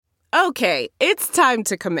Okay, it's time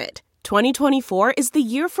to commit. 2024 is the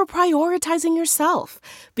year for prioritizing yourself.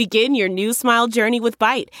 Begin your new smile journey with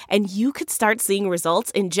Byte, and you could start seeing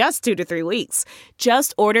results in just 2 to 3 weeks.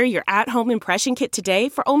 Just order your at-home impression kit today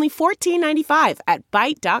for only $14.95 at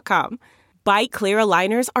Byte.com. Byte Clear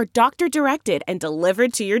aligners are doctor-directed and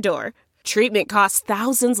delivered to your door. Treatment costs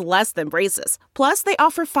thousands less than braces. Plus, they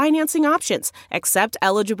offer financing options, accept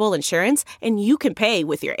eligible insurance, and you can pay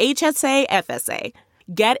with your HSA, FSA.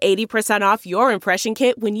 Get 80% off your impression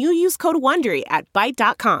kit when you use code WONDERY at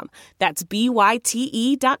Byte.com. That's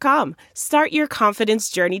BYTE.com. Start your confidence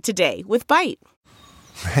journey today with Byte.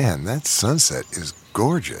 Man, that sunset is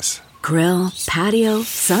gorgeous. Grill, patio,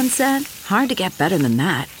 sunset. Hard to get better than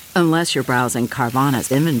that. Unless you're browsing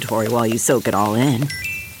Carvana's inventory while you soak it all in.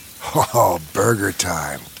 Oh, burger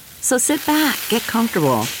time. So sit back, get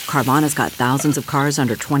comfortable. Carvana's got thousands of cars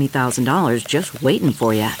under $20,000 just waiting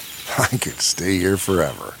for you. I could stay here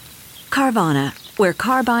forever. Carvana, where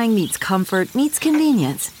car buying meets comfort, meets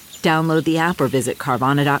convenience. Download the app or visit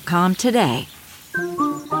Carvana.com today.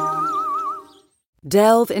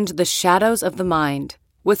 Delve into the shadows of the mind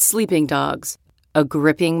with Sleeping Dogs, a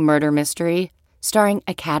gripping murder mystery starring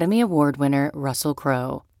Academy Award winner Russell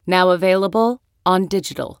Crowe. Now available on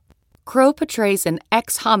digital. Crowe portrays an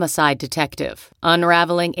ex-homicide detective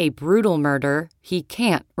unraveling a brutal murder he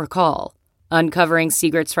can't recall. Uncovering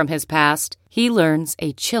secrets from his past, he learns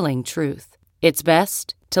a chilling truth. It's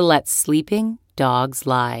best to let sleeping dogs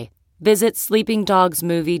lie. Visit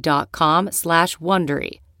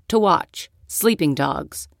sleepingdogsmovie.com/Wondery to watch Sleeping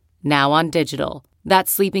Dogs, now on digital.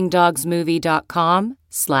 That's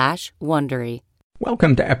sleepingdogsmovie.com/Wondery.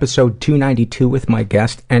 Welcome to episode 292 with my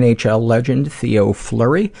guest, NHL legend Theo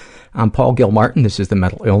Fleury. I'm Paul Gilmartin. This is the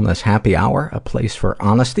Mental Illness Happy Hour, a place for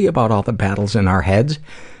honesty about all the battles in our heads.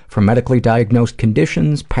 From medically diagnosed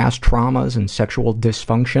conditions, past traumas, and sexual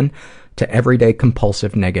dysfunction, to everyday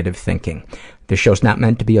compulsive negative thinking. This show's not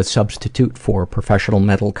meant to be a substitute for professional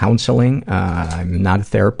mental counseling. I'm not a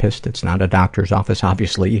therapist. It's not a doctor's office.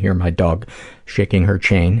 Obviously, you hear my dog shaking her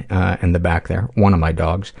chain in the back there. One of my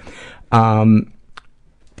dogs. I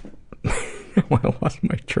lost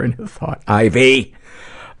my train of thought. Ivy!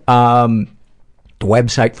 The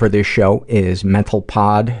website for this show is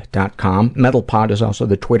mentalpod.com. Mentalpod is also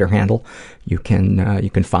the Twitter handle you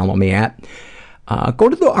can follow me at. Go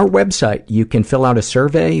to our website. You can fill out a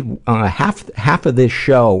survey. Half of this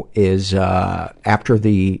show is after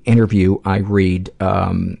the interview. I read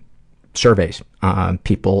surveys,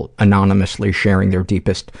 people anonymously sharing their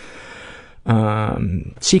deepest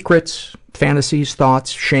secrets, fantasies,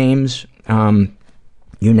 thoughts, shames, you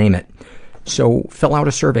name it. So fill out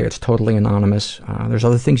a survey. It's totally anonymous. There's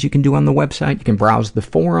other things you can do on the website. You can browse the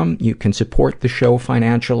forum. You can support the show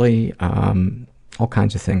financially. All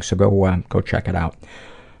kinds of things. So go check it out.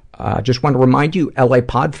 Just want to remind you, LA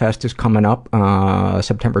Podfest is coming up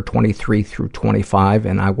September 23 through 25,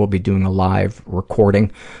 and I will be doing a live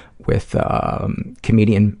recording with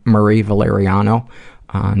comedian Murray Valeriano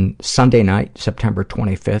on Sunday night, September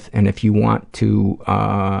 25th. And if you want to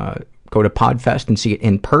go to Podfest and see it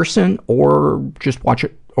in person, or just watch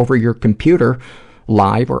it over your computer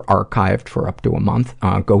live or archived for up to a month,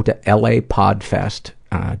 go to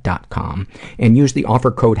lapodfest.com and use the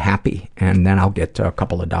offer code HAPPY, and then I'll get a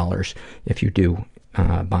couple of dollars if you do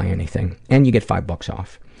buy anything, and you get $5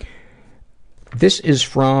 off. This is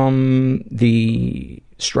from the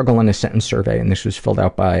Struggle in a Sentence survey, and this was filled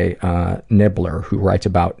out by Nibbler, who writes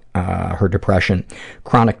about her depression.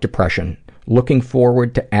 Chronic depression. Looking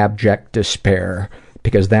forward to abject despair,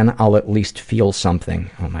 because then I'll at least feel something.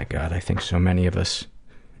 Oh my God, I think so many of us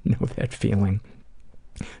know that feeling.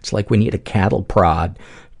 It's like we need a cattle prod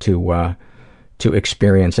to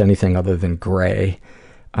experience anything other than gray.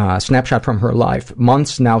 Snapshot from her life.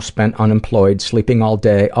 Months now spent unemployed, sleeping all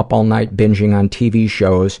day, up all night, binging on TV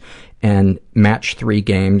shows and match 3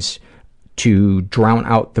 games to drown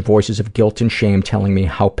out the voices of guilt and shame telling me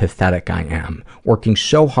how pathetic I am. Working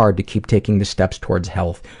so hard to keep taking the steps towards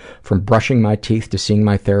health, from brushing my teeth to seeing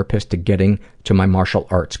my therapist to getting to my martial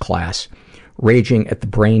arts class. Raging at the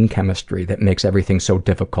brain chemistry that makes everything so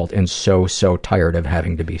difficult, and so tired of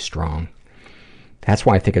having to be strong. That's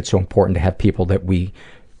why I think it's so important to have people that we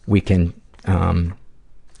can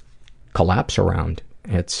collapse around.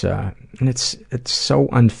 It's so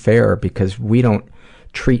unfair, because we don't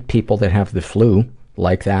treat people that have the flu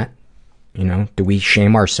like that. You know, do we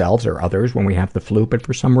shame ourselves or others when we have the flu? But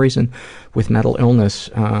for some reason, with mental illness,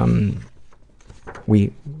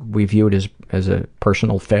 we view it as a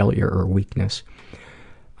personal failure or weakness.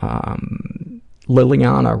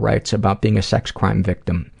 Liliana writes about being a sex crime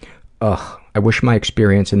victim. Ugh, I wish my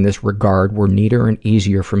experience in this regard were neater and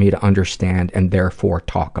easier for me to understand and therefore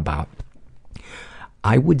talk about.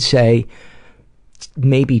 I would say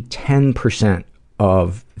maybe 10%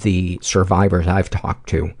 of the survivors I've talked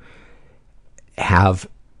to have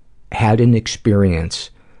had an experience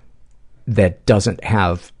that doesn't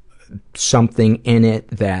have something in it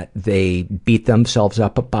that they beat themselves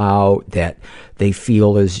up about, that they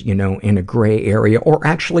feel is, in a gray area, or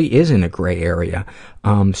actually is in a gray area.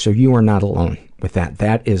 So you are not alone with that.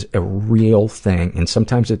 That is a real thing. And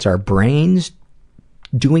sometimes it's our brains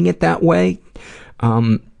doing it that way.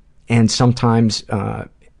 And sometimes,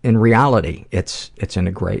 in reality, it's in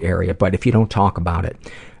a gray area. But if you don't talk about it,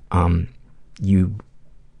 you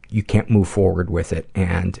can't move forward with it.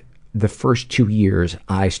 And the first 2 years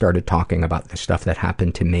I started talking about the stuff that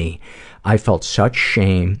happened to me, I felt such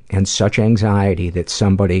shame and such anxiety that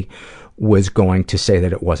somebody was going to say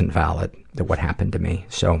that it wasn't valid, that what happened to me.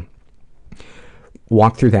 So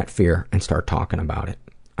walk through that fear and start talking about it.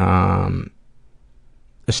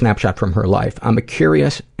 A snapshot from her life. I'm a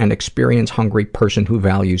curious and experience-hungry person who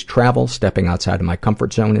values travel, stepping outside of my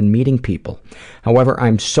comfort zone, and meeting people. However,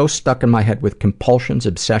 I'm so stuck in my head with compulsions,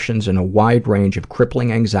 obsessions, and a wide range of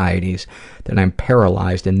crippling anxieties that I'm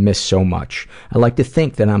paralyzed and miss so much. I like to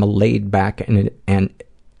think that I'm a laid-back and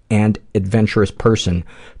adventurous person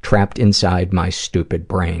trapped inside my stupid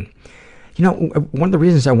brain. One of the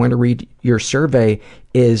reasons I want to read your survey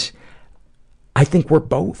is I think we're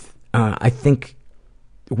both. I think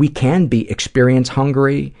we can be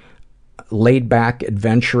experience-hungry, laid-back,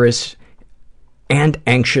 adventurous, and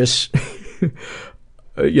anxious,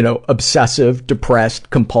 obsessive, depressed,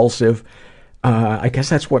 compulsive. I guess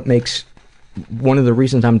that's what makes, one of the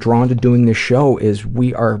reasons I'm drawn to doing this show is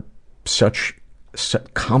we are such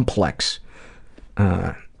complex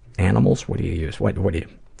animals. What do you use? What do you,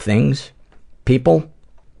 things? People?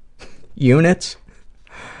 Units?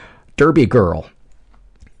 Derby Girl.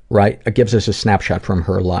 Right? It gives us a snapshot from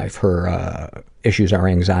her life. Her issues are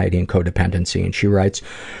anxiety and codependency. And she writes,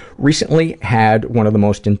 recently had one of the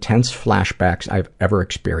most intense flashbacks I've ever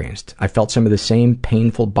experienced. I felt some of the same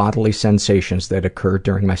painful bodily sensations that occurred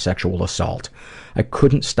during my sexual assault. I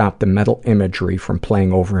couldn't stop the mental imagery from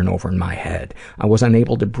playing over and over in my head. I was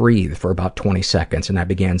unable to breathe for about 20 seconds, and I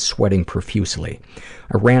began sweating profusely.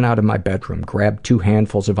 I ran out of my bedroom, grabbed 2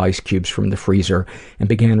 handfuls of ice cubes from the freezer, and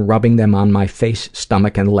began rubbing them on my face,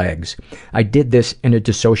 stomach, and legs. I did this in a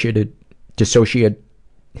dissociated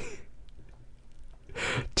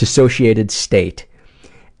state,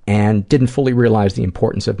 and didn't fully realize the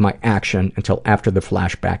importance of my action until after the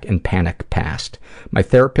flashback and panic passed. My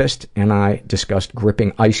therapist and I discussed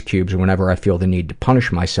gripping ice cubes whenever I feel the need to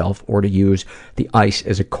punish myself or to use the ice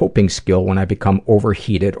as a coping skill when I become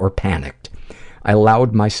overheated or panicked. I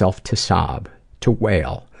allowed myself to sob, to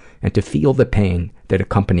wail, and to feel the pain that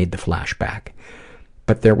accompanied the flashback.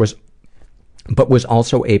 But was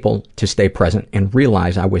also able to stay present and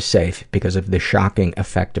realize I was safe because of the shocking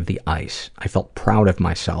effect of the ice. I felt proud of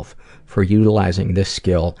myself for utilizing this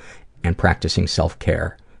skill and practicing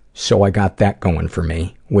self-care. So I got that going for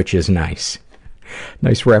me, which is nice.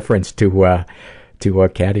 Nice reference to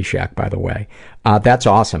Caddyshack, by the way. That's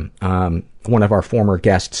awesome. One of our former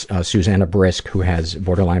guests, Susanna Brisk, who has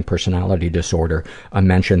borderline personality disorder,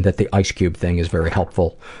 mentioned that the ice cube thing is very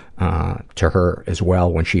helpful to her as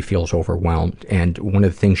well when she feels overwhelmed. And one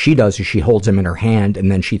of the things she does is she holds them in her hand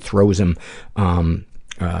and then she throws them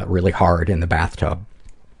really hard in the bathtub.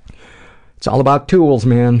 It's all about tools,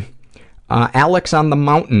 man. Alex on the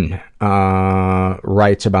Mountain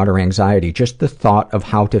writes about her anxiety. Just the thought of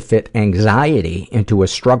how to fit anxiety into a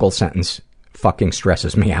struggle sentence fucking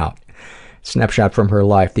stresses me out. Snapshot from her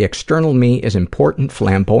life. The external me is important,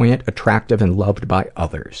 flamboyant, attractive, and loved by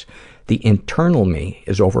others. The internal me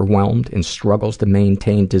is overwhelmed and struggles to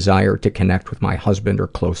maintain desire to connect with my husband or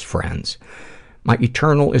close friends. My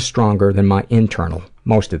eternal is stronger than my internal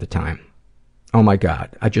most of the time. Oh my God,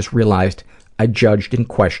 I just realized I judged and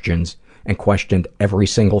questioned every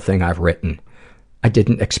single thing I've written. I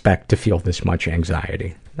didn't expect to feel this much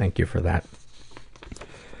anxiety. Thank you for that.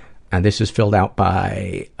 And this is filled out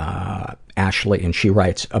by Ashley, and she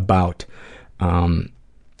writes about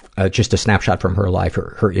just a snapshot from her life.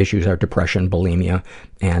 Her issues are depression, bulimia,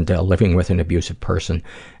 and living with an abusive person.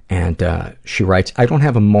 And she writes, I don't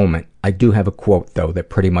have a moment. I do have a quote, though, that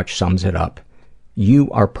pretty much sums it up. You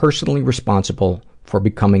are personally responsible for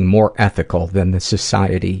becoming more ethical than the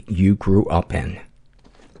society you grew up in.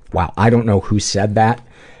 Wow, I don't know who said that,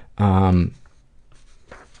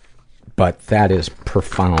 but that is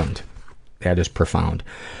profound. That is profound.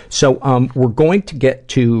 So we're going to get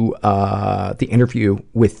to the interview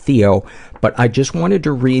with Theo, but I just wanted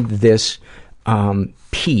to read this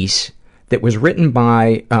piece that was written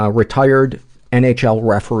by retired NHL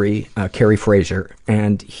referee Kerry Fraser,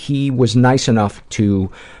 and he was nice enough to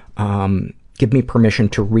give me permission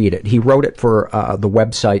to read it. He wrote it for the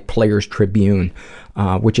website Players Tribune,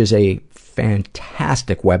 which is a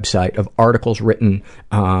fantastic website of articles written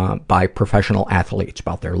by professional athletes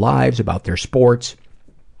about their lives, about their sports,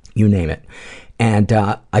 you name it. And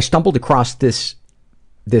I stumbled across this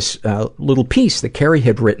little piece that Kerry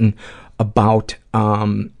had written about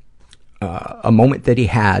a moment that he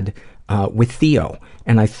had with Theo.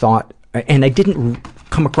 And I thought, and I didn't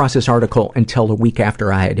come across this article until a week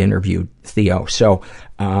after I had interviewed Theo. So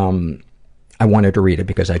I wanted to read it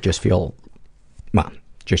because I just feel, well,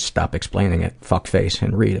 just stop explaining it, fuckface,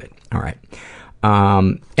 and read it. All right.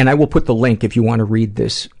 And I will put the link, if you want to read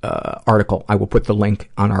this article, I will put the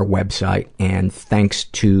link on our website. And thanks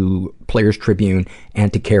to Players Tribune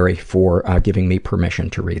and to Kerry for giving me permission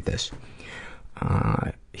to read this.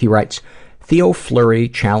 He writes, Theo Fleury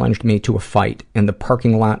challenged me to a fight in the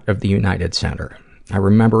parking lot of the United Center. I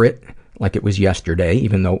remember it like it was yesterday,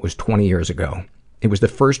 even though it was 20 years ago. It was the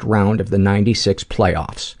first round of the 96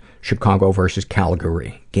 playoffs, Chicago versus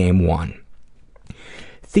Calgary, Game 1.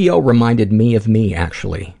 Theo reminded me of me,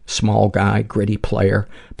 actually. Small guy, gritty player,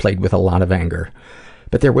 played with a lot of anger.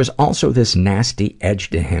 But there was also this nasty edge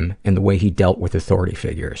to him in the way he dealt with authority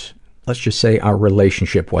figures. Let's just say our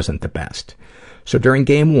relationship wasn't the best. So during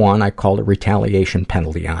Game 1, I called a retaliation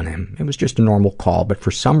penalty on him. It was just a normal call, but for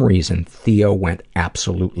some reason, Theo went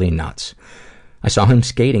absolutely nuts. I saw him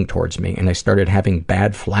skating towards me, and I started having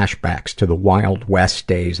bad flashbacks to the Wild West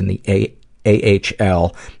days in the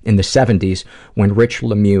AHL in the 70s when Rich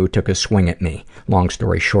Lemieux took a swing at me. Long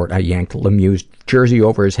story short, I yanked Lemieux's jersey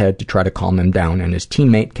over his head to try to calm him down, and his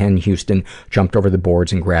teammate Ken Houston jumped over the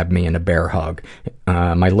boards and grabbed me in a bear hug.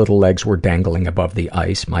 My little legs were dangling above the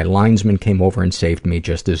ice. My linesman came over and saved me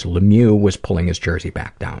just as Lemieux was pulling his jersey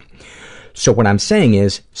back down. So what I'm saying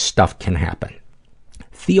is, stuff can happen.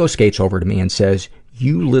 Theo skates over to me and says,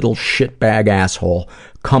 "You little shitbag asshole,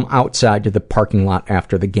 come outside to the parking lot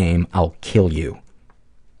after the game, I'll kill you."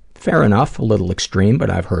 Fair enough, a little extreme,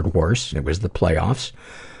 but I've heard worse. It was the playoffs.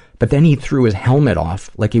 But then he threw his helmet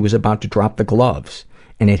off like he was about to drop the gloves,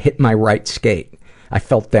 and it hit my right skate. I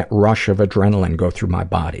felt that rush of adrenaline go through my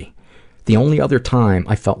body. The only other time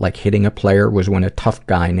I felt like hitting a player was when a tough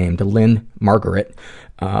guy named Lynn Margaret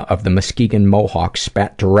of the Muskegon Mohawks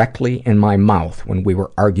spat directly in my mouth when we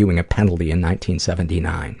were arguing a penalty in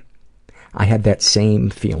 1979. I had that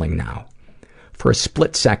same feeling now. For a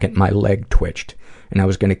split second, my leg twitched, and I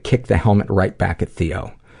was going to kick the helmet right back at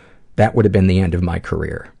Theo. That would have been the end of my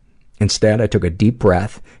career. Instead, I took a deep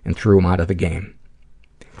breath and threw him out of the game.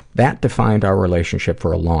 That defined our relationship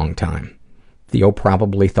for a long time. Theo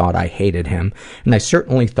probably thought I hated him, and I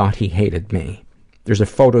certainly thought he hated me. There's a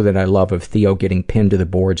photo that I love of Theo getting pinned to the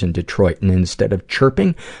boards in Detroit, and instead of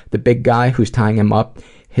chirping the big guy who's tying him up,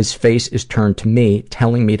 his face is turned to me,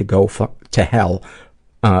 telling me to go to hell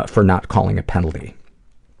for not calling a penalty.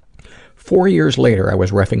 4 years later, I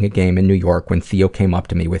was reffing a game in New York when Theo came up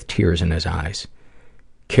to me with tears in his eyes.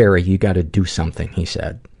 "Kerry, you gotta do something," he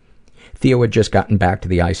said. Theo had just gotten back to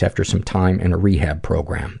the ice after some time in a rehab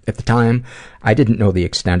program. At the time, I didn't know the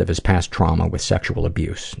extent of his past trauma with sexual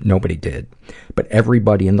abuse. Nobody did. But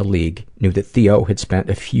everybody in the league knew that Theo had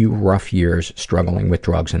spent a few rough years struggling with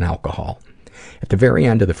drugs and alcohol. At the very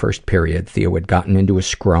end of the first period, Theo had gotten into a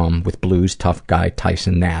scrum with Blues tough guy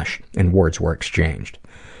Tyson Nash, and words were exchanged.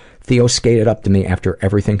 Theo skated up to me after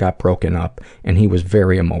everything got broken up, and he was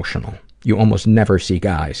very emotional. You almost never see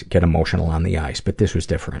guys get emotional on the ice, but this was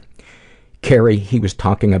different. "Kerry, he was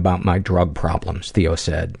talking about my drug problems," Theo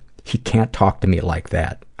said. "He can't talk to me like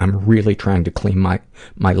that. I'm really trying to clean my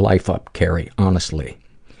life up, Kerry, honestly."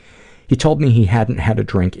 He told me he hadn't had a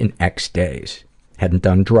drink in X days, hadn't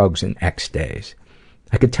done drugs in X days.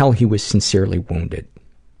 I could tell he was sincerely wounded.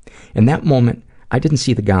 In that moment, I didn't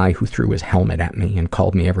see the guy who threw his helmet at me and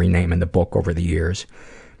called me every name in the book over the years.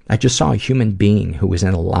 I just saw a human being who was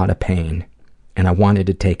in a lot of pain, and I wanted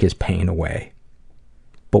to take his pain away.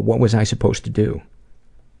 But what was I supposed to do?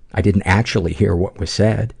 I didn't actually hear what was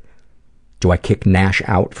said. Do I kick Nash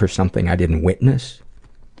out for something I didn't witness?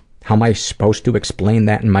 How am I supposed to explain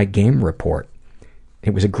that in my game report?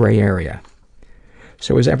 It was a gray area.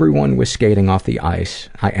 So as everyone was skating off the ice,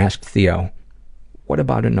 I asked Theo, "What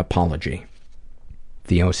about an apology?"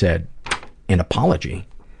 Theo said, "An apology?"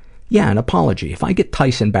 "Yeah, an apology. If I get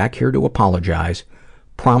Tyson back here to apologize,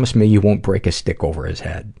 promise me you won't break a stick over his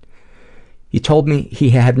head." He told me he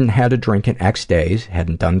hadn't had a drink in X days,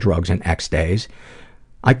 hadn't done drugs in X days.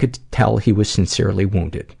 I could tell he was sincerely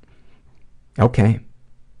wounded. "Okay,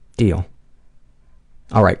 deal."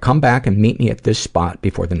 All right, come back and meet me at this spot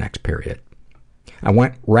before the next period. I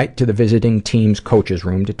went right to the visiting team's coach's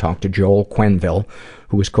room to talk to Joel Quenneville,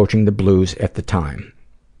 who was coaching the Blues at the time.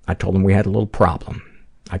 I told him we had a little problem.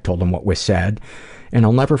 I told him what was said, and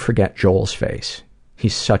I'll never forget Joel's face.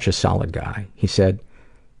 He's such a solid guy. He said,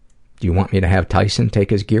 "Do you want me to have Tyson take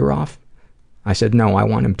his gear off?" I said, "No, I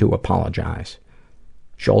want him to apologize."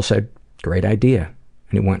 Joel said, "Great idea,"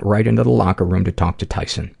 and he went right into the locker room to talk to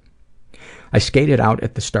Tyson. I skated out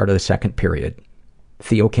at the start of the second period.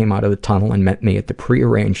 Theo came out of the tunnel and met me at the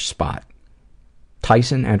prearranged spot.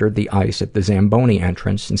 Tyson entered the ice at the Zamboni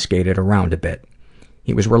entrance and skated around a bit.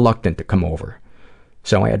 He was reluctant to come over,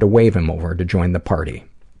 so I had to wave him over to join the party.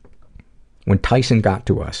 When Tyson got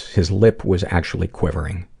to us, his lip was actually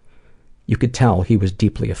quivering. You could tell he was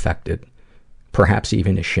deeply affected, perhaps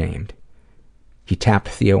even ashamed. He tapped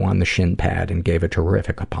Theo on the shin pad and gave a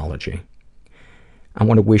terrific apology. "I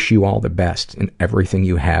want to wish you all the best in everything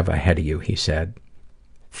you have ahead of you," he said.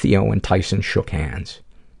 Theo and Tyson shook hands.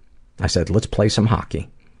 I said, "Let's play some hockey."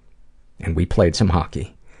 And we played some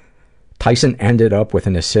hockey. Tyson ended up with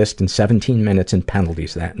an assist and 17 minutes in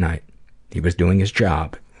penalties that night. He was doing his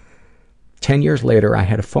job. 10 years later, I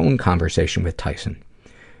had a phone conversation with Tyson.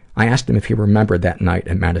 I asked him if he remembered that night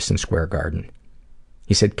at Madison Square Garden.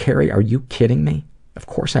 He said, "Carrie, are you kidding me? Of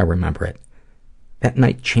course I remember it. That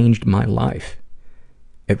night changed my life.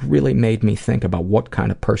 It really made me think about what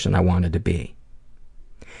kind of person I wanted to be."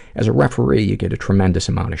 As a referee, you get a tremendous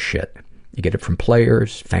amount of shit. You get it from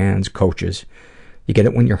players, fans, coaches. You get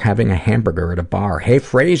it when you're having a hamburger at a bar. "Hey,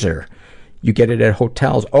 Fraser." You get it at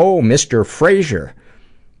hotels. "Oh, Mr. Fraser."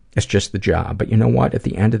 It's just the job. But you know what? At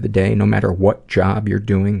the end of the day, no matter what job you're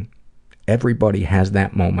doing, everybody has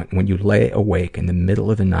that moment when you lay awake in the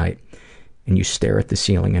middle of the night and you stare at the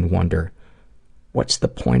ceiling and wonder, what's the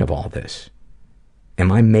point of all this?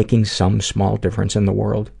 Am I making some small difference in the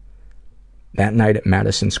world? That night at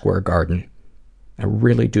Madison Square Garden, I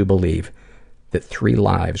really do believe that 3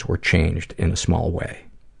 lives were changed in a small way.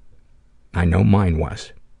 I know mine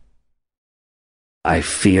was. I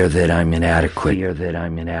fear that I'm inadequate.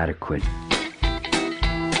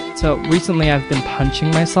 So recently I've been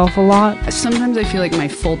punching myself a lot. Sometimes I feel like my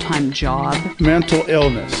full-time job mental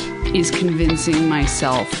illness is convincing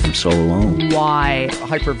myself I'm so alone. Why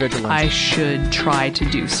hypervigilance I should try to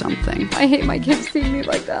do something. I hate my kids seeing me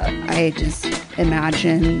like that. I just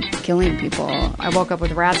imagine killing people. I woke up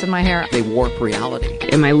with rats in my hair. They warp reality.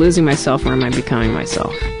 Am I losing myself or am I becoming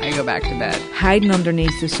myself? I go back to bed. Hiding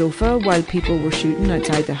underneath the sofa while people were shooting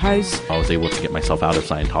outside the house. I was able to get myself out of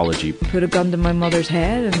Scientology. Put a gun to my mother's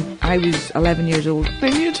head and I was 11 years old.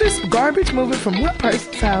 And you're just garbage moving from one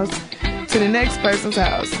person's house to the next person's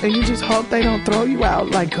house, and you just hope they don't throw you out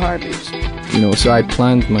like garbage. You know, so I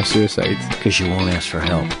planned my suicide. Because you won't ask for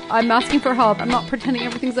help. I'm asking for help. I'm not pretending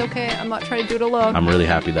everything's okay. I'm not trying to do it alone. I'm really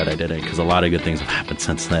happy that I did it, because a lot of good things have happened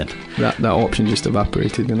since then. That option just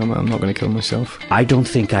evaporated, and I'm not going to kill myself. I don't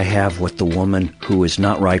think I have what the woman who is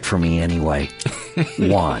not right for me anyway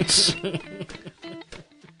wants.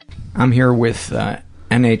 I'm here with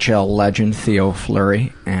NHL legend Theo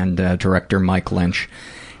Fleury and director Mike Lynch.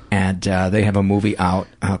 And they have a movie out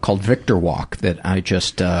called Victor Walk that I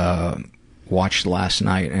just watched last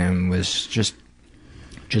night and was just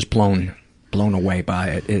blown away by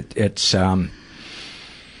it. It's why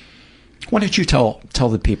don't you tell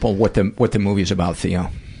the people what the movie's about, Theo?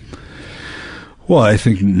 Well, I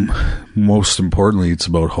think most importantly, it's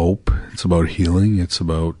about hope. It's about healing. It's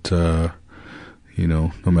about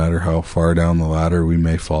no matter how far down the ladder we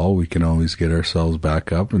may fall, we can always get ourselves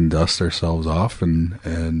back up and dust ourselves off and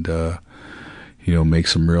make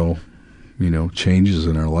some real, changes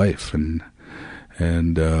in our life. And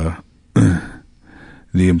the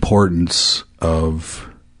importance of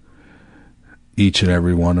each and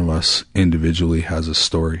every one of us individually has a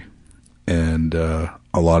story. And a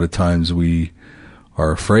lot of times we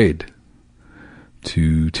are afraid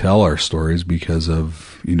to tell our stories because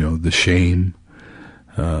of, the shame,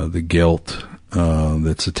 the guilt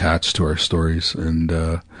that's attached to our stories, and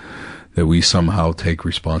that we somehow take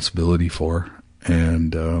responsibility for.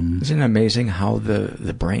 And isn't it amazing how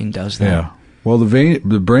the brain does that? Yeah. Well,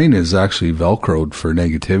 the brain is actually velcroed for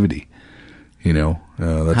negativity.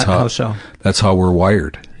 That's how so? That's how we're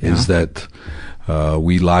wired. Yeah. Is that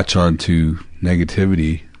we latch onto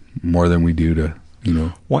negativity more than we do to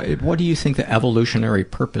What do you think the evolutionary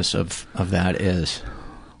purpose of that is?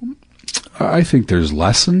 I think there's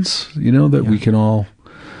lessons, that we can all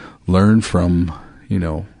learn from,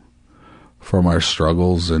 from our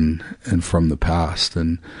struggles and from the past.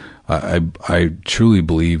 And I truly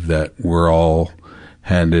believe that we're all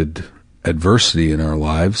handed adversity in our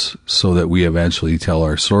lives so that we eventually tell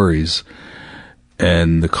our stories.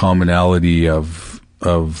 And the commonality of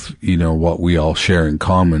what we all share in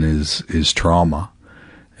common is trauma.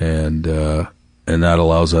 And that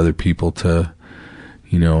allows other people to,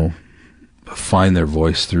 find their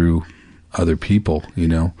voice through other people,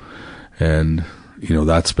 and,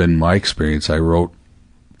 that's been my experience. I wrote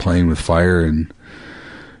Playing with Fire in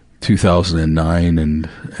 2009 and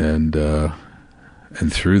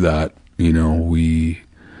through that,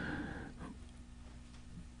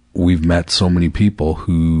 we've met so many people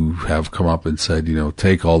who have come up and said,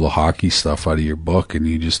 take all the hockey stuff out of your book and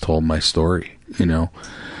you just told my story,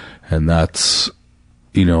 and that's,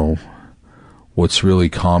 what's really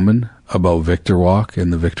common about Victor Walk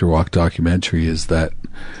and the Victor Walk documentary is that,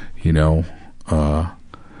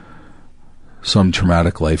 some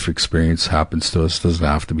traumatic life experience happens to us. It doesn't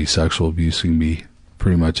have to be sexual abuse. It can be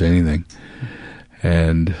pretty much anything.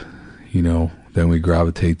 And, then we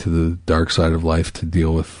gravitate to the dark side of life to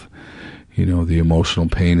deal with, the emotional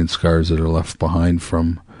pain and scars that are left behind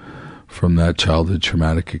from that childhood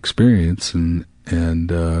traumatic experience. And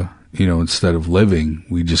instead of living,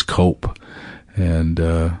 we just cope. And,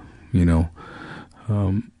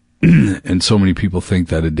 and so many people think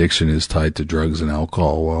that addiction is tied to drugs and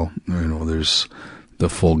alcohol. Well, there's the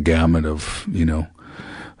full gamut of,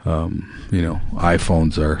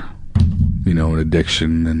 iPhones are, an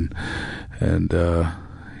addiction and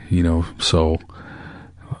so,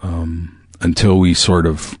 until we sort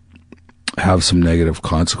of have some negative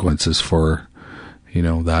consequences for,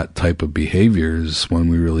 that type of behavior is when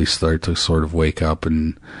we really start to sort of wake up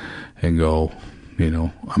and go,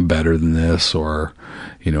 I'm better than this, or,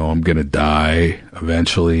 I'm going to die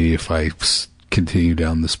eventually if I continue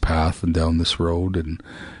down this path and down this road.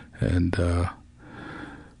 But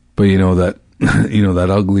that, that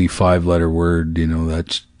ugly 5-letter word,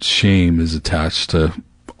 that shame is attached to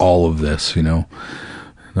all of this, Not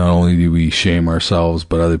only do we shame ourselves,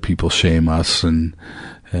 but other people shame us, and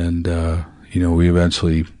we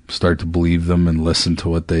eventually start to believe them and listen to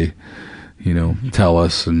what they, tell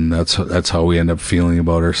us, and that's how we end up feeling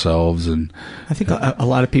about ourselves. And I think a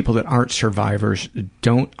lot of people that aren't survivors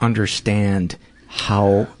don't understand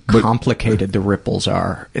how complicated the ripples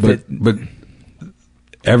are. But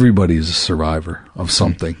everybody's a survivor of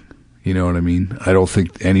something. You know what I mean? I don't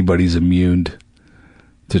think anybody's immune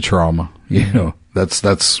to trauma.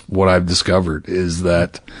 That's what I've discovered is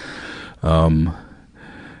that,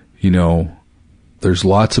 there's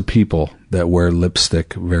lots of people that wear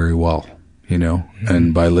lipstick very well.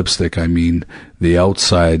 And by lipstick, I mean the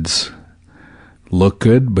outsides look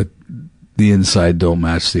good, but the inside don't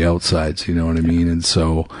match the outsides, you know what I mean? And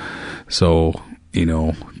so, to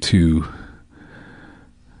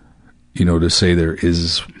say there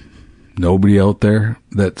is nobody out there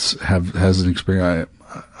that's has an experience,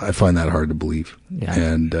 I find that hard to believe. Yeah.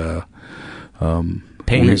 And,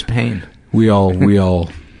 pain is pain. We all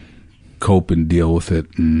cope and deal with it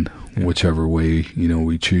in whichever way,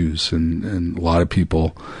 we choose. And a lot of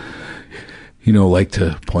people, like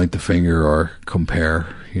to point the finger or compare,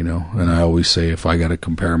 and I always say, if I got to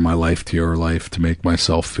compare my life to your life to make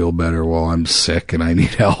myself feel better, well, I'm sick and I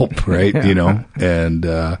need help, right?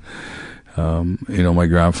 And, my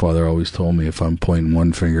grandfather always told me, if I'm pointing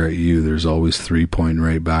one finger at you, there's always 3 pointing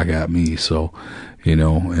right back at me. So,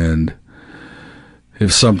 and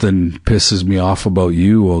if something pisses me off about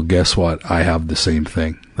you, well, guess what? I have the same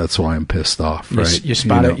thing. That's why I'm pissed off, right? You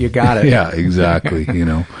spot it, you got it. Yeah, exactly.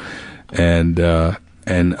 And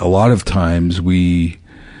a lot of times we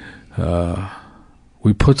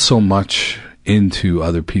put so much into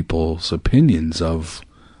other people's opinions of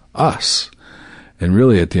us. And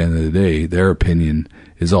really, at the end of the day, their opinion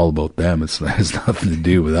is all about them. It has nothing to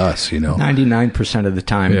do with us, 99% of the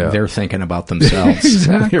time, they're thinking about themselves.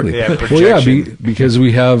 Exactly. Because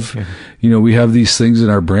we have, we have these things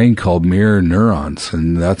in our brain called mirror neurons,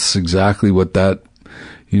 and that's exactly what that,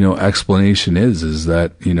 explanation is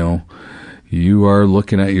that, you are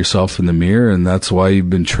looking at yourself in the mirror, and that's why you've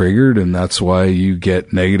been triggered, and that's why you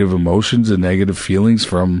get negative emotions and negative feelings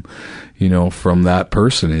from that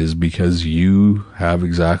person, is because you have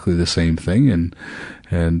exactly the same thing.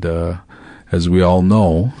 And as we all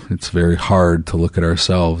know, it's very hard to look at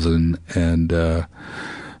ourselves and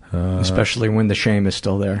especially when the shame is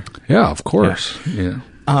still there. Yeah, of course. Yeah.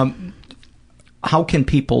 How can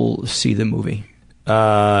people see the movie?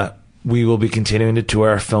 We will be continuing to tour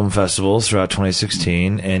our film festivals throughout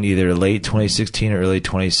 2016, and either late 2016 or early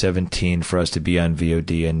 2017 for us to be on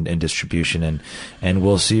VOD and distribution, and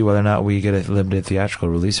we'll see whether or not we get a limited theatrical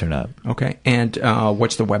release or not. Okay. And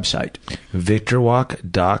what's the website?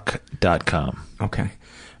 VictorWalkDoc.com. Okay.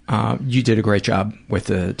 You did a great job with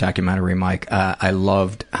the documentary, Mike. I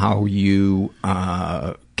loved how you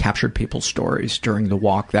captured people's stories during the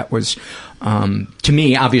walk. That was, to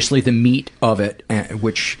me, obviously the meat of it,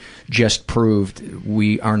 which just proved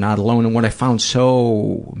we are not alone. And what I found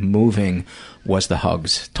so moving was the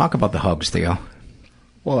hugs. Talk about the hugs, Theo.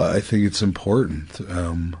 Well, I think it's important.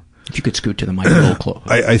 If you could scoot to the mic a little closer.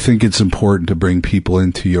 I think it's important to bring people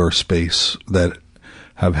into your space that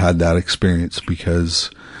have had that experience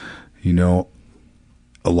because, you know,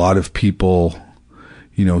 a lot of people,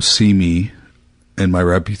 you know, see me, and my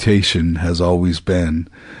reputation has always been,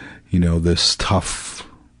 you know, this tough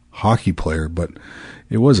hockey player, but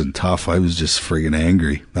it wasn't tough. I was just friggin'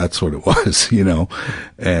 angry. That's what it was, you know,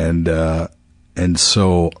 and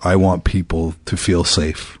so I want people to feel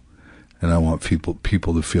safe, and I want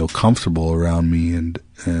people to feel comfortable around me, and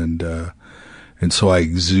so I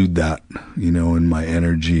exude that, you know, in my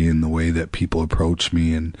energy and the way that people approach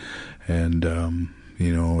me, and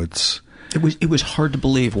you know, it was hard to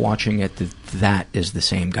believe watching it that is the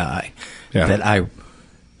same guy that I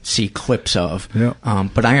see clips of. Yeah.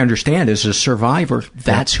 But I understand as a survivor,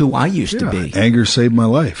 that's who I used to be. Anger saved my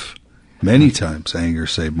life. Many times anger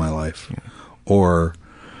saved my life. Yeah. Or,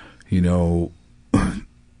 you know,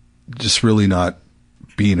 just really not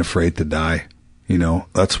being afraid to die. You know,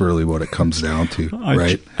 that's really what it comes down to,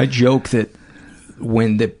 right? I joke that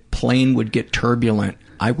when the plane would get turbulent,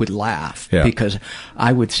 I would laugh because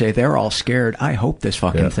I would say, they're all scared. I hope this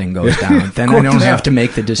fucking thing goes down. Then I don't have to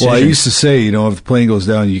make the decision. Well, I used to say, you know, if the plane goes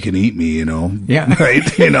down, you can eat me, you know. Yeah.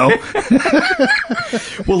 Right? You know.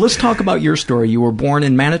 Well, let's talk about your story. You were born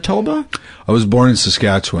in Manitoba? I was born in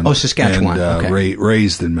Saskatchewan. Oh, Saskatchewan. And okay.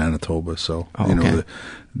 Raised in Manitoba. So, you know,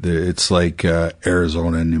 it's like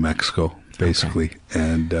Arizona and New Mexico, basically. Okay.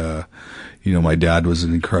 And, you know, my dad was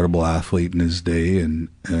an incredible athlete in his day, and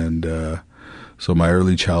so my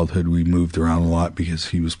early childhood, we moved around a lot because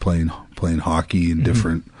he was playing hockey in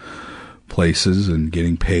different places and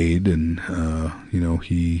getting paid, and you know,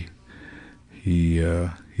 he's a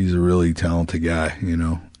really talented guy, you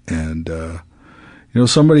know, and you know,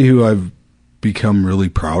 somebody who I've become really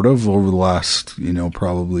proud of over the last, you know,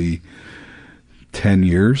 probably 10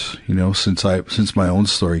 years, you know, since my own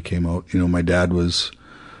story came out. You know, my dad was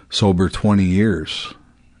sober 20 years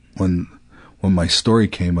when my story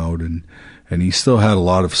came out, and he still had a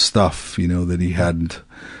lot of stuff, you know, that he hadn't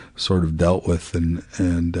sort of dealt with, and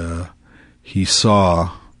he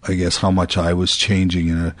saw, I guess, how much I was changing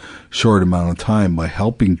in a short amount of time by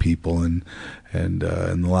helping people, and in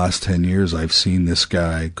the last 10 years, I've seen this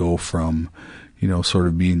guy go from, you know, sort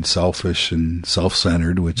of being selfish and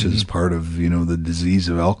self-centered, which is part of, you know, the disease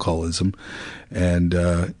of alcoholism, and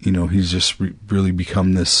you know, he's just really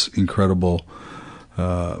become this incredible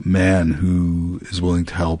man who is willing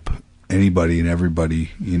to help anybody and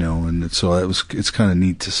everybody, you know, and so it's kind of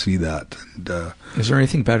neat to see that. And, is there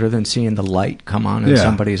anything better than seeing the light come on in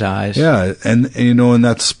somebody's eyes? Yeah, and you know, and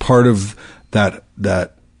that's part of that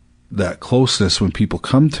closeness when people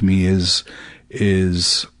come to me is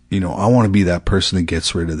you know, I want to be that person that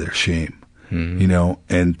gets rid of their shame, you know,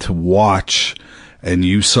 and to watch. And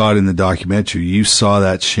you saw it in the documentary. You saw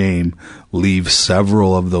that shame leave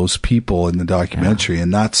several of those people in the documentary,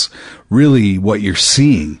 and that's really what you're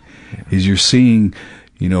seeing. Is you're seeing,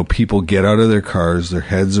 you know, people get out of their cars, their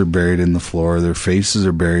heads are buried in the floor, their faces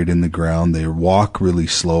are buried in the ground, they walk really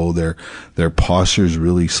slow, their posture's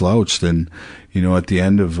really slouched, and, you know, at the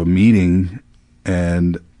end of a meeting,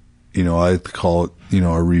 and, you know, I call it, you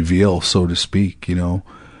know, a reveal, so to speak, you know,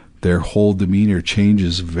 their whole demeanor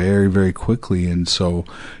changes very, very quickly, and so,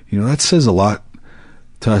 you know, that says a lot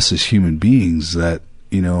to us as human beings that,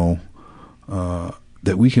 you know,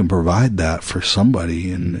 that we can provide that for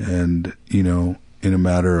somebody, and you know, in a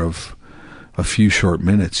matter of a few short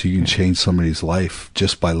minutes, you can change somebody's life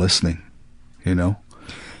just by listening, you know.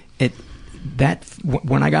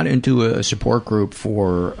 When I got into a support group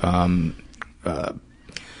for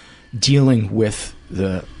dealing with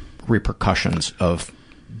the repercussions of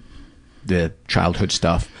the childhood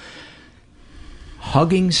stuff,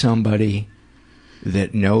 hugging somebody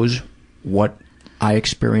that knows what I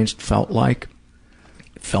experienced felt like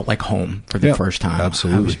home for the first time.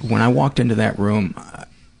 Absolutely. When I walked into that room,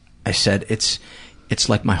 I said, it's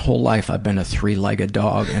like my whole life I've been a three-legged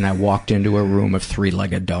dog, and I walked into a room of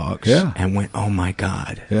three-legged dogs and went, oh my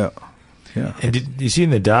God. Yeah. Yeah. And did you see in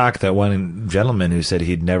the doc that one gentleman who said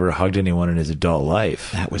he'd never hugged anyone in his adult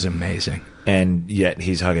life? That was amazing. and yet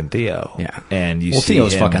he's hugging Theo. Yeah. And you see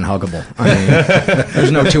Theo's him. fucking huggable. I mean,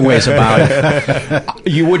 there's no two ways about it.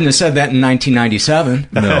 You wouldn't have said that in 1997.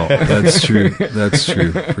 No, that's true. That's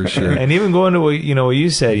true, for sure. And even going to what you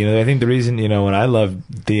said, I think the reason, when I loved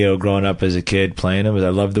Theo growing up as a kid playing him was I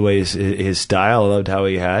loved the way his style, I loved how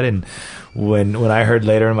he had. And when I heard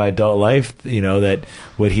later in my adult life, that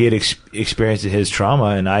what he had experienced in his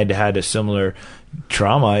trauma, and I'd had a similar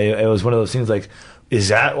trauma, it was one of those things like, is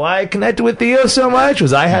that why I connected with Theo so much?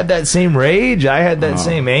 Was I had that same rage? I had that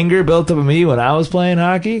same anger built up in me when I was playing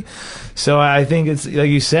hockey? So I think it's, like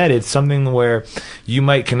you said, it's something where you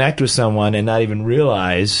might connect with someone and not even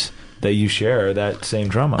realize that you share that same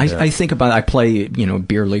trauma. I think about, I play,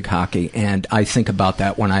 beer league hockey, and I think about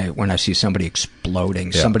that when I see somebody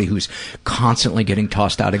exploding, somebody who's constantly getting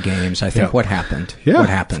tossed out of games. I think, what happened? Yeah, what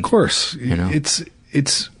happened? Of course.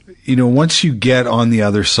 It's once you get on the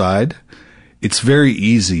other side, it's very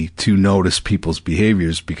easy to notice people's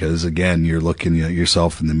behaviors because, again, you're looking at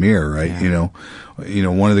yourself in the mirror, right? Yeah.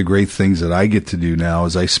 One of the great things that I get to do now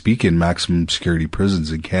is I speak in maximum security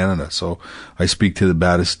prisons in Canada. So I speak to the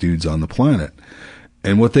baddest dudes on the planet.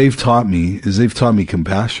 And what they've taught me is they've taught me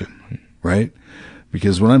compassion, right?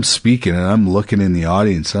 Because when I'm speaking and I'm looking in the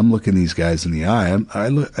audience, I'm looking these guys in the eye,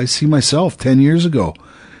 I see myself 10 years ago.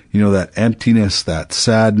 That emptiness, that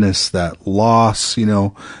sadness, that loss,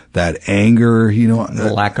 that anger,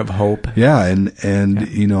 the lack of hope. Yeah.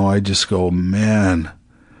 And I just go, man,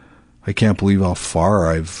 I can't believe how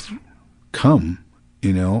far I've come,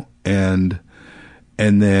 and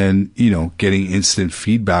then, getting instant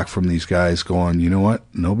feedback from these guys going, you know what?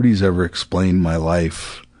 Nobody's ever explained my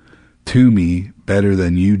life to me better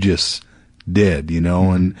than you just did,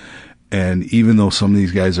 and even though some of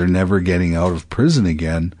these guys are never getting out of prison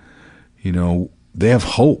again, they have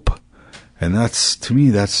hope. And to me,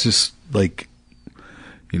 that's just like,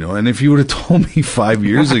 and if you would have told me 5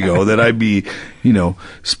 years ago that I'd be,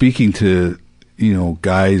 speaking to,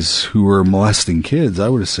 guys who were molesting kids, I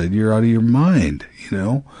would have said, you're out of your mind,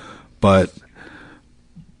 but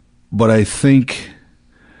I think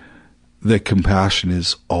that compassion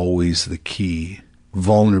is always the key.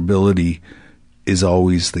 Vulnerability is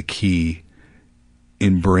always the key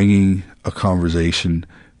in bringing a conversation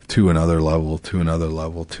to another level, to another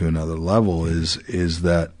level, to another level is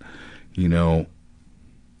that,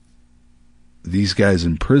 these guys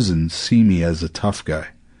in prison see me as a tough guy,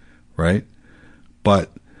 right?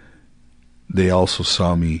 But they also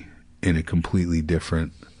saw me in a completely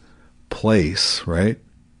different place, right?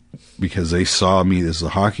 Because they saw me as a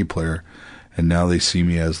hockey player, and now they see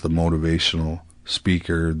me as the motivational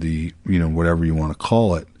speaker, the, whatever you want to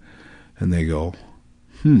call it. And they go,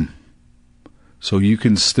 so you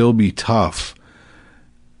can still be tough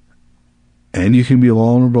and you can be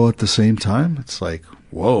vulnerable at the same time. It's like,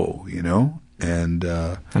 whoa, and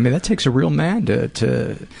that takes a real man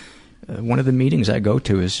to one of the meetings I go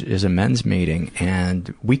to is a men's meeting,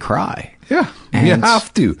 and we cry. Yeah, and you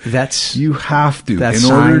have to. You have to. That's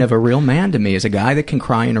sign of a real man to me, is a guy that can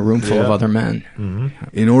cry in a room full of other men. Mm-hmm.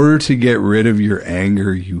 In order to get rid of your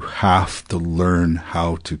anger, you have to learn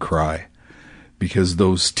how to cry, because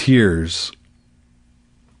those tears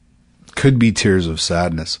could be tears of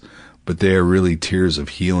sadness, but they are really tears of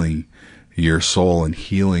healing your soul and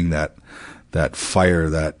healing that fire,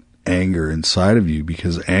 that anger inside of you,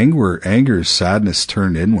 because anger is sadness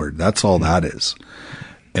turned inward. That's all that is.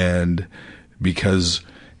 And because,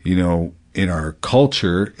 in our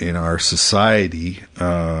culture, in our society,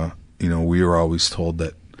 we were always told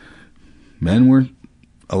that men weren't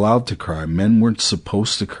allowed to cry. Men weren't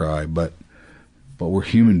supposed to cry, but we're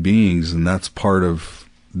human beings, and that's part of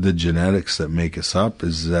the genetics that make us up,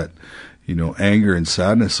 is that, anger and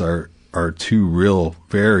sadness are two real,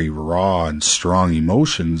 very raw and strong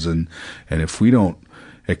emotions. And if we don't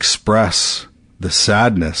express the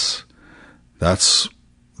sadness, that's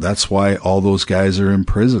why all those guys are in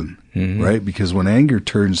prison, right? Because when anger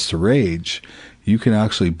turns to rage, you can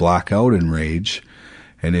actually black out in rage.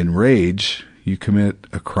 And in rage, you commit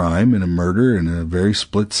a crime and a murder in a very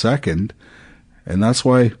split second. And that's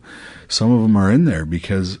why some of them are in there,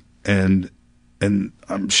 because, and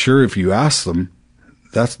I'm sure if you ask them,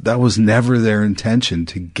 that was never their intention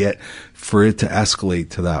for it to escalate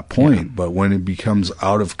to that point. Yeah. But when it becomes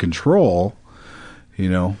out of control,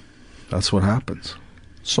 that's what happens.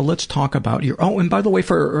 So let's talk about and by the way,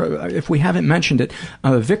 for if we haven't mentioned it,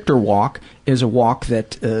 Victor Walk is a walk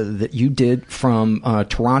that you did from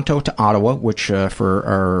Toronto to Ottawa, which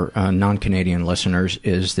for our non-Canadian listeners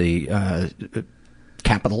is the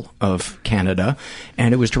capital of Canada,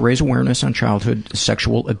 and it was to raise awareness on childhood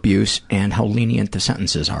sexual abuse and how lenient the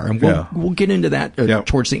sentences are. And we'll get into that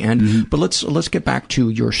towards the end. But let's get back to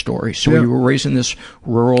your story. So you were raised in this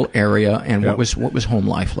rural area, and what was home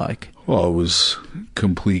life like? Well, it was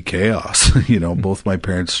complete chaos. Both my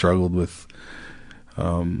parents struggled with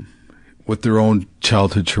their own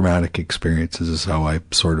childhood traumatic experiences, is how I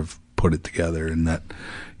sort of put it together. And that,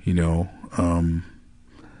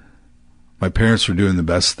 my parents were doing the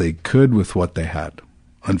best they could with what they had.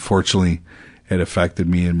 Unfortunately, it affected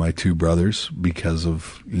me and my two brothers because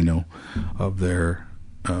of, of their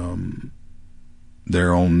own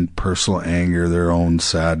personal anger, their own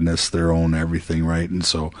sadness, their own everything, right? And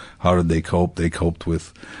so how did they cope? They coped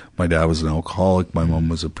with, my dad was an alcoholic, my mom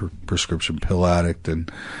was a prescription pill addict,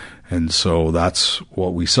 and so that's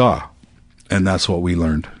what we saw. And that's what we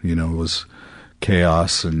learned, it was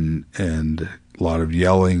chaos and a lot of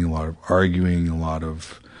yelling, a lot of arguing, a lot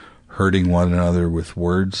of hurting one another with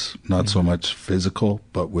words, not so much physical,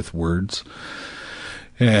 but with words.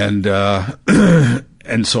 And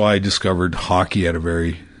and so I discovered hockey at a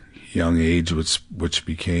very young age, which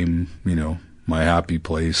became, my happy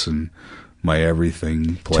place and my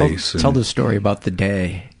everything place. Tell the story about the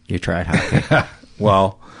day you tried hockey.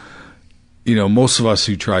 Well, most of us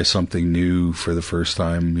who try something new for the first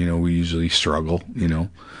time, we usually struggle,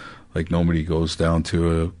 like nobody goes down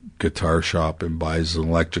to a guitar shop and buys an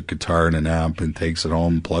electric guitar and an amp and takes it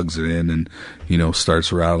home, plugs it in, and,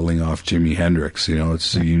 starts rattling off Jimi Hendrix.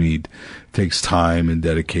 It takes time and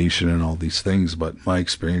dedication and all these things. But my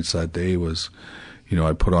experience that day was,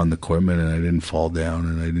 I put on the equipment and I didn't fall down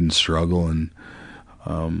and I didn't struggle. And,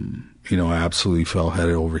 I absolutely fell head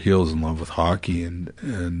over heels in love with hockey. And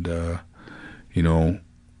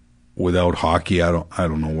without hockey, I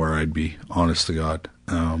don't know where I'd be, honest to God.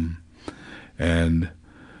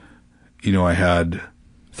 I had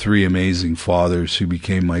 3 amazing fathers who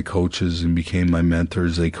became my coaches and became my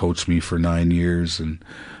mentors. They coached me for 9 years, and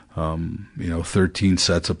 13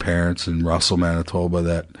 sets of parents in Russell, Manitoba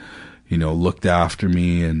that, looked after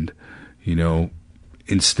me and,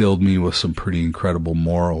 instilled me with some pretty incredible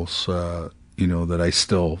morals, that I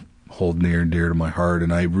still hold near and dear to my heart.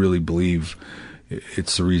 And I really believe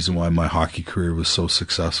it's the reason why my hockey career was so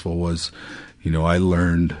successful was, I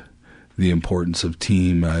learned the importance of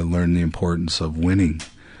team. I learned the importance of winning.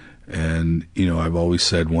 And, I've always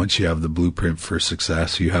said, once you have the blueprint for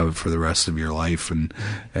success, you have it for the rest of your life. And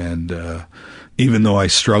even though I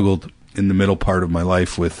struggled in the middle part of my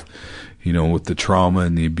life with, with the trauma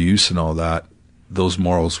and the abuse and all that, those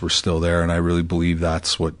morals were still there. And I really believe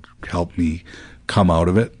that's what helped me come out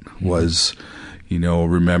of it was,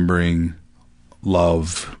 remembering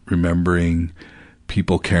love, remembering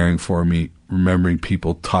people caring for me, remembering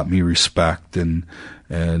people taught me respect, and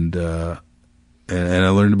I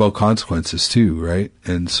learned about consequences too, right?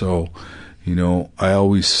 And so, I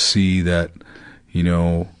always see that,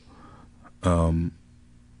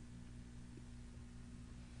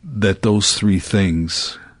 that those 3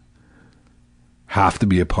 things have to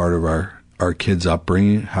be a part of our kids'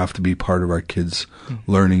 upbringing, have to be part of our kids'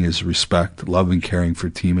 learning is respect, love and caring for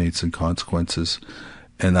teammates, and consequences.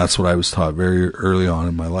 And that's what I was taught very early on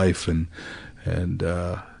in my life. And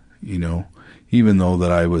even though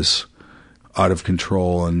that I was out of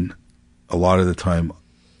control, and a lot of the time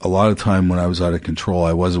when I was out of control,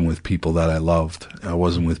 I wasn't with people that I loved. I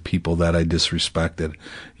wasn't with people that I disrespected,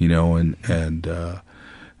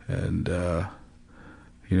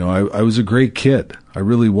 I was a great kid. I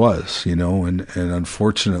really was, and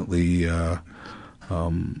unfortunately,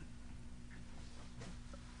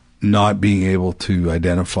 not being able to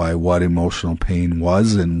identify what emotional pain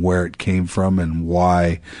was and where it came from and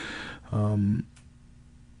why,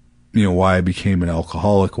 why I became an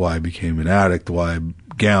alcoholic, why I became an addict, why I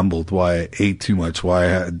gambled, why I ate too much, why I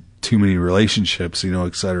had too many relationships,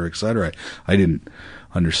 et cetera, et cetera. I didn't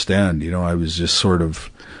understand, I was just sort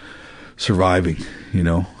of surviving,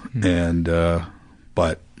 and,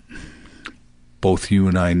 but both you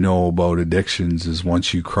and I know about addictions is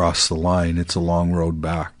once you cross the line, it's a long road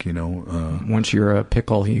back, once you're a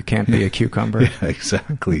pickle, you can't be a cucumber. Yeah,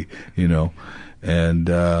 exactly, and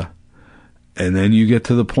then you get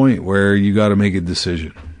to the point where you got to make a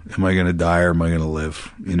decision. Am I going to die or am I going to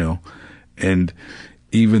live? And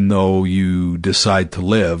even though you decide to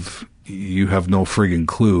live, you have no friggin'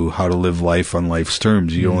 clue how to live life on life's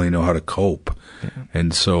terms. You only know how to cope. Yeah.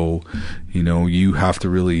 And so, you have to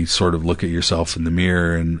really sort of look at yourself in the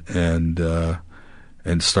mirror and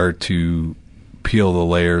start to peel the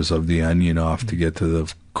layers of the onion off to get to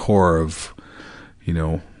the core of,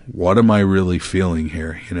 what am I really feeling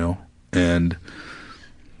here, And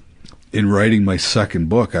in writing my second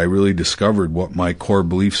book, I really discovered what my core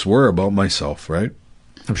beliefs were about myself, right?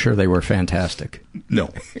 I'm sure they were fantastic. No.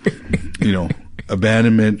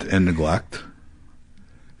 Abandonment and neglect,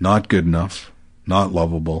 not good enough, not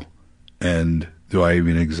lovable, and do I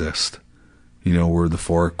even exist? Were the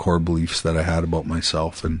 4 core beliefs that I had about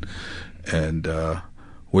myself, and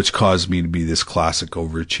which caused me to be this classic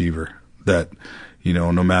overachiever that,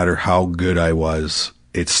 no matter how good I was,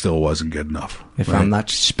 it still wasn't good enough. If I'm not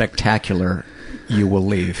spectacular, you will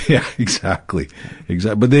leave. Yeah, exactly.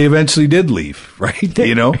 But they eventually did leave, right?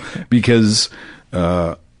 Because,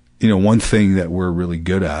 one thing that we're really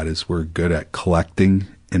good at is we're good at collecting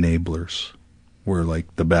enablers. We're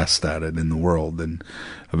like the best at it in the world. And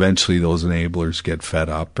eventually those enablers get fed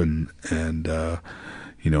up and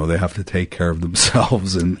they have to take care of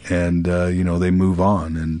themselves and they move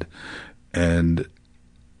on.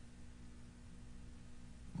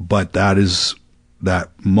 But that is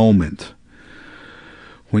that moment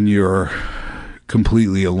when you're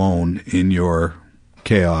completely alone in your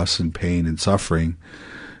chaos and pain and suffering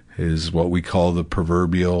is what we call the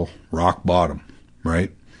proverbial rock bottom,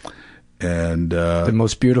 right? And the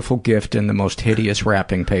most beautiful gift in the most hideous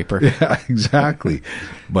wrapping paper. Yeah, exactly.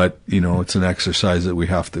 But, it's an exercise that we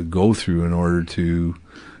have to go through in order to,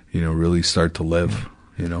 really start to live,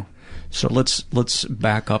 So let's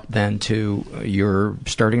back up then to you're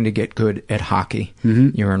starting to get good at hockey. Mm-hmm.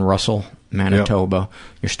 You're in Russell, Manitoba. Yep.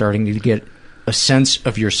 You're starting to get a sense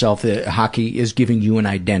of yourself that hockey is giving you an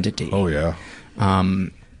identity. Oh, yeah.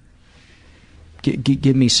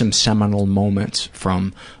 Give me some seminal moments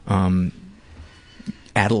from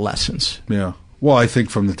adolescence. Yeah. Well, I think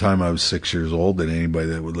from the time I was 6 years old, and anybody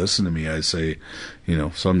that would listen to me, I say,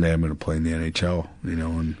 someday I'm going to play in the NHL,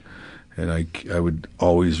 and I would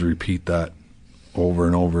always repeat that over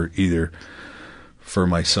and over, either for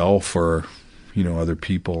myself or, other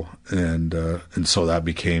people. And so that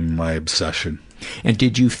became my obsession. And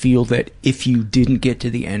did you feel that if you didn't get to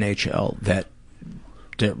the NHL that...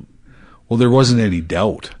 Well, there wasn't any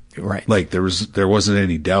doubt. Right. Like there wasn't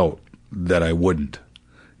any doubt that I wouldn't,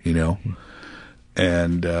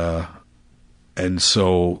 And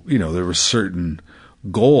so, there were certain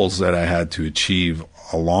goals that I had to achieve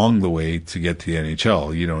along the way to get to the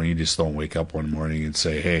NHL. You just don't wake up one morning and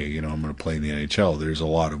say, hey, I'm going to play in the NHL. There's a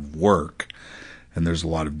lot of work and there's a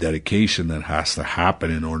lot of dedication that has to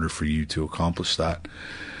happen in order for you to accomplish that.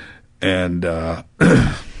 And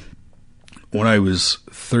when I was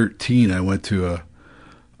 13, I went to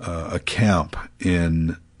a camp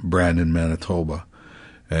in Brandon, Manitoba,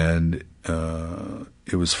 and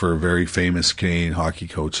it was for a very famous Canadian hockey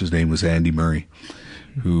coach. His name was Andy Murray,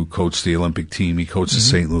 who coached the Olympic team. He coached the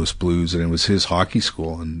St. Louis Blues, and it was his hockey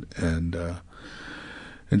school. And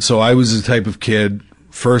so I was the type of kid,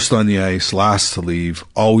 first on the ice, last to leave,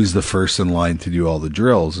 always the first in line to do all the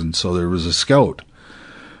drills. And so there was a scout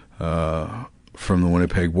from the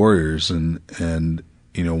Winnipeg Warriors, and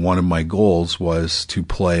one of my goals was to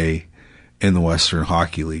play in the Western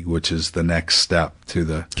Hockey League, which is the next step to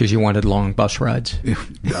the... Because you wanted long bus rides?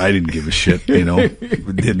 I didn't give a shit,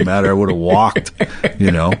 It didn't matter. I would have walked,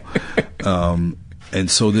 And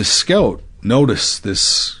so this scout noticed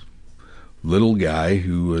this little guy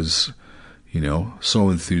who was, so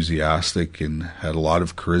enthusiastic and had a lot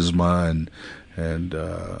of charisma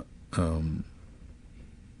and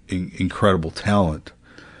incredible talent.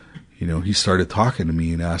 He started talking to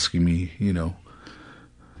me and asking me,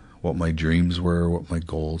 what my dreams were, what my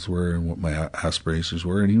goals were, and what my aspirations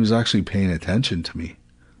were. And he was actually paying attention to me,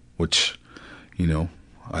 which,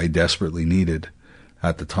 I desperately needed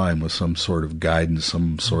at the time, was some sort of guidance,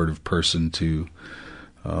 some sort of person to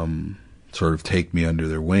sort of take me under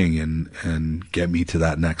their wing and get me to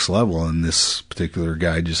that next level. And this particular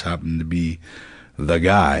guy just happened to be the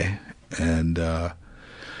guy. And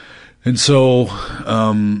so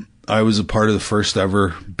I was a part of the first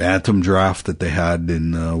ever Bantam draft that they had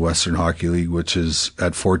in Western Hockey League, which is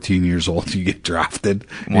at 14 years old, you get drafted.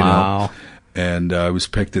 Wow. And I was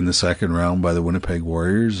picked in the second round by the Winnipeg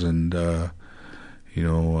Warriors. And,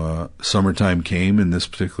 summertime came, and this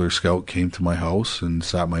particular scout came to my house and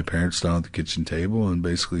sat my parents down at the kitchen table and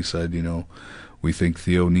basically said, we think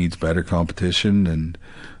Theo needs better competition, and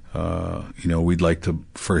we'd like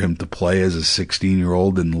for him to play as a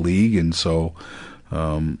 16-year-old in the league, and so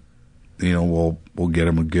we'll get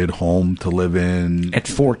him a good home to live in. At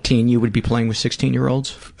 14, you would be playing with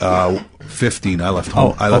 16-year-olds? 15. I left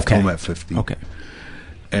home. I left home at 15. Okay.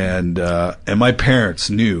 And my parents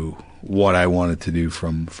knew what I wanted to do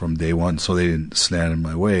from day one, so they didn't stand in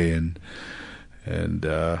my way. And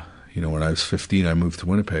when I was 15, I moved to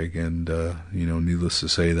Winnipeg, and, needless to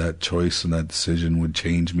say, that choice and that decision would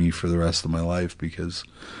change me for the rest of my life, because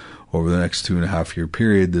over the next 2.5 year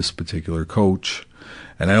period, this particular coach,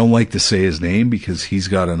 and I don't like to say his name because he's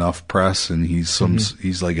got enough press, and he's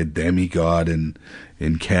like a demigod in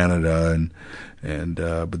Canada,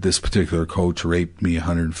 but this particular coach raped me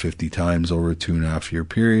 150 times over a 2.5 year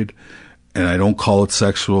period. And I don't call it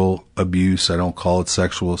sexual abuse. I don't call it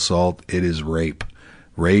sexual assault. It is rape.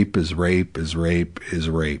 Rape is rape is rape is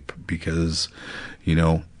rape, because,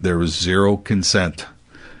 there was zero consent,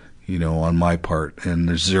 on my part, and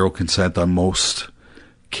there's zero consent on most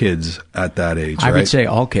kids at that age. I would say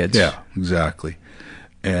all kids. Yeah, exactly.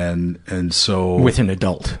 And so with an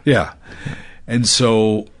adult. Yeah. And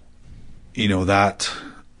so, that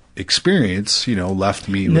experience, left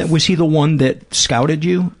me with... Was he the one that scouted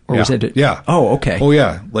you? Or was it... Yeah. Oh, okay. Oh,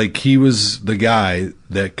 yeah. Like, he was the guy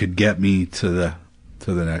that could get me to the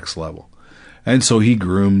next level. And so he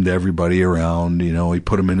groomed everybody around, he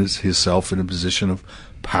put him in himself in a position of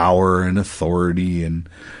power and authority, and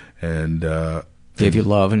gave you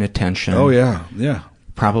love and attention. Oh, yeah. Yeah.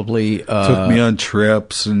 Probably took me on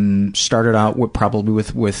trips, and started out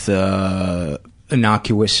with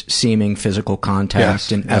innocuous seeming physical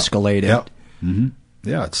contact, and escalated. Yep. Mm-hmm.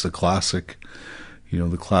 Yeah, it's the classic,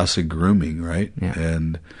 the classic grooming, right? Yeah.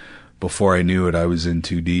 And before I knew it, I was in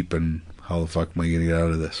too deep, and how the fuck am I going to get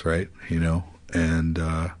out of this, right? And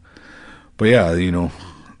but yeah,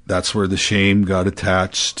 that's where the shame got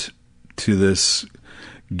attached to this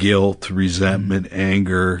guilt, resentment,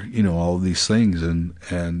 anger, all of these things, and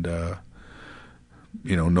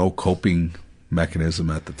no coping mechanism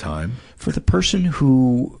at the time. For the person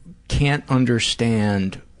who can't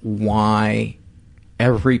understand why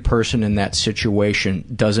every person in that situation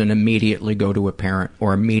doesn't immediately go to a parent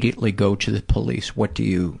or immediately go to the police,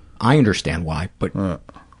 I understand why, but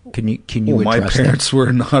can you address my parents that?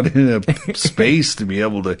 Were not in a space to be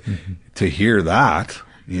able to hear that,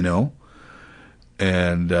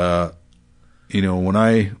 and when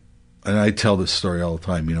I tell this story all the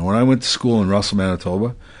time, when I went to school in Russell,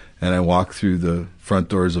 Manitoba, and I walked through the front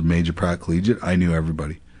doors of Major Pratt Collegiate, I knew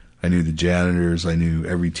everybody. I knew the janitors, I knew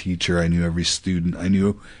every teacher, I knew every student, I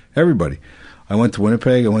knew everybody. I went to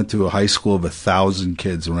Winnipeg, I went to a high school of 1,000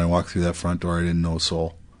 kids. When I walked through that front door, I didn't know a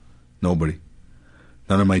soul. Nobody.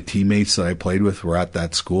 None of my teammates that I played with were at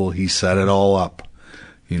that school. He set it all up,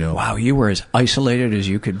 Wow, you were as isolated as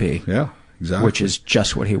you could be. Yeah, exactly. Which is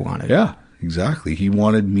just what he wanted. Yeah, exactly. He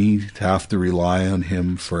wanted me to have to rely on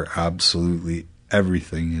him for absolutely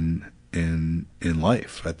everything in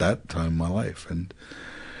life at that time in my life. And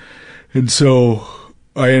so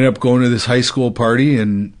I ended up going to this high school party,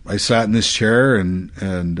 and I sat in this chair, and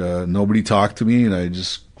nobody talked to me, and I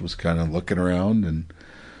just was kind of looking around, and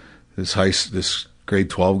this grade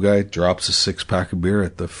 12 guy drops a 6-pack of beer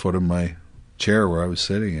at the foot of my chair where I was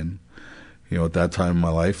sitting. And at that time in my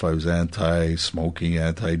life, I was anti-smoking,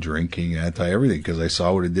 anti-drinking, anti-everything, because I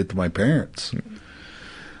saw what it did to my parents.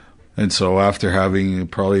 And so after having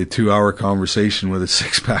probably a 2-hour conversation with a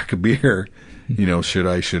 6-pack of beer, should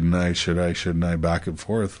I, shouldn't I, back and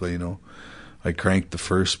forth, I cranked the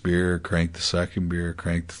first beer, cranked the second beer,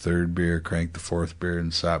 cranked the third beer, cranked the fourth beer,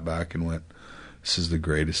 and sat back and went, this is the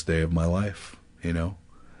greatest day of my life, and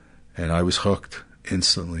I was hooked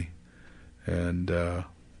instantly. And,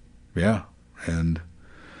 and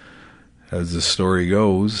as the story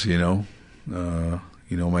goes, my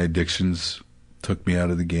addictions took me out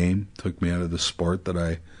of the game, took me out of the sport that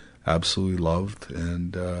I absolutely loved.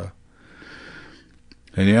 And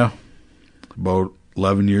yeah, about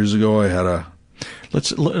 11 years ago, I had a...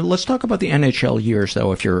 Let's talk about the NHL years,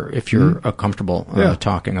 though, if you're comfortable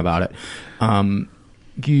talking about it.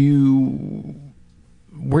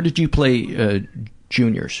 Where did you play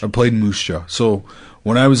juniors? I played in Moose Jaw. So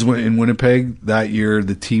when I was in Winnipeg that year,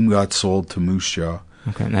 the team got sold to Moose Jaw.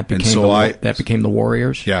 Okay, and that became the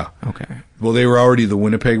Warriors? Yeah. Okay. Well, they were already the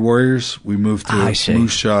Winnipeg Warriors. We moved to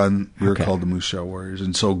Moose Jaw, and we were Okay. called the Moose Jaw Warriors.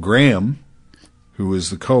 And so Graham, who was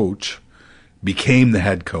the coach, became the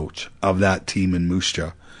head coach of that team in Moose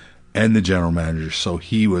Jaw and the general manager. So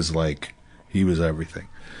he was everything.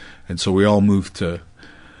 And so we all moved to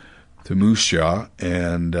Moose Jaw.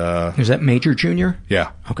 And is that major junior?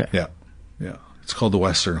 Yeah. Okay. Yeah. It's called the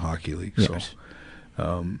Western Hockey League. Yes.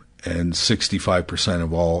 So, and 65%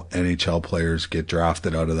 of all NHL players get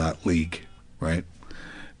drafted out of that league, right?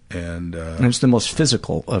 And it's the most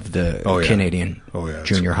physical of the Canadian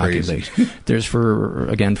junior hockey leagues. There's for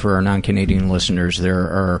our non-Canadian listeners, there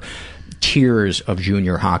are tiers of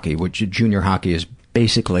junior hockey, which junior hockey is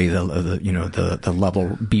basically the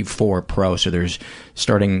level before pro. So there's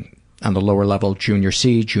starting on the lower level, junior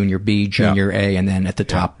C, junior B, junior A, and then at the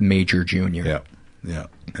top, major junior. Yeah.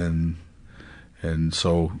 And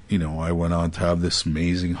so, I went on to have this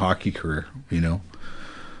amazing hockey career,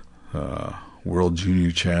 world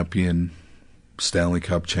junior champion, Stanley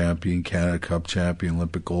Cup champion, Canada Cup champion,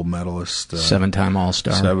 Olympic gold medalist, 7-time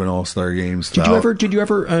All-Star, 7 All-Star games. Did you ever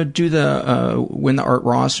do the win the Art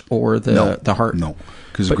Ross or the Hart? No,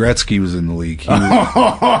 because Gretzky was in the league. He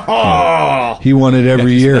won it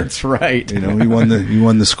every year. That's right. He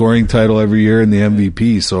won the scoring title every year and the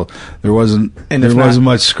MVP. So there wasn't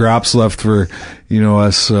much scraps left for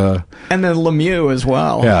us. And then Lemieux as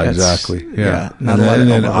well. Yeah, exactly. Yeah. And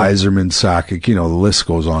then Yzerman, Sakic, the list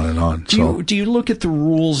goes on and on. Do you look at the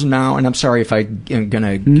rules now? And I'm sorry if I'm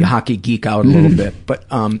going to hockey geek out a little bit, but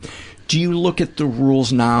do you look at the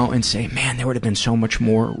rules now and say, man, there would have been so much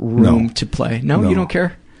more room to play? No, you don't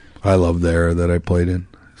care? I love the era that I played in.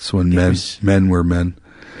 It's when men were men.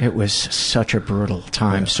 It was such a brutal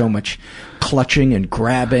time. So much clutching and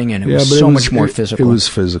grabbing, and it was so much more physical. It was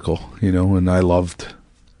physical, and I loved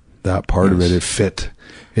that part of it.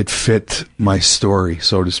 It fit my story,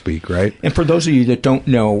 so to speak, right? And for those of you that don't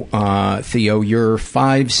know, Theo, you're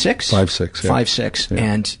 5'6"? 5'6", yeah. 5'6",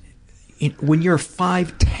 and when you're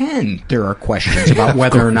 5'10", there are questions about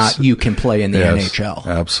whether or not you can play in the NHL.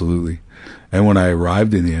 Absolutely. And when I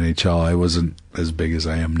arrived in the NHL, I wasn't as big as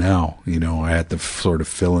I am now. I had to sort of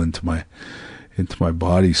fill into my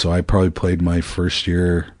body. So I probably played my first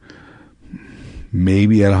year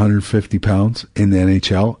maybe at 150 pounds in the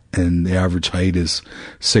NHL, and the average height is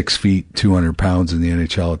 6 feet, 200 pounds in the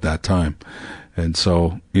NHL at that time. And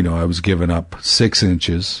so, I was giving up 6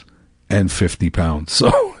 inches and 50 pounds.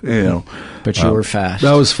 So, But you were fast.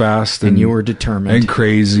 That was fast. And you were determined. And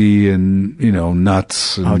crazy and,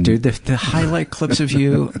 nuts. And, dude, the highlight clips of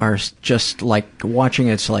you are just like watching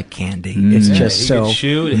it's like candy. It's just you could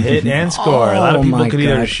shoot, hit, and score. A lot of people could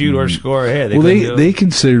either shoot or score. They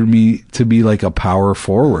considered me to be like a power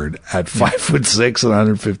forward at 5'6" and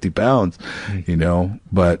 150 pounds,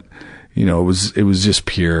 but, it was just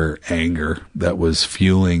pure anger that was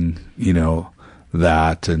fueling,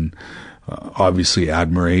 that, and obviously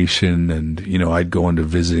admiration, and I'd go into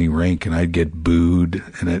visiting rink and I'd get booed,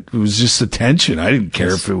 and it was just attention. I didn't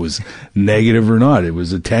care if it was negative or not. It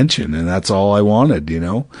was attention, and that's all I wanted,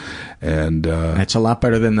 and it's a lot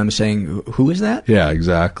better than them saying, who is that? Yeah,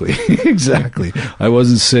 exactly. Exactly. I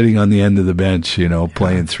wasn't sitting on the end of the bench,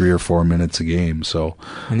 playing 3 or 4 minutes a game. So,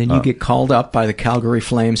 and then you get called up by the Calgary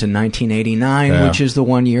Flames in 1989, which is the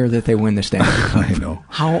one year that they win the Stanley Cup. I know.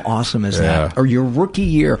 How awesome is that? Or your rookie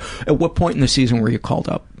year, at what point in the season were you called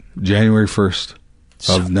up? January 1st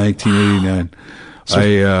of 1989. Wow.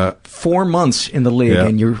 So 4 months in the league,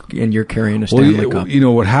 and you're carrying a Stanley Cup.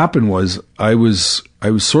 What happened was I was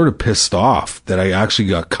sort of pissed off that I actually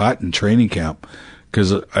got cut in training camp,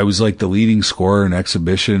 because I was like the leading scorer in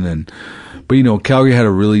exhibition, but Calgary had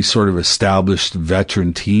a really sort of established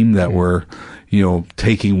veteran team that were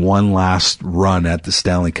taking one last run at the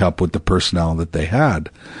Stanley Cup with the personnel that they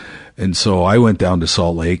had. And so I went down to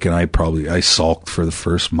Salt Lake, and I sulked for the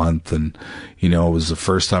first month, and it was the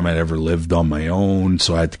first time I'd ever lived on my own,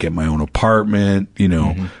 so I had to get my own apartment,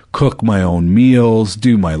 cook my own meals,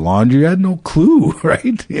 do my laundry. I had no clue,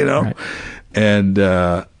 right? Right. And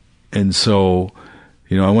so,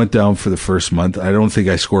 I went down for the first month. I don't think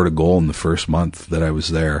I scored a goal in the first month that I was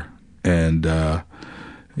there. And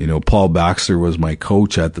Paul Baxter was my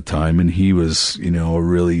coach at the time, and he was, a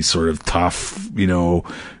really sort of tough,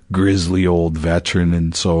 grizzly old veteran.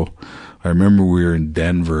 And so I remember we were in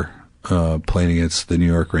Denver, playing against the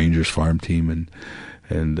New York Rangers farm team,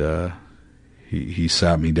 and he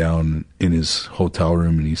sat me down in his hotel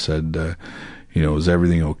room, and he said, is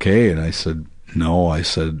everything okay? And I said, no. I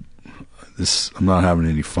said, I'm not having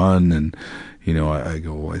any fun. And, I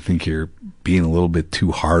go, I think you're being a little bit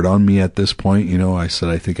too hard on me at this point. I said,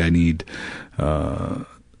 I think I need, some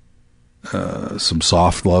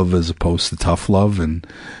soft love as opposed to tough love. And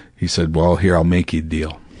he said, well, here, I'll make you a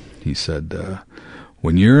deal. He said,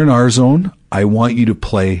 when you're in our zone, I want you to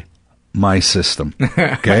play my system.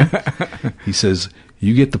 Okay? He says,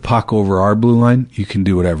 you get the puck over our blue line, you can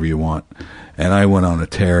do whatever you want. And I went on a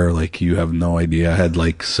tear like you have no idea. I had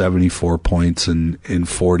like 74 points in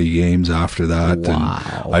 40 games after that.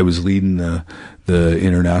 Wow. And I was leading the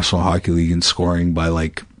International Hockey League in scoring by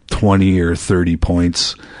like 20 or 30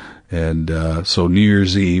 points. And so New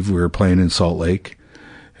Year's Eve, we were playing in Salt Lake,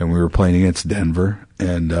 and we were playing against Denver.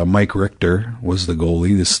 And Mike Richter was the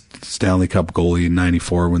goalie, the Stanley Cup goalie in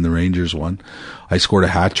 '94 when the Rangers won. I scored a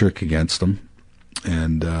hat trick against him.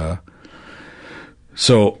 And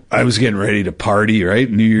So I was getting ready to party, right?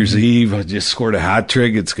 New Year's Eve. I just scored a hat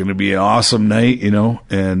trick. It's going to be an awesome night, you know.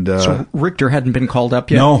 And so Richter hadn't been called up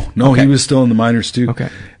yet? No, okay. He was still in the minors too. Okay.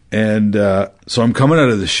 And so I'm coming out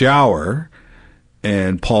of the shower,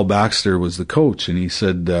 and Paul Baxter was the coach, and he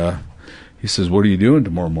said, "What are you doing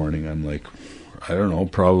tomorrow morning?" I'm like, "I don't know,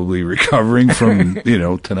 probably recovering from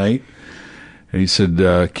tonight." And he said,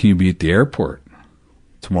 "Can you be at the airport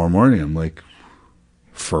tomorrow morning?" I'm like,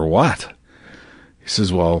 "For what?" He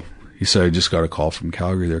says, I just got a call from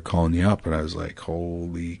Calgary. They're calling you up. And I was like,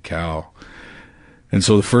 holy cow. And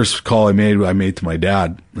so the first call I made to my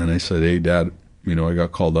dad. And I said, hey, Dad, I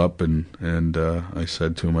got called up. And I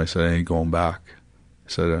said to him, I ain't going back. I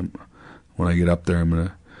said, when I get up there, I'm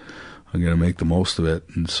going to make the most of it.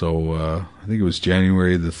 And so I think it was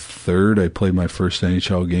January the 3rd. I played my first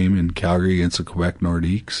NHL game in Calgary against the Quebec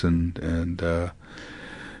Nordiques. And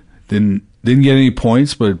didn't get any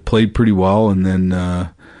points, but played pretty well. And then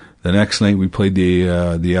the next night we played the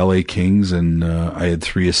LA Kings, and I had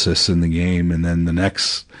 3 assists in the game. And then the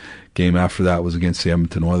next game after that was against the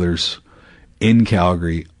Edmonton Oilers in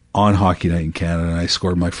Calgary on Hockey Night in Canada, and I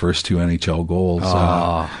scored my first 2 NHL goals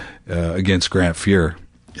against Grant Fuhr.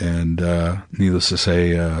 And needless to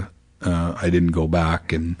say, I didn't go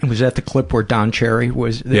back. And was that the clip where Don Cherry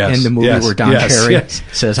was in the movie where Don Cherry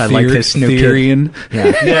says, "I like this new Therian."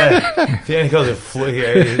 Kid"? Yeah. He calls it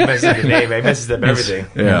he messes up the name. He messes up everything.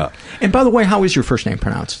 Yeah. And by the way, how is your first name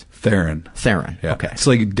pronounced? Theron. Yeah. Okay. It's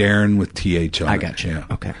like Darren with TH on it. I got you. Yeah.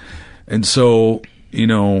 Okay. And so,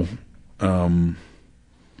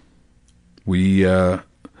 we go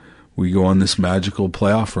on this magical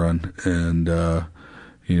playoff run, and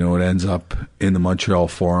it ends up in the Montreal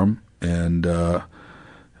Forum, and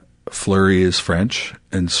Fleury is French,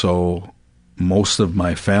 and so most of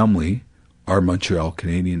my family are Montreal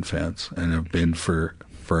Canadian fans and have been for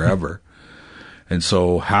forever. And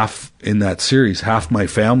so half my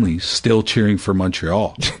family's still cheering for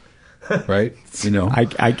Montreal, right?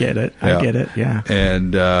 I get it. I get it. Yeah.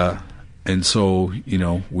 And so,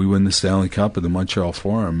 we win the Stanley Cup at the Montreal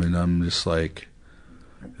Forum, and I'm just like,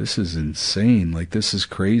 this is insane. Like, this is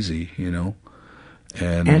crazy,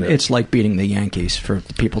 And it's like beating the Yankees for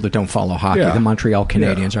the people that don't follow hockey. Yeah, the Montreal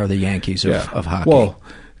Canadiens are the Yankees of hockey. Well,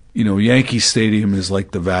 Yankee Stadium is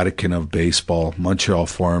like the Vatican of baseball. Montreal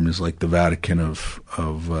Forum is like the Vatican of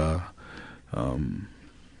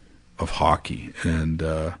hockey. And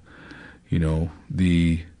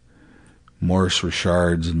the Maurice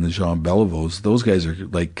Richards and the Jean Beliveaux, those guys are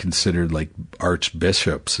like considered like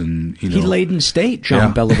archbishops, and he laid in state.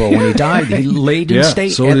 Jean Beliveaux, when he died, he laid in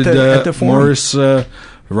state. So at did the Forum. Maurice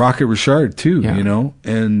Rocket Richard too.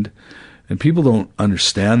 And people don't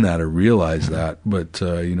understand that or realize that, but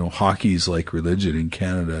hockey's like religion in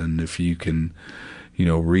Canada, and if you can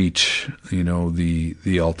reach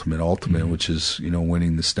the ultimate, which is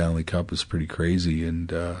winning the Stanley Cup, is pretty crazy.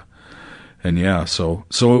 And yeah, so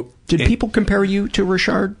did people compare you to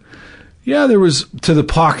Richard? Yeah, there was to the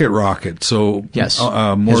Pocket Rocket. So yes,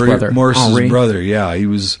 Maurice's brother. Yeah, he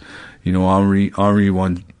was. Henri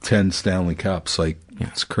won 10 Stanley Cups. Like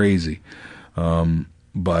it's crazy.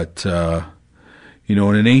 But in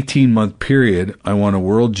an 18-month period, I won a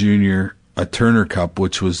World Junior, a Turner Cup,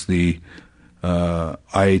 which was the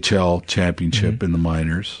IHL championship in the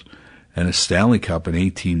minors, and a Stanley Cup in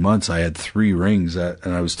 18 months. I had 3 rings, and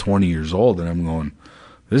I was 20 years old, and I'm going,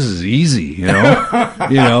 this is easy, you know what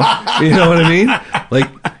I mean? Like,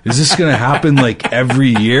 is this going to happen like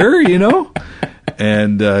every year,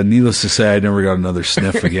 And needless to say, I never got another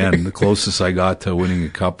sniff again. The closest I got to winning a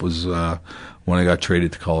cup was when I got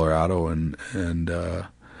traded to Colorado, and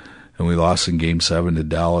we lost in Game 7 to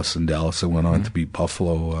Dallas, and Dallas went on to beat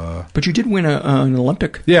Buffalo. But you did win an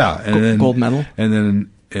Olympic gold medal. And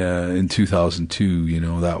then in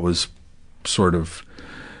 2002, that was sort of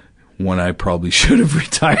when I probably should have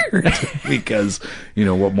retired because,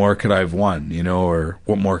 what more could I have won, or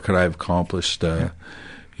what more could I have accomplished, in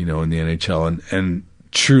the NHL. And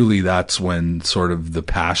truly that's when sort of the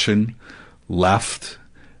passion left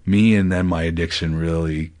me, and then my addiction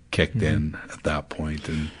really kicked in at that point.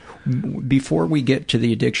 And before we get to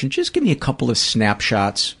the addiction, just give me a couple of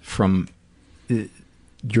snapshots from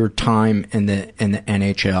your time in the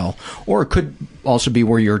NHL, or it could also be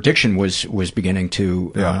where your addiction was beginning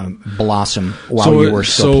to blossom while you were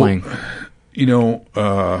still playing.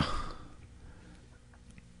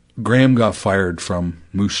 Graham got fired from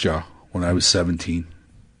Moose Jaw when I was 17,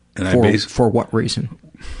 and for what reason?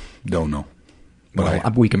 Don't know.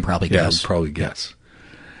 But we can probably guess. Yeah, probably guess.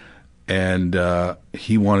 And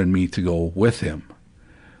he wanted me to go with him,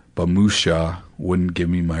 but Moose Jaw wouldn't give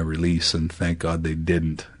me my release, and thank God they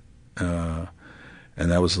didn't. And And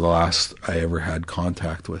that was the last I ever had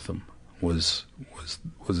contact with him, was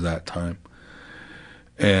that time.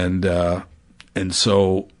 And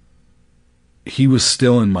so he was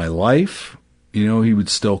still in my life. You know, he would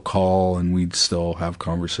still call and we'd still have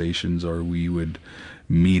conversations, or we would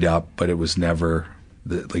meet up, but it was never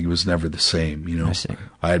it was never the same, you know. I see.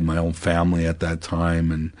 I had my own family at that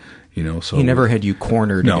time, and you know, so he never had you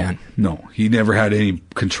cornered again. No, he never had any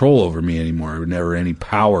control over me anymore. Never any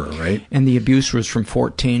power, right? And the abuse was from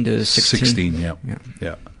 14 to 16. 16,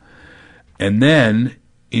 yeah. And then,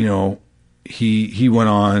 you know, he went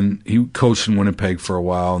on. He coached in Winnipeg for a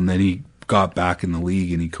while, and then he got back in the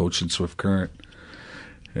league and he coached in Swift Current.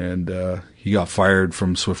 And he got fired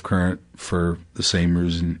from Swift Current for the same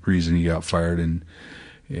reason he got fired in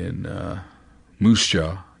Moose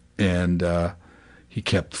Jaw. And he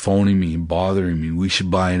kept phoning me and bothering me. We should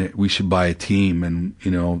buy a team, and you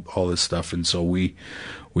know, all this stuff. And so we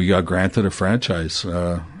got granted a franchise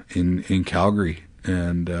in Calgary.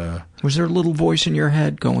 And was there a little voice in your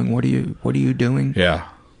head going, "What are you doing?" Yeah.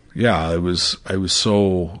 I was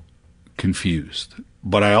so confused,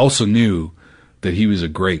 but I also knew that he was a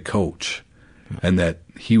great coach, and that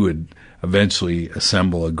he would eventually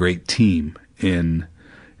assemble a great team in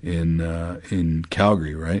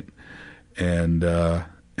Calgary, right? And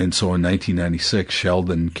so in 1996,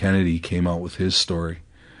 Sheldon Kennedy came out with his story,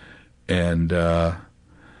 and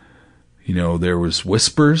you know, there was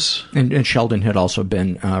whispers, and Sheldon had also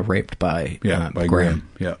been raped by Graham.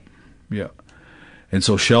 Yeah. And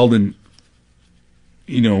so Sheldon,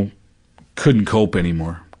 you know, couldn't cope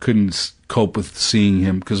anymore. Couldn't cope with seeing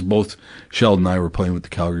him, because both Sheldon and I were playing with the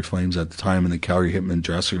Calgary Flames at the time, and the Calgary Hitmen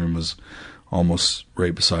dressing room was almost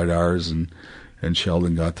right beside ours, and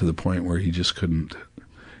Sheldon got to the point where he just couldn't,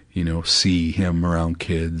 you know, see him around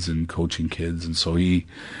kids and coaching kids, and so he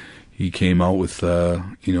came out with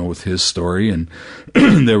you know, with his story, and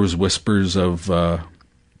there was whispers of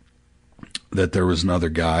that there was another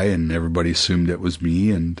guy, and everybody assumed it was me,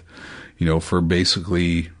 and you know, for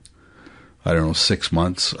basically, I don't know, 6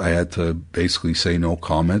 months, I had to basically say no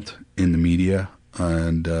comment in the media,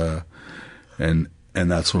 and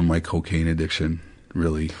that's when my cocaine addiction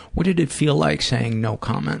really. What did it feel like saying no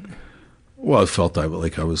comment? Well, it felt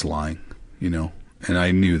like I was lying, you know, and I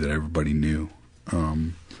knew that everybody knew,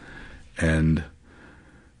 and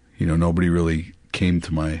you know, nobody really came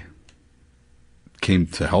to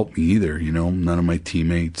help me either, you know. None of my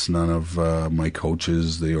teammates, none of my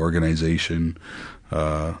coaches, the organization.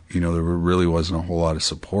 You know, there really wasn't a whole lot of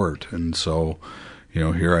support. And so, you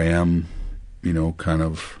know, here I am, you know, kind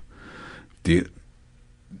of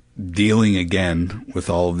dealing again with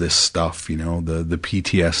all of this stuff, you know, the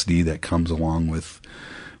PTSD that comes along with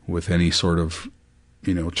any sort of,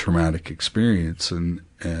 you know, traumatic experience. And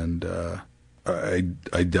I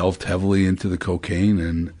delved heavily into the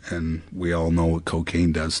cocaine, and we all know what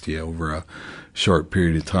cocaine does to you over a short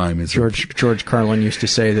period of time. George Carlin used to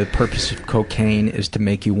say the purpose of cocaine is to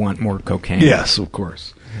make you want more cocaine. Yes, of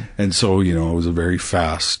course. And so, you know, it was a very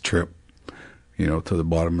fast trip, you know, to the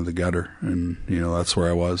bottom of the gutter, and you know, that's where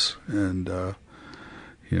I was, and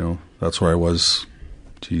you know, that's where I was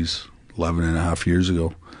 11 and a half years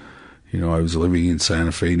ago. You know, I was living in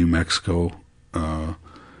Santa Fe, New Mexico,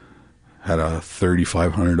 had a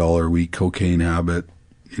 $3,500 a week cocaine habit,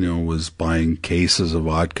 you know, was buying cases of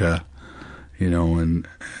vodka, you know, and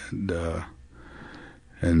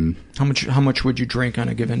how much would you drink on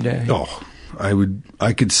a given day? Oh,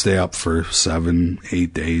 I could stay up for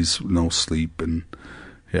 7-8 days, no sleep, and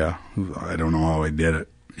yeah, I don't know how I did it,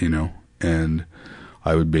 you know, and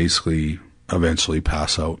I would basically eventually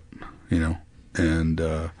pass out, you know, and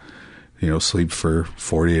you know, sleep for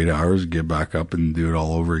 48 hours, get back up and do it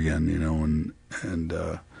all over again, you know, and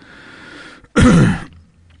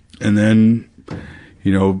and then,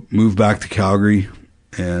 you know, moved back to Calgary,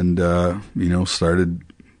 and you know, started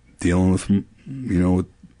dealing with, you know,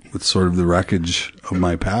 with sort of the wreckage of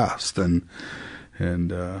my past, and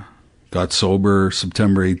got sober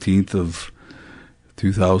September 18th of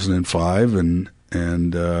 2005, and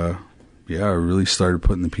yeah, I really started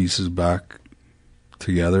putting the pieces back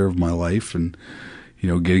together of my life, and you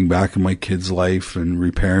know, getting back in my kid's life and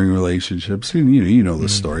repairing relationships, and you know the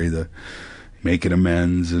story, the making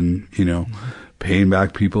amends, and you know, paying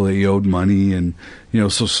back people that you owed money, and you know,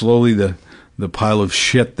 so slowly the pile of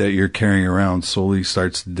shit that you're carrying around slowly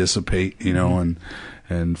starts to dissipate, you know,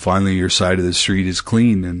 and finally your side of the street is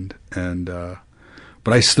clean, and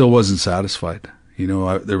but I still wasn't satisfied, you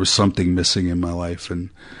know. There was something missing in my life, and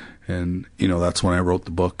you know, that's when I wrote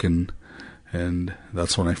the book, and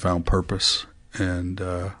that's when I found purpose, and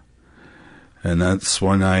that's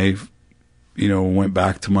when I, you know, went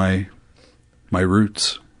back to my my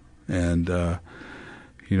roots. And,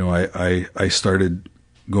 you know, I started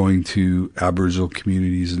going to Aboriginal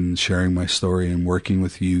communities and sharing my story and working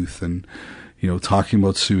with youth and, you know, talking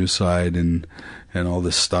about suicide and all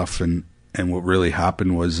this stuff. And what really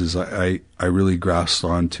happened was I really grasped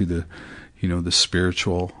onto the, you know, the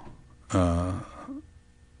spiritual,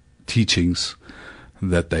 teachings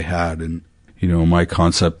that they had. And, you know, my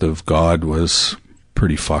concept of God was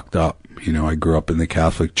pretty fucked up. You know, I grew up in the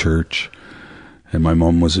Catholic Church, and my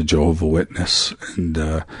mom was a Jehovah's Witness. And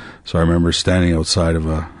so I remember standing outside of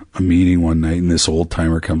a meeting one night, and this old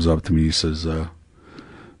timer comes up to me. He says,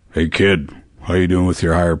 "Hey kid, how you doing with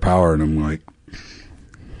your higher power?" And I'm like,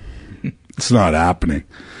 it's not happening.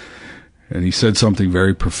 And he said something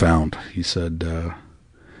very profound. He said,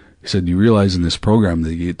 "You realize in this program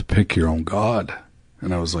that you get to pick your own God?"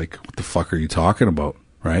 And I was like, "What the fuck are you talking about?"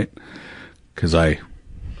 Right? Because I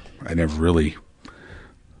never really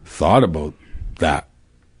thought about that,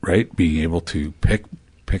 right? Being able to pick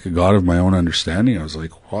a God of my own understanding. I was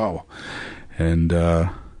like, wow. And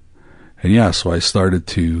yeah, so I started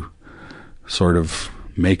to sort of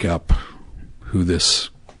make up who this,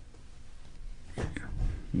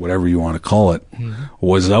 whatever you want to call it,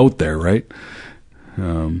 was out there, right?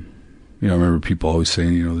 You know, I remember people always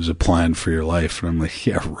saying, you know, there's a plan for your life. And I'm like,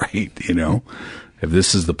 yeah, right. You know, if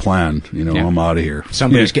this is the plan, you know, I'm out of here.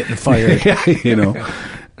 Somebody's getting fired. You know,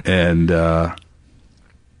 and,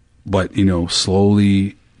 but, you know,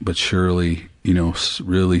 slowly but surely, you know,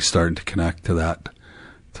 really starting to connect to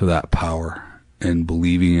that power and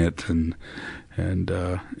believing it. And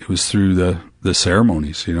it was through the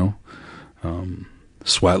ceremonies, you know,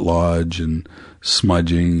 sweat lodge and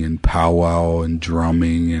smudging and powwow and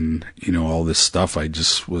drumming and, you know, all this stuff. I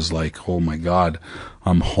just was like, oh my God,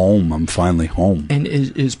 I'm home. I'm finally home. And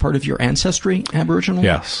is part of your ancestry Aboriginal?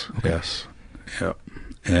 Yes. Okay. Yes. Yeah.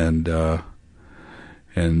 And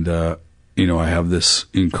you know, I have this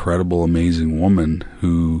incredible, amazing woman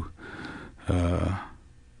who,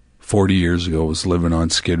 40 years ago was living on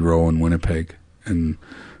Skid Row in Winnipeg and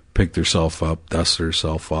picked herself up, dusted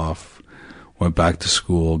herself off, went back to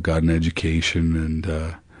school, got an education.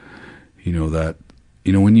 And, you know, that,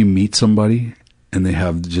 you know, when you meet somebody and they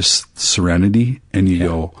have just serenity and you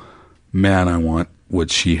go, man, I want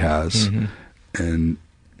what she has. And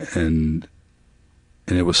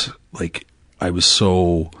it was like, I was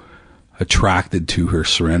so attracted to her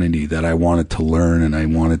serenity that I wanted to learn and I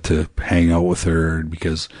wanted to hang out with her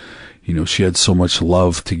because, you know, she had so much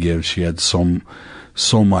love to give. She had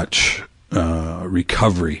so much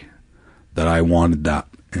recovery that I wanted that.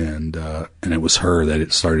 And it was her that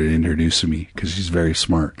it started introducing me, because she's very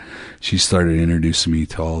smart. She started introducing me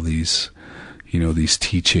to all these, you know, these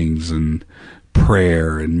teachings and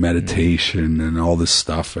prayer and meditation and all this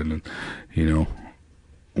stuff. And, you know,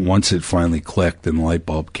 once it finally clicked and the light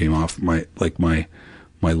bulb came off, my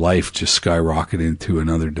life just skyrocketed into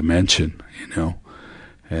another dimension, you know,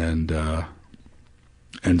 and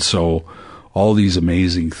so all these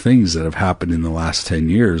amazing things that have happened in the last 10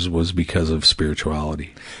 years was because of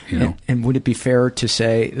spirituality, you know. And would it be fair to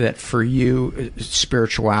say that for you,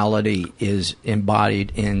 spirituality is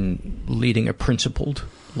embodied in leading a principled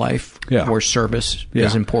life where service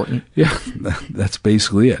is important? Yeah, that's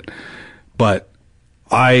basically it. But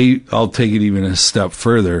I'll take it even a step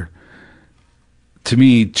further. To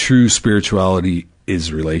me, true spirituality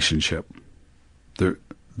is relationship.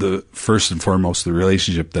 The first and foremost, the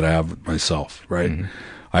relationship that I have with myself, right?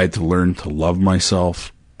 I had to learn to love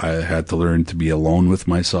myself. I had to learn to be alone with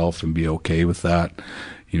myself and be okay with that.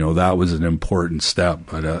 You know, that was an important step,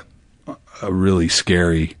 but a really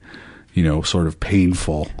scary, you know, sort of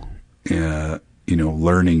painful, you know,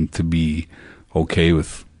 learning to be okay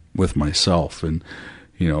with myself. And,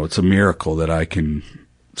 you know, it's a miracle that I can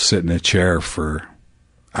sit in a chair for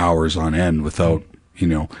hours on end without, you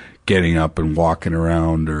know, getting up and walking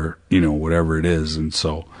around or, you know, whatever it is. And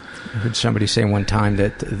so I heard somebody say one time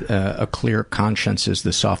that a clear conscience is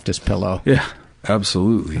the softest pillow. Yeah,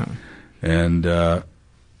 absolutely. And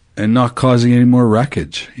not causing any more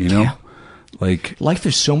wreckage, you know? Yeah. Like, life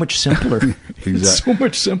is so much simpler. Exactly. It's so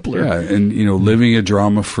much simpler. Yeah, and, you know, living a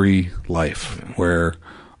drama-free life where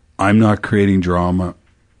I'm not creating drama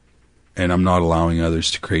and I'm not allowing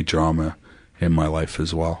others to create drama in my life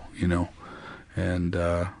as well, you know? And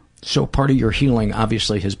so part of your healing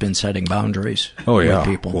obviously has been setting boundaries with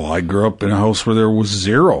people. Well, I grew up in a house where there was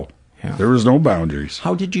zero. Yeah. There was no boundaries.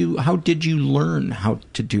 How did you learn how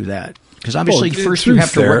to do that? Because obviously first you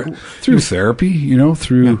have to through therapy, you know,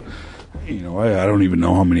 you know, I don't even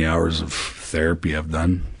know how many hours of therapy I've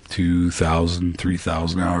done. 2,000,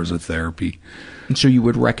 3,000 hours of therapy. And so you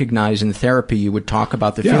would recognize in therapy, you would talk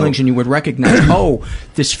about the Yeah. feelings, and you would recognize, oh,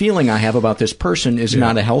 this feeling I have about this person is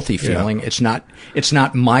not a healthy feeling. Yeah. It's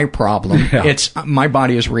not my problem. Yeah. It's my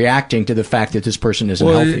body is reacting to the fact that this person isn't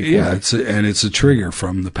healthy. Yeah, it's a trigger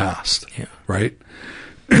from the past. Yeah. Right?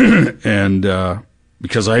 And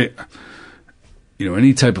because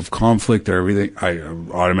any type of conflict or everything, I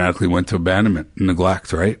automatically went to abandonment,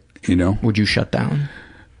 neglect, right? Would you shut down?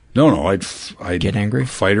 No, I'd get angry,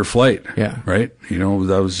 fight or flight. Yeah. Right?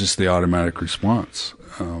 That was just the automatic response.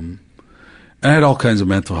 And I had all kinds of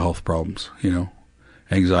mental health problems,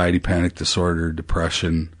 anxiety, panic disorder,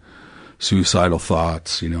 depression, suicidal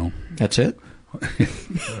thoughts, That's it?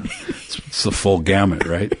 It's the full gamut,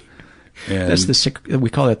 right? And That's we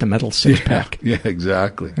call that the metal six pack. Yeah,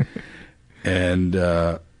 exactly. And,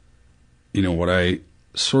 what I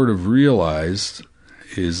sort of realized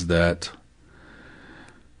is that,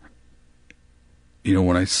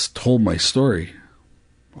 when I told my story,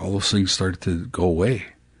 all those things started to go away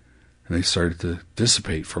and they started to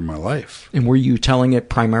dissipate from my life. And were you telling it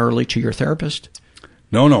primarily to your therapist?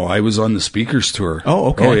 No, I was on the speakers tour. Oh,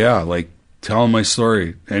 okay. Oh, yeah, like telling my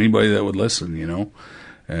story, anybody that would listen,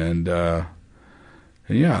 and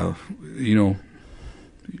yeah,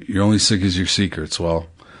 you're only sick as your secrets. Well,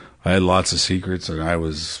 I had lots of secrets and I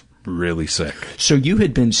was really sick. So you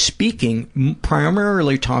had been speaking,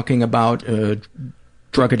 primarily talking about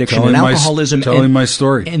drug addiction and alcoholism. Telling my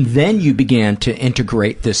story. And then you began to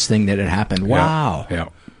integrate this thing that had happened. Wow. Yeah.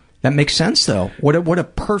 That makes sense, though. What a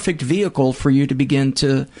perfect vehicle for you to begin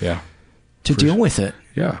to deal with it.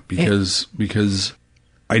 Yeah, because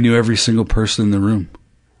I knew every single person in the room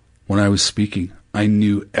when I was speaking. I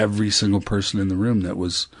knew every single person in the room that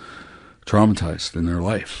was traumatized in their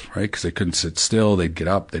life, right? Because they couldn't sit still. They'd get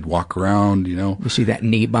up. They'd walk around, You see that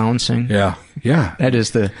knee bouncing? Yeah. That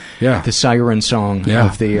is the siren song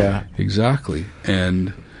of the... Exactly.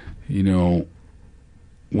 And,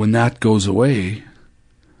 when that goes away,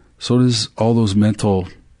 so does all those mental,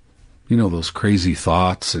 those crazy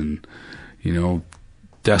thoughts and,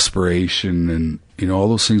 desperation and, all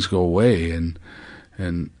those things go away. And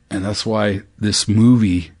that's why this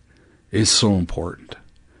movie is so important.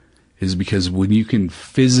 Is because when you can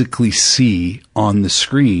physically see on the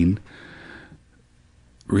screen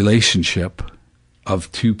relationship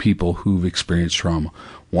of two people who've experienced trauma,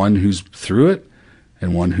 one who's through it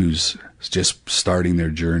and one who's just starting their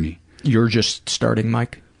journey. You're just starting,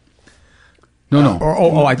 Mike? No.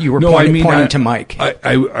 You were pointing to Mike.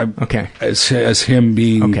 Okay. As him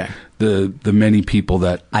being the many people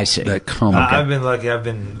that that come. I've been lucky. I've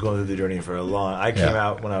been going through the journey for a long. I came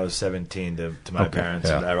out when I was 17 to my parents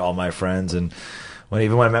and all my friends, and when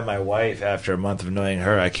I met my wife after a month of knowing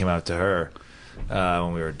her, I came out to her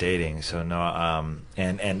when we were dating. So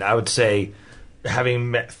and I would say, having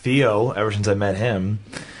met Theo ever since I met him,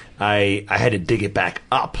 I had to dig it back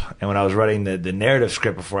up. And when I was writing the narrative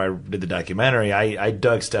script before I did the documentary, I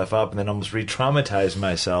dug stuff up and then almost re-traumatized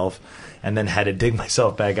myself and then had to dig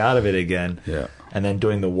myself back out of it again. Yeah. And then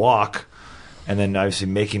doing the walk and then obviously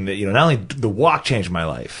making not only the walk changed my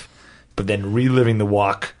life, but then reliving the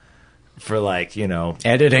walk for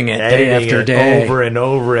editing it day after day over and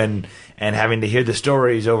over and having to hear the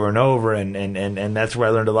stories over and over. And that's where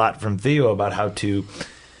I learned a lot from Theo about how to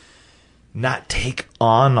not take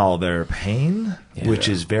on all their pain, which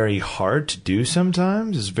is very hard to do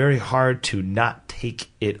sometimes. It's very hard to not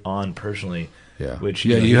take it on personally. Yeah. Which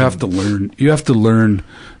you have to learn. You have to learn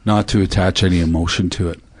not to attach any emotion to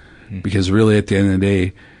it, because really, at the end of the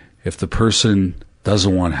day, if the person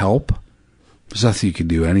doesn't want help, there's nothing you can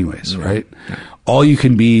do, anyways, right? Yeah. All you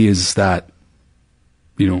can be is that.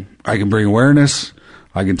 I can bring awareness.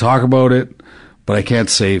 I can talk about it. But I can't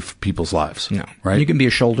save people's lives. No. Right? You can be a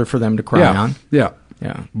shoulder for them to cry on. Yeah.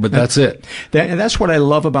 But that's it. And that's what I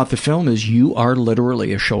love about the film is you are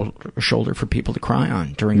literally a shoulder for people to cry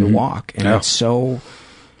on during the walk. And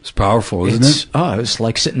it's powerful, isn't it? Oh, it's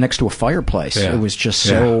like sitting next to a fireplace. Yeah. It was just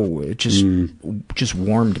it just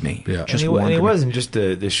warmed me. Yeah. And it wasn't just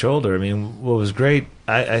the shoulder. I mean, what was great,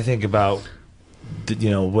 I think about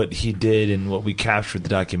what he did and what we captured with the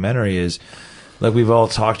documentary is, like we've all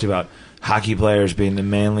talked about, hockey players being the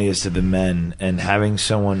manliest of the men, and having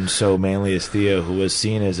someone so manly as Theo, who was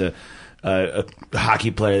seen as a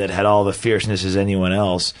hockey player that had all the fierceness as anyone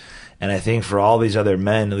else. And I think for all these other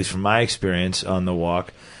men, at least from my experience on the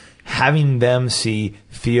walk, having them see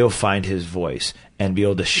Theo find his voice and be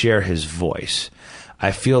able to share his voice,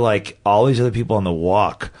 I feel like all these other people on the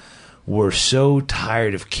walk were so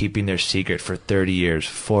tired of keeping their secret for 30 years,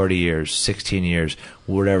 40 years, 16 years,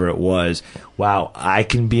 whatever it was. Wow, I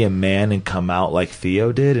can be a man and come out like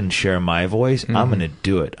Theo did and share my voice. I'm going to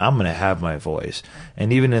do it. I'm going to have my voice.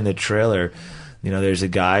 And even in the trailer, there's a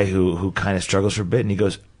guy who kind of struggles for a bit, and he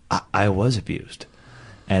goes, I was abused.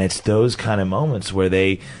 And it's those kind of moments where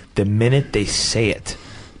the minute they say it,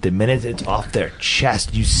 the minute it's off their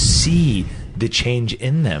chest, you see the change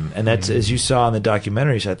in them. And that's, as you saw in the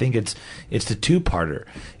documentaries, I think it's the two-parter.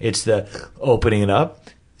 It's the opening it up,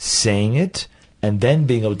 saying it, and then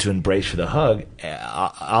being able to embrace for the hug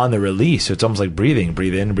on the release. So it's almost like breathing.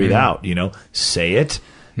 Breathe in, breathe out, say it,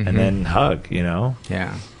 and then hug, Yeah.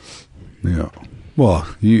 Yeah. Well,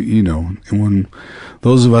 when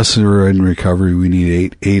those of us who are in recovery, we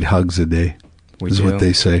need eight hugs a day. Is what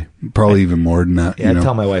they say. Probably even more than that. Yeah, I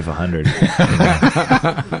tell my wife 100.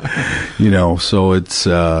 So it's,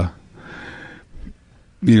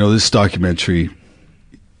 this documentary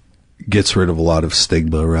gets rid of a lot of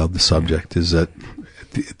stigma around the subject. Is that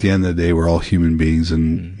at the end of the day, we're all human beings,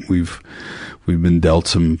 and we've been dealt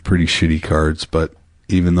some pretty shitty cards. But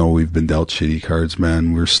even though we've been dealt shitty cards,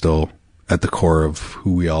 man, we're still at the core of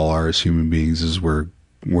who we all are as human beings. Is we're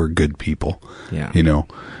good people. Yeah.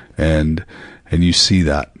 And you see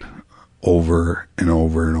that over and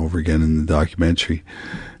over and over again in the documentary.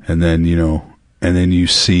 And then, you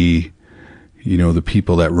see, the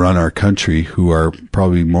people that run our country who are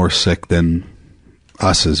probably more sick than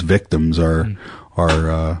us as victims are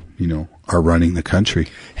running the country.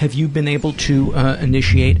 Have you been able to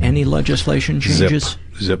initiate any legislation changes?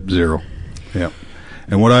 Zip, zero. Yeah.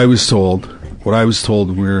 And what I was told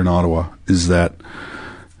when we were in Ottawa is that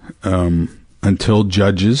until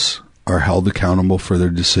judges are held accountable for their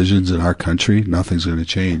decisions in our country, nothing's going to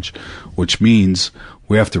change, which means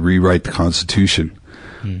we have to rewrite the Constitution,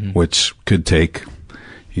 which could take,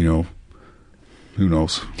 who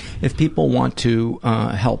knows. If people want to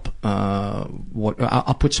help,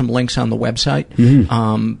 I'll put some links on the website,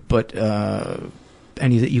 but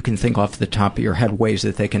any that you can think off the top of your head, ways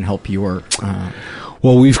that they can help your...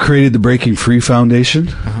 Well, we've created the Breaking Free Foundation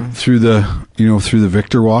through the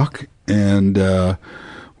Victor Walk, and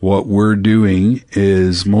what we're doing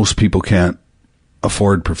is most people can't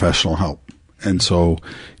afford professional help. And so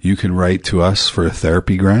you can write to us for a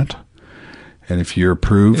therapy grant. And if you're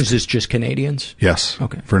approved... Is this just Canadians? Yes.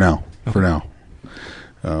 Okay. For now. Okay. For now.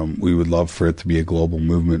 We would love for it to be a global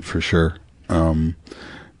movement for sure.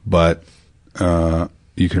 But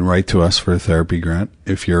you can write to us for a therapy grant.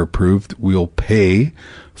 If you're approved, we'll pay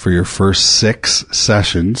for your first 6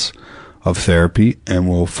 sessions of therapy, and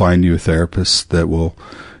we'll find you a therapist that will...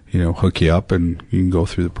 hook you up, and you can go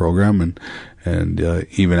through the program, and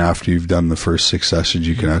even after you've done the first 6 sessions,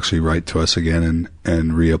 you can actually write to us again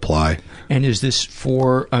and reapply. And is this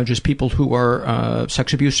for just people who are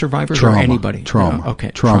sex abuse survivors, or anybody? Trauma.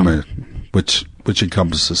 Okay. Trauma, which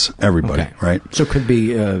encompasses everybody, right? So it could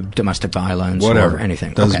be domestic violence, whatever, or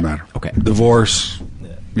anything. Doesn't matter. Okay. Divorce.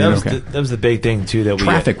 That was the big thing too. That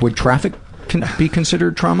traffic. Would traffic be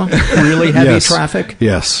considered trauma? Really heavy traffic?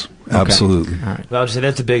 Yes. Absolutely. All right. Well, I would say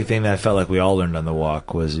that's a big thing that I felt like we all learned on the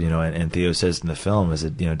walk was, and Theo says in the film, is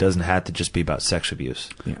that, it doesn't have to just be about sex abuse,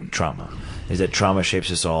 trauma. Is that trauma shapes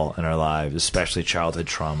us all in our lives, especially childhood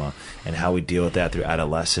trauma, and how we deal with that through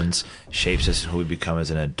adolescence shapes us and who we become as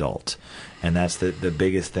an adult. And that's the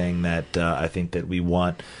biggest thing that I think that we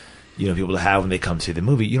want, people to have when they come to see the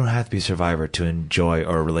movie. You don't have to be a survivor to enjoy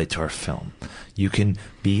or relate to our film. You can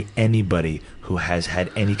be anybody who has had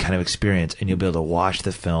any kind of experience, and you'll be able to watch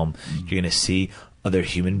the film. You're going to see other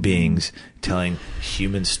human beings telling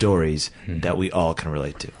human stories that we all can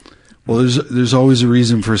relate to. Well, there's always a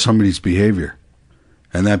reason for somebody's behavior,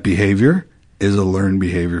 and that behavior is a learned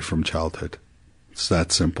behavior from childhood. It's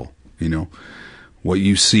that simple. What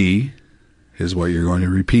you see is what you're going to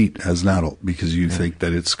repeat as an adult because you think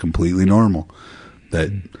that it's completely normal.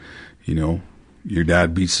 That, your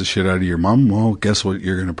dad beats the shit out of your mom. Well, guess what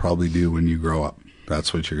you're going to probably do when you grow up?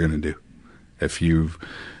 That's what you're going to do. If you've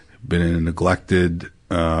been in a neglected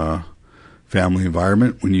family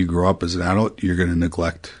environment, when you grow up as an adult, you're going to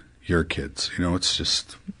neglect your kids. It's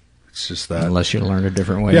just that. Unless you learn a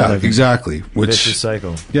different way. Yeah, exactly. Vicious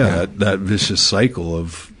cycle. Yeah, that vicious cycle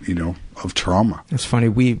of trauma. It's funny.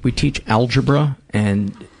 We teach algebra,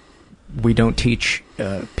 and we don't teach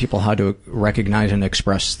people how to recognize and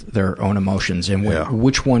express their own emotions. And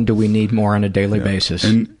which one do we need more on a daily basis?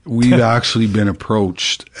 And we've actually been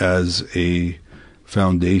approached as a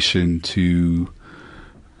foundation to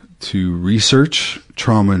research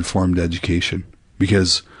trauma-informed education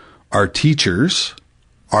because our teachers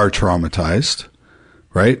are traumatized,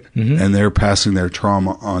 right? And they're passing their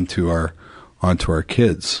trauma onto our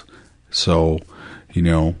kids. So,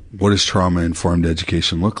 what does trauma-informed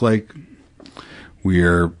education look like? We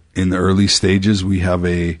are in the early stages. We have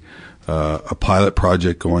a pilot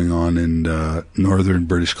project going on in northern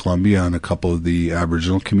British Columbia on a couple of the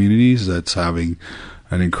Aboriginal communities that's having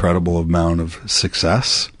an incredible amount of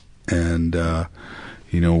success. And,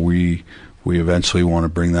 we eventually want to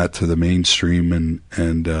bring that to the mainstream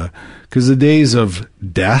and, cause the days of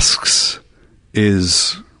desks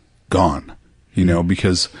is gone,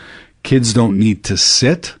 because kids don't need to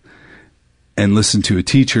sit and listen to a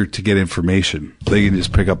teacher to get information. They can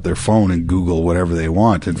just pick up their phone and Google whatever they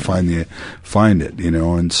want and find it,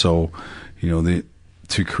 and so,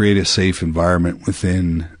 to create a safe environment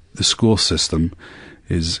within the school system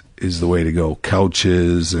is the way to go.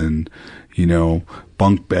 Couches and,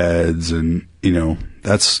 bunk beds and,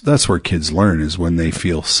 that's where kids learn, is when they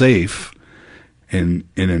feel safe in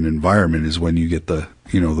an environment is when you get the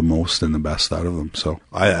most and the best out of them. So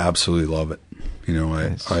I absolutely love it.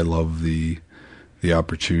 I love the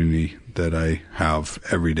opportunity that I have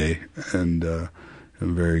every day, and I'm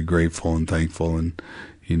very grateful and thankful. And,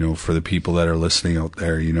 for the people that are listening out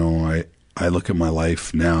there, I look at my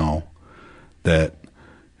life now that,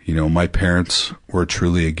 my parents were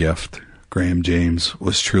truly a gift. Graham James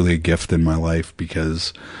was truly a gift in my life,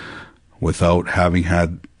 because without having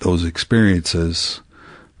had those experiences,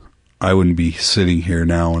 I wouldn't be sitting here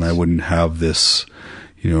now, and I wouldn't have this,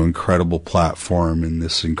 incredible platform and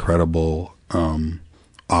this incredible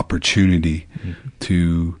opportunity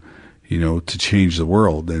to change the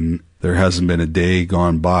world. And there hasn't been a day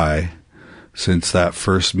gone by since that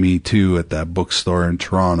first Me Too at that bookstore in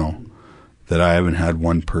Toronto that I haven't had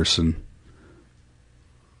one person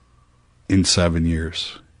in 7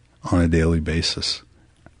 years on a daily basis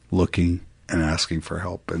looking and asking for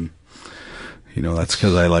help. And, that's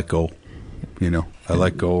because I let go. I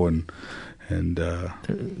let go and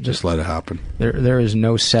just let it happen. There is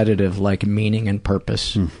no sedative like meaning and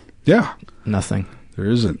purpose. Yeah. Nothing. There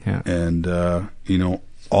isn't. Yeah. And,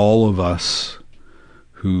 all of us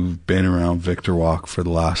who've been around Victor Walk for the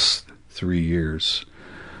last 3 years,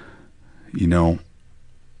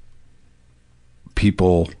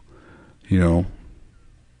 people,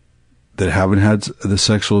 that haven't had the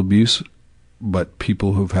sexual abuse, but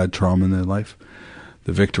people who've had trauma in their life,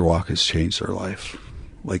 the Victor Walk has changed their life.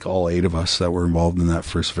 Like all 8 of us that were involved in that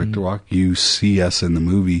first Victor Walk, you see us in the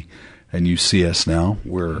movie and you see us now.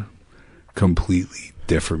 We're completely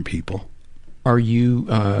different people. Are you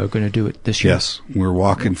going to do it this year? Yes. We're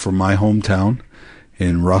walking from my hometown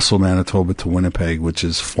in Russell, Manitoba to Winnipeg, which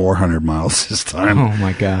is 400 miles this time. Oh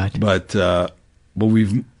my God. But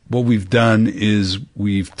what we've done is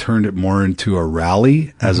we've turned it more into a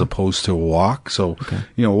rally as opposed to a walk. So,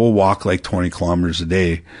 we'll walk like 20 kilometers a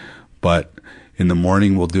day, but in the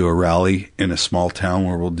morning we'll do a rally in a small town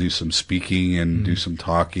where we'll do some speaking and do some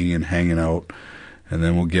talking and hanging out. And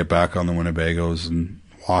then we'll get back on the Winnebagos and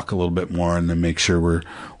walk a little bit more, and then make sure we're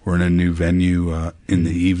in a new venue in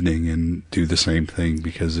the evening and do the same thing,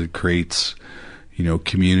 because it creates,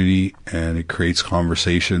 community, and it creates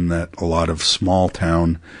conversation that a lot of small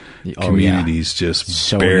town communities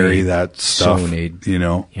just bury that stuff, and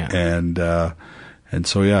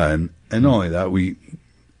so and not only that,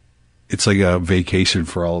 it's like a vacation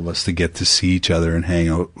for all of us to get to see each other and hang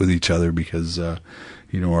out with each other, because our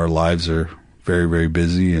lives are very, very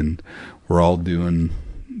busy and we're all doing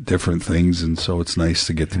different things, and so it's nice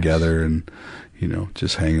to get together and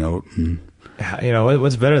just hang out. And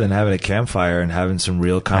what's better than having a campfire and having some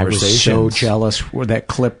real conversations? I was so jealous with that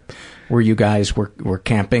clip where you guys were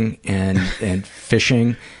camping and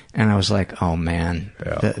fishing, and I was like, oh man,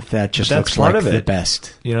 that just looks like the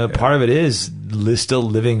best. Part of it is still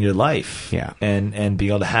living your life, and being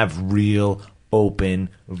able to have real, open,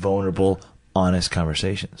 vulnerable, honest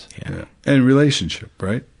conversations, and relationship,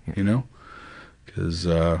 right? Because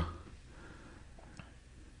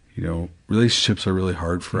relationships are really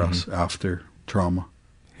hard for us after trauma.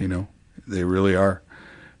 They really are,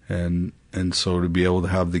 and so to be able to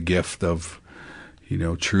have the gift of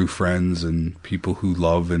true friends and people who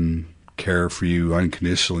love and care for you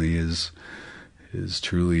unconditionally is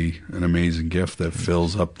truly an amazing gift that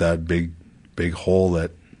fills up that big hole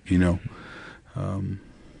that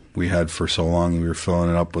we had for so long. We were filling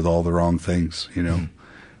it up with all the wrong things,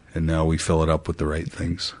 and now we fill it up with the right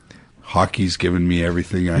things. Hockey's given me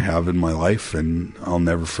everything I have in my life, and I'll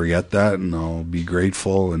never forget that, and I'll be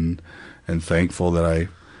grateful and thankful that I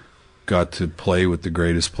got to play with the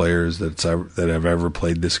greatest players that have ever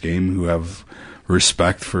played this game, who have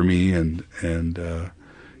respect for me, and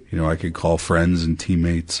I could call friends and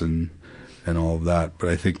teammates and and all of that. But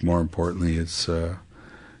I think more importantly, it's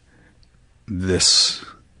this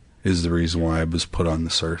is the reason why I was put on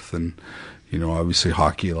this earth. And, you know, obviously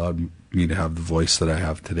hockey allowed me to have the voice that I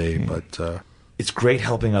have today, but it's great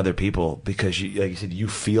helping other people because, you, like you said, you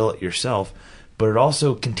feel it yourself, but it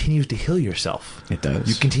also continues to heal yourself. It does.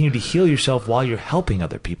 You continue to heal yourself while you're helping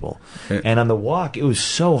other people. And on the walk, it was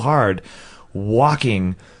so hard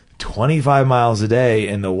walking 25 miles a day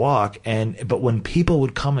in the walk, but when people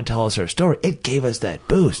would come and tell us their story, it gave us that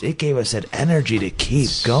boost. It gave us that energy to keep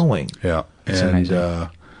going. Yeah. And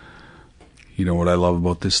you know what I love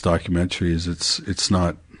about this documentary is it's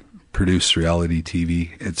not produced reality TV.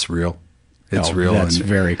 It's real. It's real. That's and,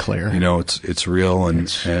 very clear. You know, it's real and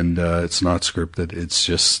it's not scripted. It's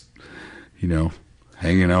just, you know,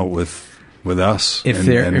 hanging out with us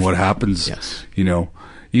and what happens. Yes. You know,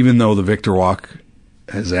 even though the Victor Walk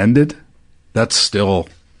has ended, that's still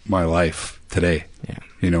my life today. Yeah.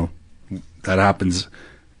 You know, that happens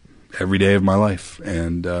every day of my life,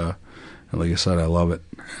 and like I said, I love it.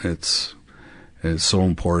 It's so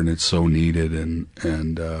important. It's so needed, and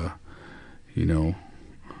you know.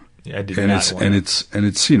 Yeah, I did and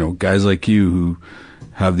it's you know, guys like you who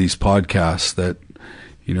have these podcasts that,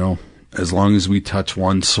 you know, as long as we touch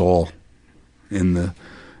one soul in the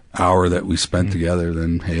hour that we spent together,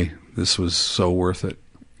 then hey, this was so worth it,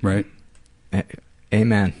 right?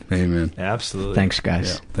 Amen. Amen. Absolutely. Thanks,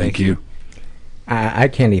 guys. Yeah, thank you. I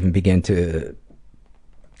can't even begin to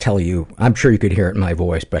tell you, I'm sure you could hear it in my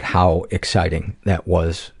voice, but how exciting that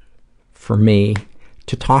was for me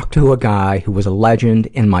to talk to a guy who was a legend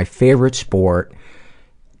in my favorite sport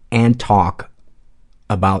and talk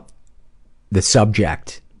about the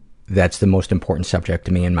subject that's the most important subject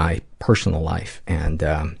to me in my personal life. And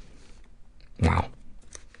wow,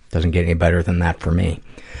 doesn't get any better than that for me.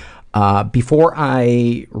 Before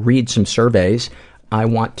I read some surveys, I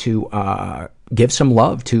want to give some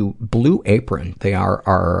love to Blue Apron. They are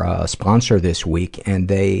our sponsor this week, and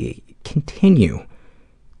they continue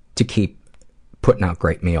to keep putting out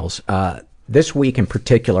great meals. This week in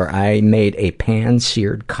particular, I made a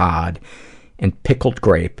pan-seared cod and pickled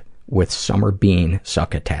grape with summer bean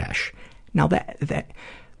succotash. Now that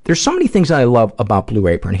there's so many things I love about Blue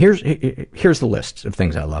Apron. Here's the list of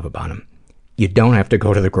things I love about them. You don't have to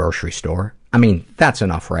go to the grocery store. I mean, that's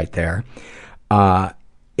enough right there. The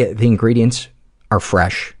ingredients are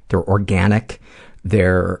fresh. They're organic.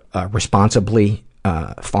 They're responsibly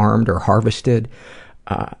farmed or harvested.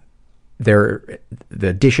 The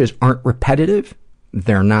dishes aren't repetitive.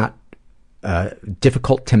 They're not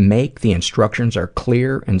difficult to make. The instructions are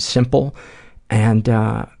clear and simple. And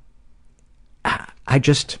I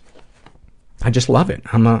just love it.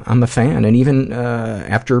 I'm a fan. And even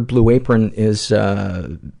after Blue Apron is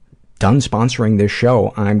done sponsoring this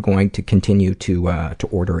show, I'm going to continue to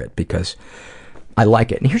order it because I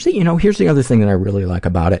like it. And here's the other thing that I really like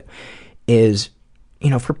about it is,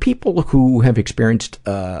 you know, for people who have experienced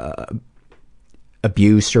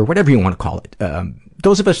abuse or whatever you want to call it,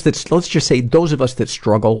 those of us that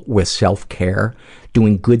struggle with self-care,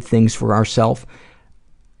 doing good things for ourselves,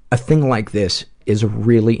 a thing like this is a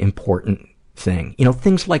really important thing. You know,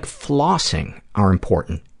 things like flossing are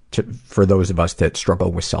important for those of us that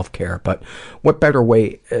struggle with self-care, but what better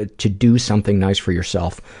way to do something nice for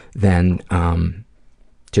yourself than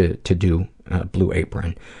to do Blue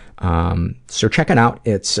Apron. So check it out.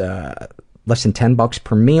 It's less than $10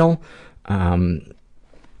 per meal.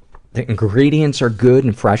 The ingredients are good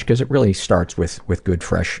and fresh because it really starts with good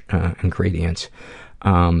fresh ingredients.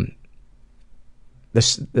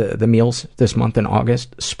 The meals this month in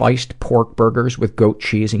August: spiced pork burgers with goat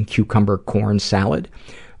cheese and cucumber corn salad,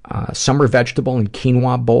 summer vegetable and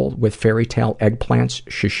quinoa bowl with fairy tale eggplants,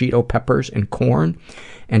 shishito peppers and corn,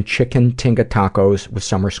 and chicken tinga tacos with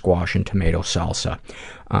summer squash and tomato salsa.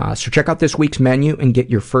 So check out this week's menu and get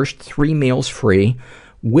your first 3 meals free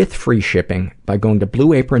with free shipping by going to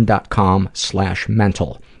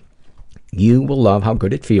blueapron.com/mental. You will love how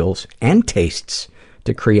good it feels and tastes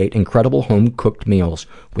to create incredible home-cooked meals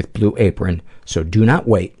with Blue Apron. So do not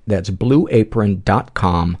wait. That's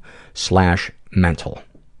blueapron.com/mental.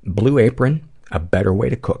 Blue Apron, a better way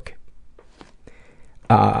to cook.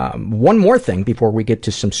 One more thing before we get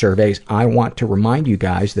to some surveys. I want to remind you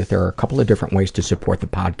guys that there are a couple of different ways to support the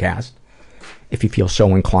podcast if you feel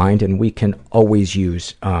so inclined, and we can always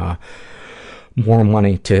use more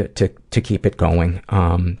money to keep it going.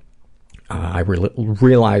 I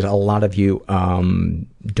realize a lot of you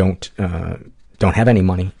don't have any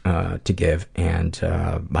money to give, and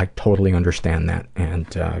I totally understand that, and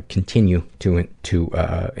continue to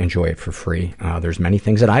enjoy it for free. There's many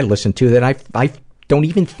things that I listen to that I don't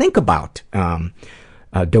even think about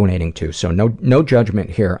donating to. So no judgment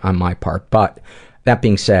here on my part. But that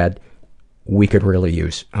being said, we could really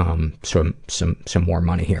use some more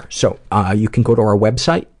money here. So you can go to our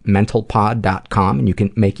website, mentalpod.com, and you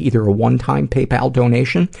can make either a one-time PayPal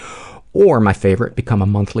donation or, my favorite, become a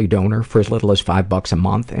monthly donor for as little as $5 a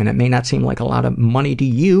month. And it may not seem like a lot of money to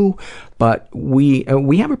you, but we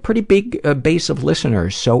have a pretty big base of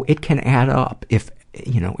listeners, so it can add up. If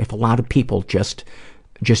a lot of people just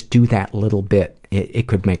do that little bit, it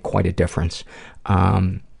could make quite a difference.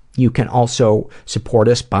 You can also support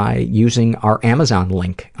us by using our Amazon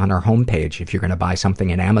link on our homepage if you're going to buy something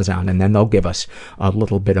in Amazon, and then they'll give us a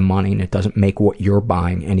little bit of money, and it doesn't make what you're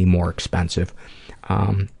buying any more expensive.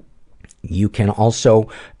 You can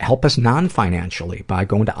also help us non-financially by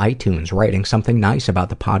going to iTunes, writing something nice about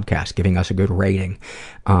the podcast, giving us a good rating.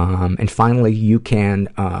 And finally, you can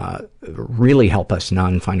really help us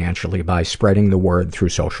non-financially by spreading the word through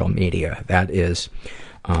social media. That's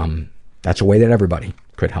a way that everybody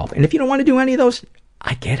could help. And if you don't want to do any of those,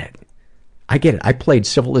 I get it. I played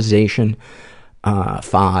Civilization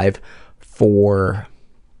 5 for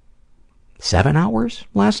 7 hours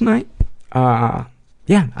last night.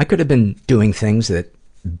 Yeah, I could have been doing things that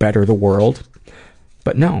better the world,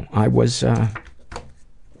 but no, I was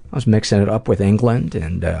mixing it up with England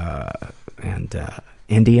and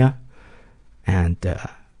India, and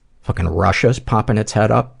fucking Russia's popping its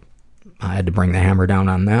head up. I had to bring the hammer down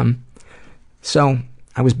on them. So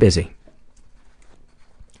I was busy.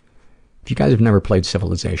 If you guys have never played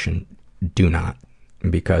Civilization, do not,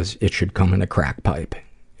 because it should come in a crack pipe.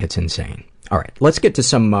 It's insane. All right, let's get to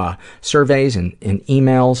some surveys and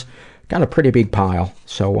emails. Got a pretty big pile,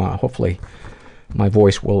 so hopefully my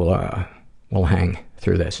voice will hang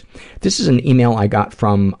through this. This is an email I got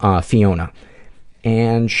from Fiona,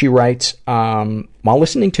 and she writes, while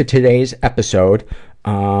listening to today's episode,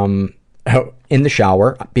 in the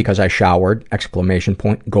shower, because I showered, !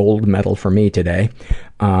 Gold medal for me today.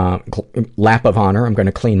 Lap of honor, I'm going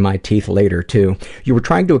to clean my teeth later too. You were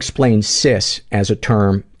trying to explain cis as a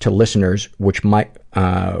term to listeners which might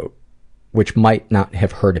not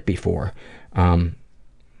have heard it before. I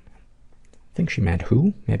think she meant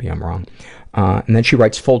who? Maybe I'm wrong. And then she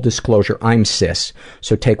writes, full disclosure, I'm cis,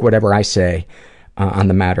 so take whatever I say on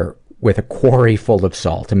the matter with a quarry full of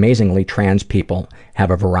salt. Amazingly, trans people have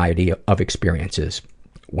a variety of experiences.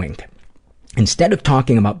 Wink. Instead of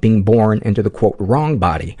talking about being born into the, quote, wrong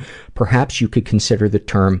body, perhaps you could consider the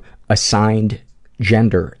term assigned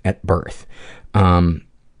gender at birth.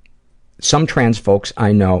 Some trans folks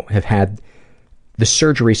I know have had the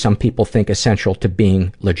surgery some people think essential to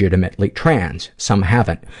being legitimately trans. Some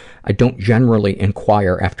haven't. I don't generally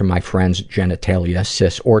inquire after my friends' genitalia,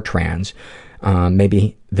 cis or trans.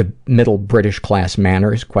 Maybe the middle British class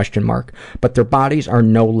manners, ? But their bodies are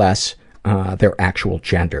no less their actual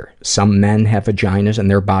gender. Some men have vaginas and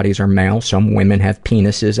their bodies are male. Some women have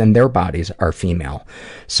penises and their bodies are female.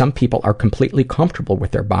 Some people are completely comfortable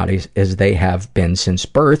with their bodies as they have been since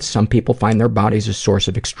birth. Some people find their bodies a source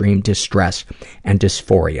of extreme distress and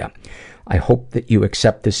dysphoria. I hope that you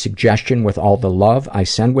accept this suggestion with all the love I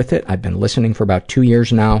send with it. I've been listening for about 2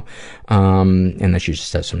 years now. And then she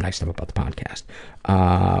just says some nice stuff about the podcast.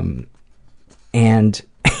 And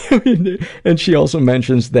she also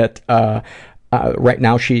mentions that right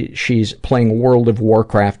now she's playing World of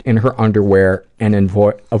Warcraft in her underwear and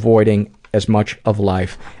avoiding as much of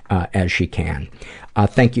life as she can.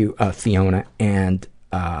 Thank you, Fiona. And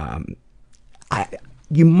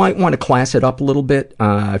you might want to class it up a little bit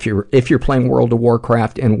if you're playing World of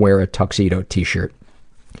Warcraft, and wear a tuxedo t-shirt,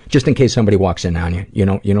 just in case somebody walks in on you. You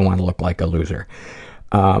don't want to look like a loser.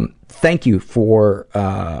 Thank you for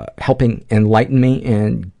helping enlighten me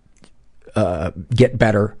and get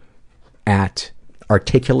better at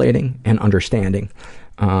articulating and understanding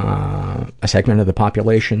a segment of the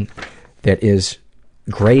population that is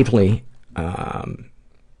gravely not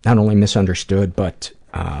only misunderstood, but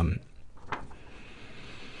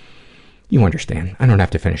you understand. I don't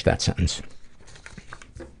have to finish that sentence.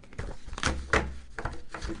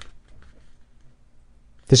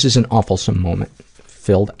 This is an awfulsome moment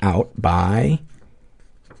filled out by,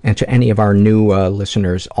 and to any of our new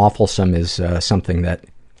listeners, awfulsome is something that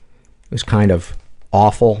is kind of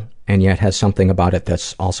awful and yet has something about it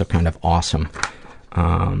that's also kind of awesome.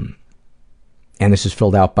 And this is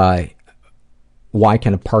filled out by, why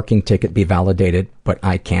can a parking ticket be validated but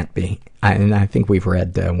I can't be? And I think we've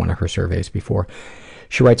read one of her surveys before.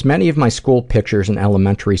 She writes, many of my school pictures in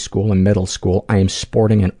elementary school and middle school, I am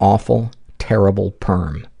sporting an awful, terrible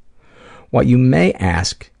perm. Why, you may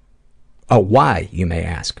ask?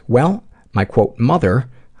 Well, my, quote, mother,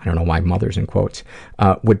 I don't know why mother's in quotes,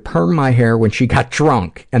 would perm my hair when she got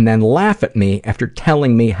drunk and then laugh at me after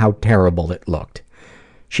telling me how terrible it looked.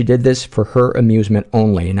 She did this for her amusement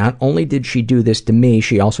only. Not only did she do this to me,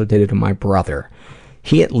 she also did it to my brother.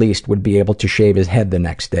 He at least would be able to shave his head the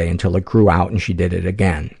next day until it grew out and she did it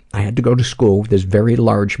again. I had to go to school with this very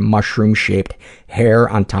large mushroom-shaped hair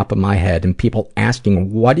on top of my head and people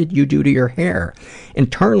asking, what did you do to your hair?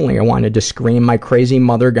 Internally, I wanted to scream, my crazy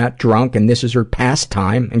mother got drunk and this is her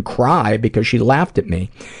pastime, and cry because she laughed at me.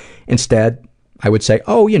 Instead, I would say,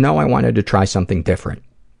 oh, I wanted to try something different.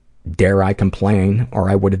 Dare I complain, or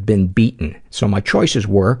I would have been beaten. So my choices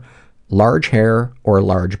were large hair or a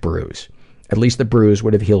large bruise. At least the bruise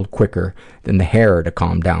would have healed quicker than the hair to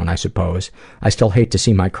calm down, I suppose. I still hate to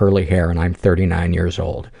see my curly hair, and I'm 39 years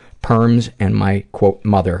old. Perms and my, quote,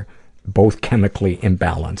 mother, both chemically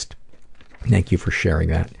imbalanced. Thank you for sharing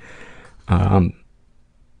that.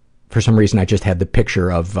 For some reason, I just had the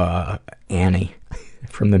picture of Annie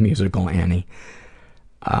from the musical Annie.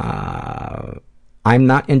 I'm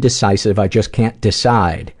not indecisive, I just can't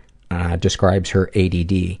decide, describes her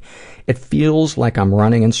ADD. It feels like I'm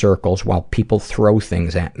running in circles while people throw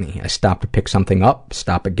things at me. I stop to pick something up,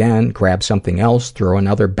 stop again, grab something else, throw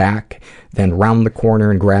another back, then round the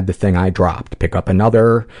corner and grab the thing I dropped, pick up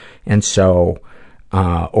another, and so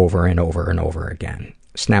over and over and over again.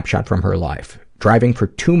 Snapshot from her life. Driving for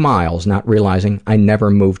 2 miles, not realizing I never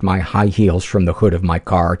moved my high heels from the hood of my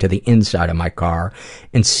car to the inside of my car,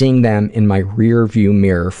 and seeing them in my rear view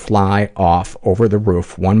mirror fly off over the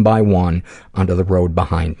roof one by one onto the road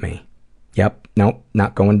behind me. Yep, nope,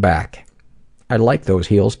 not going back. I like those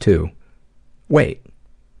heels too. Wait,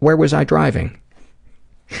 where was I driving?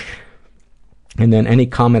 And then any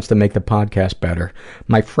comments to make the podcast better.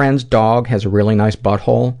 My friend's dog has a really nice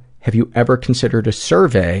butthole. Have you ever considered a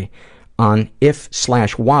survey on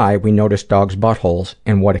if/why we notice dogs' buttholes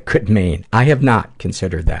and what it could mean? I have not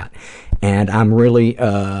considered that. And I'm really,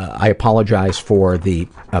 I apologize for the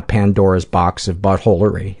Pandora's box of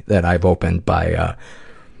buttholery that I've opened by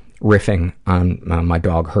riffing on my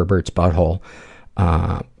dog Herbert's butthole.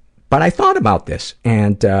 But I thought about this,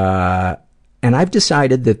 and I've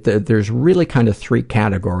decided that there's really kind of 3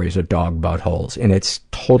 categories of dog buttholes, and it's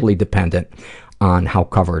totally dependent on how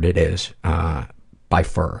covered it is by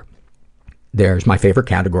fur. There's my favorite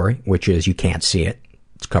category, which is you can't see it.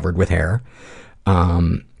 It's covered with hair.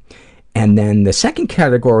 And then the second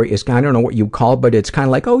category is, I don't know what you call it, but it's kind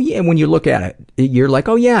of like, oh yeah, when you look at it, you're like,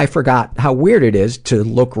 oh yeah, I forgot how weird it is to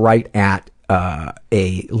look right at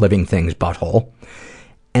a living thing's butthole.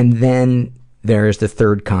 And then there's the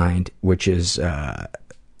third kind, which is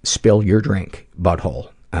spill your drink butthole,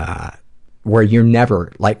 where you're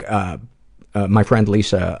never, like my friend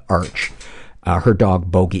Lisa Arch, her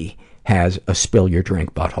dog Bogey has a spill your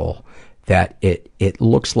drink butthole that it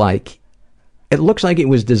looks like it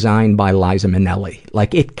was designed by Liza Minnelli.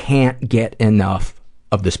 Like, it can't get enough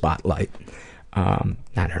of the spotlight. I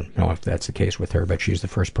don't know if that's the case with her, but she's the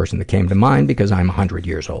first person that came to mind because I'm 100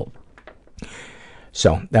 years old.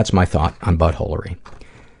 So that's my thought on buttholery.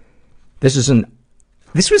 This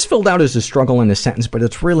was filled out as a struggle in a sentence, but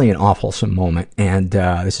it's really an awfulsome moment. And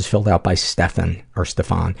this is filled out by Stefan,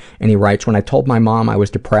 and he writes, when I told my mom I was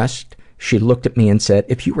depressed, she looked at me and said,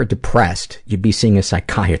 if you were depressed, you'd be seeing a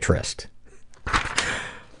psychiatrist.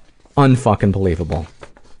 Unfucking believable.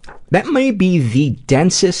 That may be the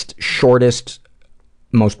densest, shortest,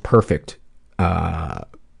 most perfect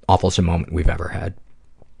awfulsome moment we've ever had.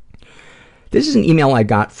 This is an email I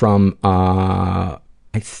got from, I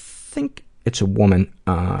think it's a woman.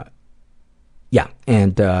 And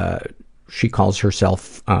she calls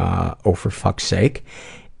herself, oh for fuck's sake.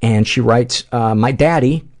 And she writes, my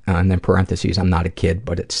daddy, and then parentheses, I'm not a kid,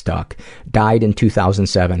 but it stuck, died in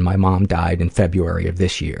 2007. My mom died in February of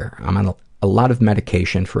this year. I'm on a lot of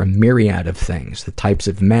medication for a myriad of things. The types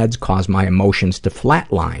of meds cause my emotions to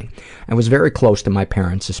flatline. I was very close to my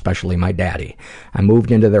parents, especially my daddy. I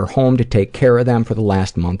moved into their home to take care of them for the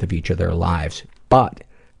last month of each of their lives. But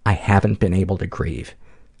I haven't been able to grieve.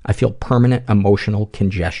 I feel permanent emotional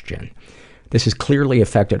congestion. This has clearly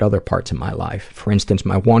affected other parts of my life. For instance,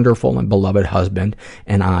 my wonderful and beloved husband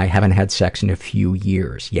and I haven't had sex in a few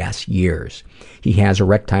years. Yes, years. He has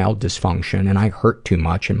erectile dysfunction and I hurt too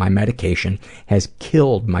much, and my medication has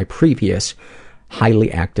killed my previous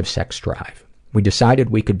highly active sex drive. We decided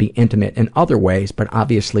we could be intimate in other ways, but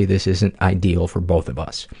obviously this isn't ideal for both of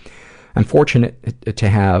us. I'm fortunate to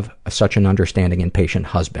have such an understanding and patient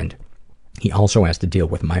husband. He also has to deal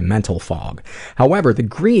with my mental fog. However, the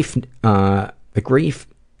grief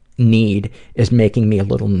need is making me a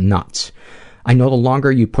little nuts. I know the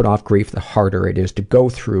longer you put off grief, the harder it is to go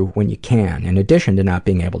through when you can. In addition to not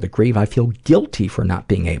being able to grieve, I feel guilty for not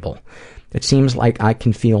being able. It seems like I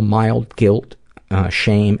can feel mild guilt,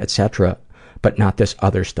 shame, etc., but not this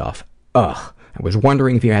other stuff. Ugh. I was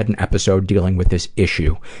wondering if you had an episode dealing with this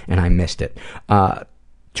issue, and I missed it.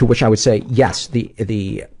 To which I would say, yes,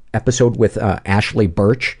 the episode with Ashley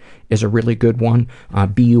Birch is a really good one,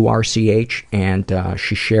 B-U-R-C-H, and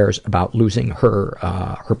she shares about losing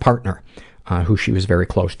her partner, who she was very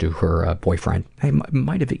close to, her boyfriend. They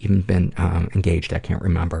might have even been engaged, I can't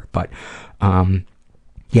remember. But,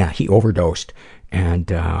 yeah, he overdosed,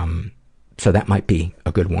 and so that might be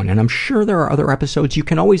a good one. And I'm sure there are other episodes. You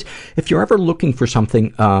can always, if you're ever looking for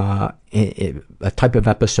something, a type of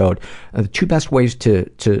episode, the two best ways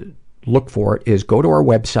to look for it is go to our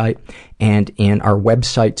website, and in our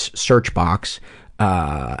website's search box,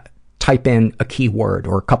 type in a keyword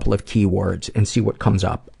or a couple of keywords and see what comes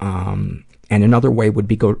up. And another way would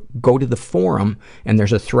be go to the forum, and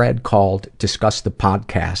there's a thread called Discuss the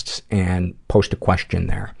Podcasts, and post a question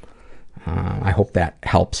there. I hope that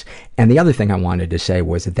helps. And the other thing I wanted to say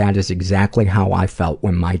was that is exactly how I felt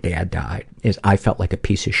when my dad died. Is I felt like a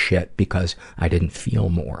piece of shit because I didn't feel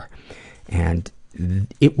more. And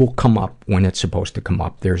it will come up when it's supposed to come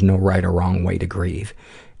up. There's no right or wrong way to grieve.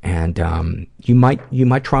 And you might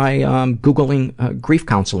try Googling grief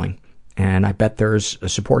counseling. And I bet there's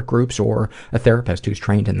support groups or a therapist who's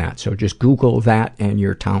trained in that. So just Google that in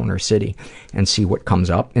your town or city and see what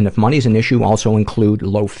comes up. And if money's an issue, also include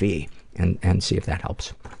low fee and see if that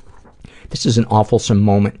helps. This is an awfulsome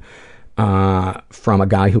moment from a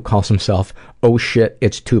guy who calls himself, "Oh shit,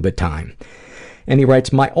 it's tuba time." And he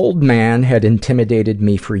writes, my old man had intimidated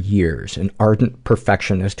me for years, an ardent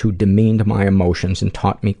perfectionist who demeaned my emotions and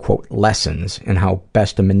taught me, quote, lessons in how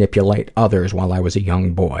best to manipulate others while I was a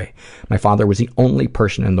young boy. My father was the only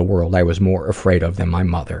person in the world I was more afraid of than my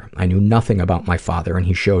mother. I knew nothing about my father, and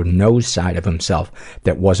he showed no side of himself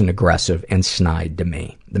that wasn't aggressive and snide to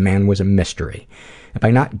me. The man was a mystery. And by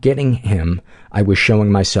not getting him, I was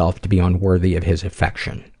showing myself to be unworthy of his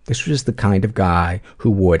affection. This was the kind of guy who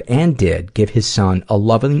would, and did, give his son a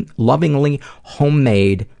lovingly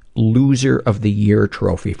homemade Loser of the Year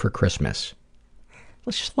trophy for Christmas.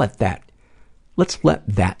 Let's let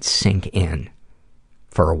that sink in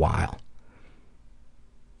for a while.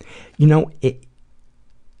 You know,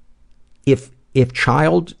 if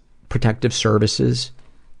Child Protective Services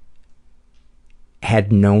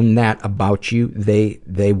had known that about you,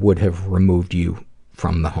 they would have removed you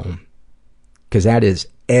from the home. Because that is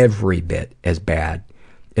every bit as bad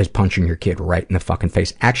as punching your kid right in the fucking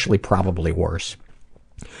face. Actually, probably worse.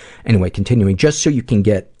 Anyway, continuing, just so you can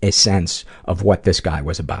get a sense of what this guy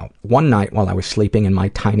was about. One night while I was sleeping in my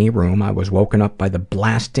tiny room, I was woken up by the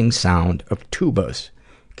blasting sound of tubas.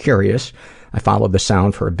 Curious, I followed the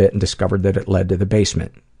sound for a bit and discovered that it led to the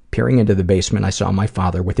basement. Peering into the basement, I saw my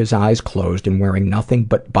father with his eyes closed and wearing nothing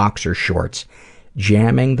but boxer shorts,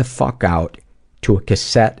 jamming the fuck out to a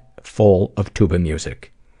cassette full of tuba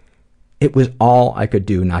music. It was all I could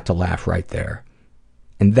do not to laugh right there.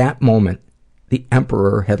 In that moment, the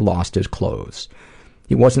emperor had lost his clothes.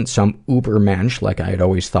 He wasn't some ubermensch like I had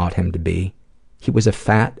always thought him to be. He was a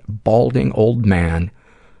fat, balding old man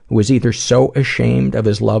who was either so ashamed of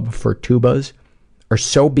his love for tubas or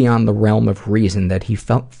so beyond the realm of reason that he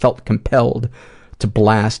felt compelled to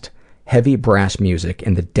blast heavy brass music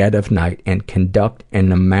in the dead of night and conduct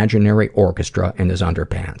an imaginary orchestra in his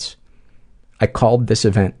underpants. I called this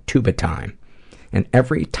event Tuba Time, and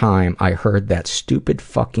every time I heard that stupid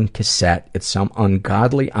fucking cassette at some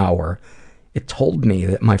ungodly hour, it told me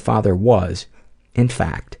that my father was, in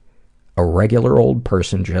fact, a regular old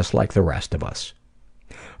person just like the rest of us.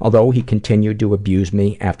 Although he continued to abuse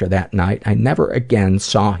me after that night, I never again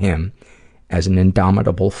saw him as an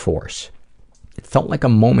indomitable force. It felt like a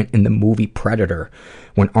moment in the movie Predator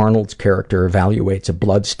when Arnold's character evaluates a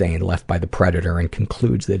bloodstain left by the predator and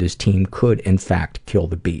concludes that his team could, in fact, kill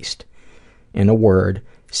the beast. In a word,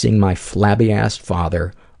 seeing my flabby-assed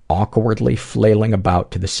father awkwardly flailing about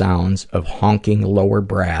to the sounds of honking lower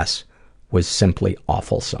brass was simply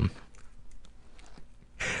awfulsome.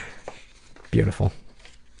 Beautiful.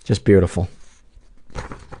 Just beautiful.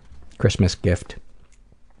 Christmas gift.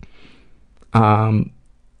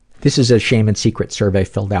 This is a shame and secret survey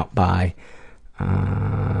filled out by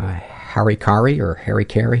Harry Carey, or Harry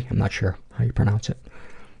Carey, I'm not sure how you pronounce it.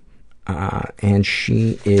 And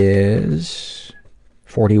she is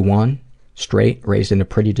 41, straight, raised in a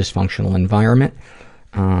pretty dysfunctional environment,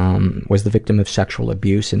 was the victim of sexual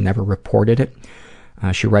abuse and never reported it.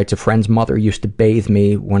 She writes, a friend's mother used to bathe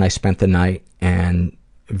me when I spent the night, and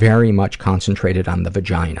very much concentrated on the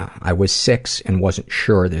vagina. I was 6 and wasn't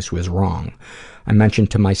sure this was wrong. I mentioned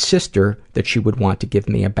to my sister that she would want to give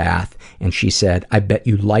me a bath, and she said, I bet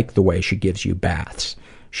you like the way she gives you baths.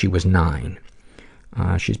 She was 9.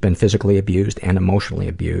 She's been physically abused and emotionally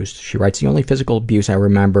abused. She writes, the only physical abuse I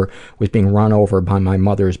remember was being run over by my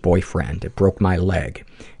mother's boyfriend. It broke my leg.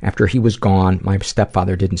 After he was gone, my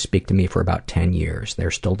stepfather didn't speak to me for about 10 years. They're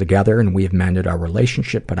still together and we have mended our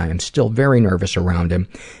relationship, but I am still very nervous around him,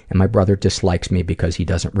 and my brother dislikes me because he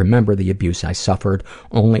doesn't remember the abuse I suffered,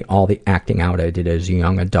 only all the acting out I did as a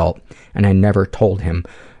young adult, and I never told him.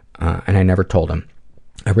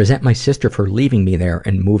 I resent my sister for leaving me there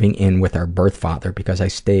and moving in with our birth father because I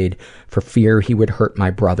stayed for fear he would hurt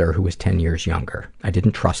my brother who was 10 years younger. I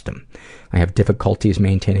didn't trust him. I have difficulties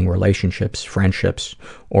maintaining relationships, friendships,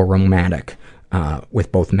 or romantic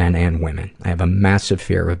with both men and women. I have a massive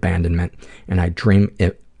fear of abandonment, and I dream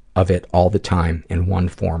of it all the time in one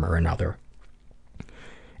form or another.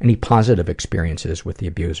 Any positive experiences with the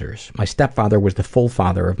abusers? My stepfather was the full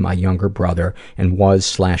father of my younger brother and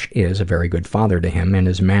was/is a very good father to him, and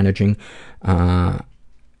is managing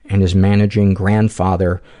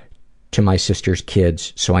grandfather to my sister's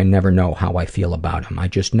kids, so I never know how I feel about him. I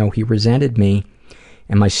just know he resented me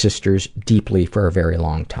and my sisters deeply for a very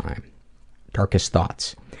long time. Darkest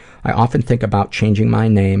thoughts. I often think about changing my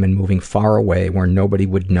name and moving far away where nobody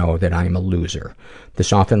would know that I am a loser.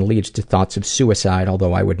 This often leads to thoughts of suicide,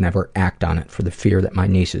 although I would never act on it for the fear that my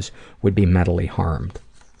nieces would be mentally harmed.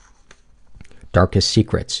 Darkest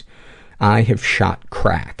secrets. I have shot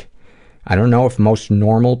crack. I don't know if most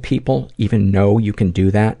normal people even know you can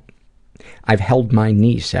do that. I've held my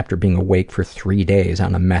niece after being awake for 3 days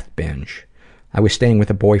on a meth binge. I was staying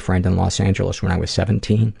with a boyfriend in Los Angeles when I was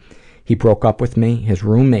 17. He broke up with me. His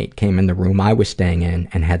roommate came in the room I was staying in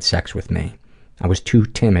and had sex with me. I was too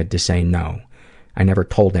timid to say no. I never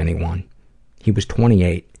told anyone. He was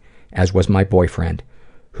 28, as was my boyfriend,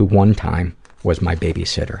 who one time was my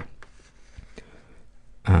babysitter.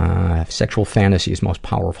 Sexual fantasies most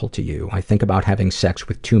powerful to you. I think about having sex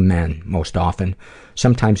with 2 men most often,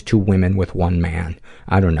 sometimes 2 women with 1 man.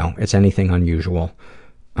 I don't know. It's anything unusual.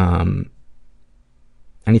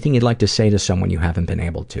 Anything you'd like to say to someone you haven't been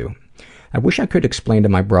able to? I wish I could explain to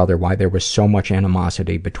my brother why there was so much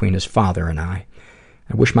animosity between his father and I.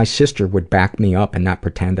 I wish my sister would back me up and not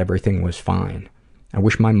pretend everything was fine. I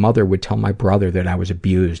wish my mother would tell my brother that I was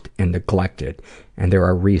abused and neglected, and there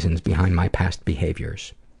are reasons behind my past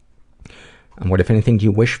behaviors. And what, if anything, do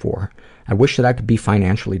you wish for? I wish that I could be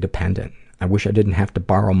financially dependent. I wish I didn't have to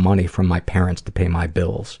borrow money from my parents to pay my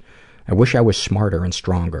bills. I wish I was smarter and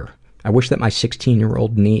stronger. I wish that my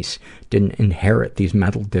 16-year-old niece didn't inherit these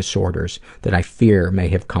mental disorders that I fear may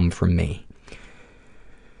have come from me.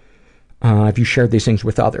 Have you shared these things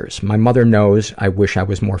with others? My mother knows I wish I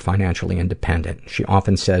was more financially independent. She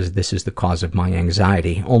often says this is the cause of my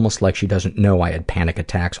anxiety, almost like she doesn't know I had panic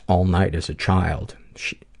attacks all night as a child.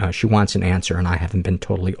 She wants an answer, and I haven't been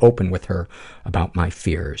totally open with her about my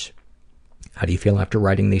fears. How do you feel after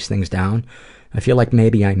writing these things down? I feel like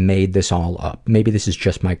maybe I made this all up. Maybe this is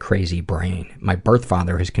just my crazy brain. My birth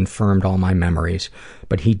father has confirmed all my memories,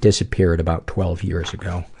 but he disappeared about 12 years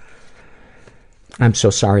ago. I'm so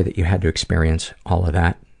sorry that you had to experience all of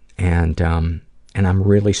that, and I'm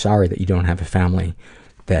really sorry that you don't have a family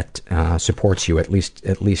that supports you, at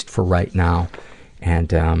least for right now.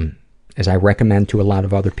 And as I recommend to a lot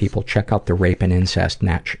of other people, check out the Rape and Incest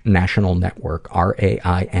National Network,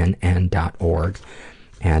 RAINN.org.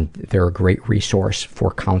 And they're a great resource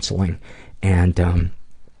for counseling. And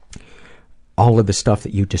all of the stuff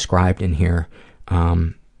that you described in here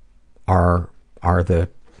are the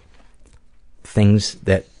things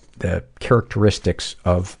that the characteristics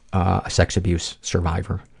of a sex abuse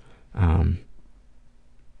survivor. And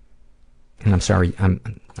I'm sorry, I'm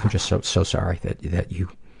just so sorry that you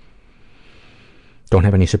don't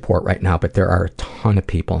have any support right now, but there are a ton of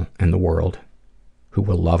people in the world who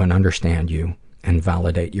will love and understand you and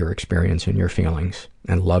validate your experience and your feelings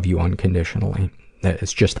and love you unconditionally.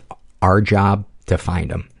 It's just our job to find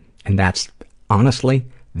them. And that's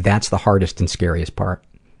the hardest and scariest part.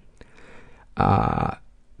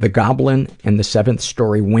 The Goblin in the 7th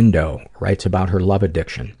Story Window writes about her love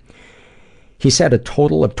addiction. He said a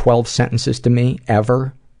total of 12 sentences to me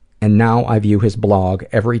ever, and now I view his blog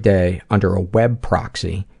every day under a web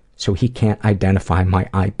proxy so he can't identify my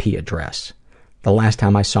IP address. The last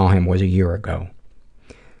time I saw him was a year ago.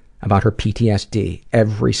 About her PTSD,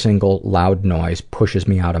 every single loud noise pushes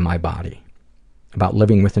me out of my body. About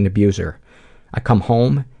living with an abuser. I come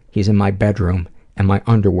home, he's in my bedroom, and my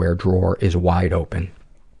underwear drawer is wide open.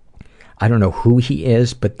 I don't know who he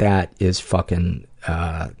is, but that is fucking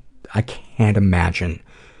I can't imagine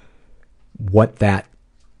what that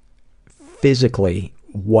physically,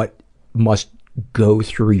 what must go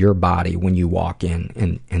through your body when you walk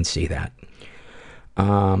in and see that.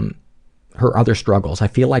 Her other struggles. I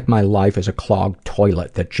feel like my life is a clogged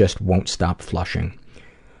toilet that just won't stop flushing.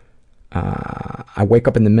 I wake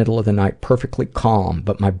up in the middle of the night perfectly calm,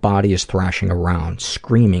 but my body is thrashing around,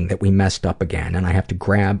 screaming that we messed up again, and I have to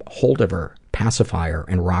grab hold of her, pacify her,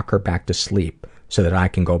 and rock her back to sleep so that I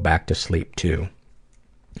can go back to sleep too.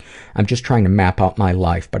 I'm just trying to map out my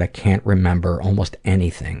life, but I can't remember almost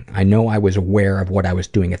anything. I know I was aware of what I was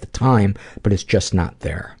doing at the time, but it's just not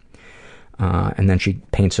there. And then she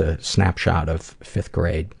paints a snapshot of 5th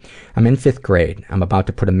grade. I'm in 5th grade. I'm about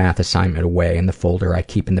to put a math assignment away in the folder I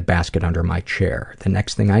keep in the basket under my chair. The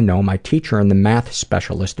next thing I know, my teacher and the math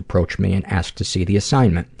specialist approach me and ask to see the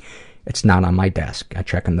assignment. It's not on my desk. I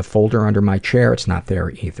check in the folder under my chair. It's not there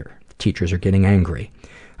either. The teachers are getting angry.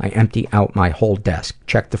 I empty out my whole desk,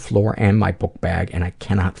 check the floor and my book bag, and I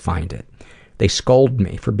cannot find it. They scold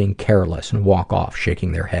me for being careless and walk off,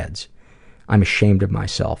 shaking their heads. I'm ashamed of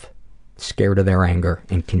myself, scared of their anger,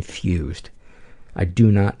 and confused. I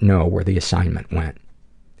do not know where the assignment went.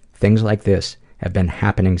 Things like this have been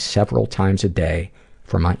happening several times a day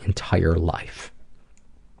for my entire life.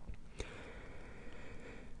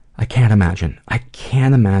 I can't imagine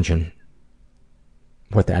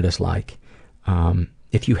what that is like.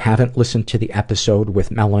 If you haven't listened to the episode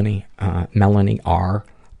with Melanie R.,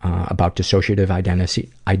 about dissociative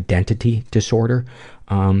identity disorder,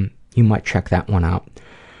 you might check that one out.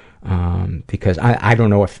 Because I don't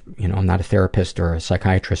know if, I'm not a therapist or a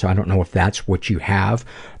psychiatrist, so I don't know if that's what you have,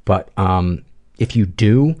 but if you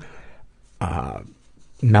do,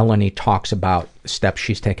 Melanie talks about steps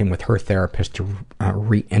she's taken with her therapist to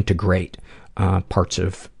reintegrate parts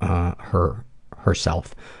of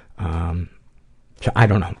herself. So I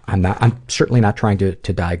don't know. I'm certainly not trying to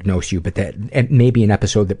diagnose you, but that it may be an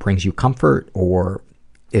episode that brings you comfort or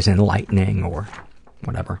is enlightening or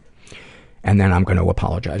whatever. And then I'm going to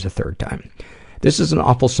apologize a third time. This is an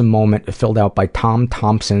awfulsome moment filled out by Tom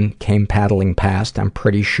Thompson, came paddling past. I'm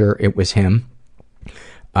pretty sure it was him.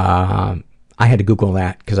 I had to Google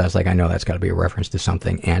that because I was like, I know that's got to be a reference to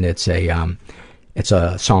something. And it's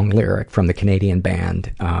a song lyric from the Canadian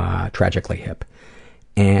band Tragically Hip.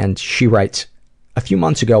 And she writes, a few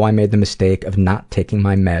months ago, I made the mistake of not taking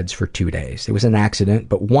my meds for 2 days. It was an accident,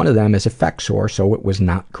 but one of them is Effexor, so it was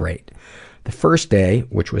not great. The first day,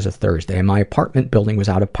 which was a Thursday, my apartment building was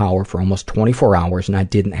out of power for almost 24 hours and I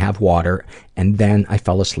didn't have water, and then I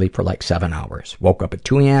fell asleep for like 7 hours. Woke up at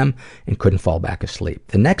 2 a.m. and couldn't fall back asleep.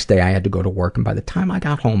 The next day, I had to go to work, and by the time I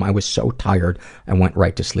got home, I was so tired, I went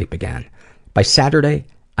right to sleep again. By Saturday,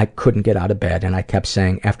 I couldn't get out of bed, and I kept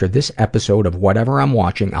saying, after this episode of whatever I'm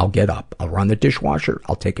watching, I'll get up. I'll run the dishwasher.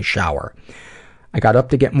 I'll take a shower. I got up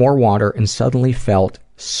to get more water and suddenly felt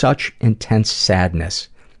such intense sadness.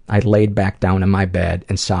 I laid back down in my bed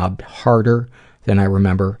and sobbed harder than I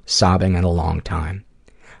remember sobbing in a long time.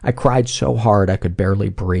 I cried so hard I could barely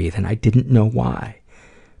breathe, and I didn't know why.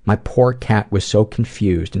 My poor cat was so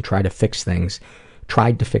confused and tried to fix things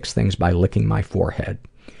by licking my forehead.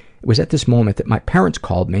 It was at this moment that my parents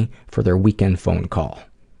called me for their weekend phone call.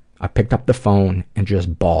 I picked up the phone and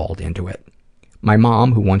just bawled into it. My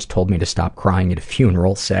mom, who once told me to stop crying at a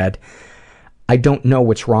funeral, said, I don't know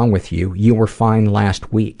what's wrong with you. You were fine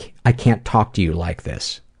last week. I can't talk to you like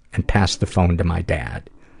this. And passed the phone to my dad.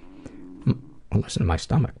 Listen to my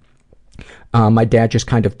stomach. My dad just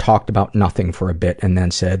kind of talked about nothing for a bit and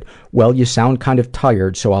then said, well, you sound kind of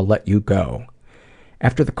tired, so I'll let you go.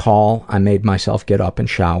 After the call, I made myself get up and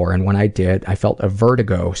shower, and when I did, I felt a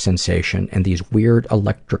vertigo sensation and these weird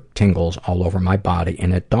electric tingles all over my body,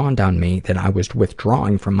 and it dawned on me that I was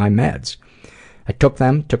withdrawing from my meds. I took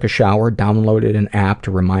a shower, downloaded an app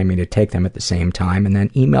to remind me to take them at the same time, and then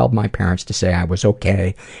emailed my parents to say I was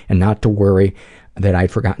okay and not to worry that I'd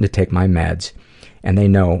forgotten to take my meds, and they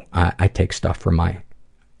know I take stuff for my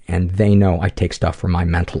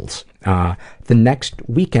mentals. The next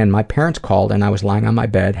weekend, my parents called and I was lying on my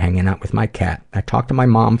bed hanging out with my cat. I talked to my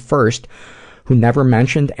mom first, who never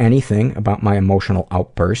mentioned anything about my emotional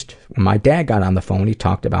outburst. When my dad got on the phone, he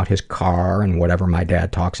talked about his car and whatever my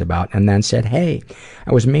dad talks about, and then said, hey,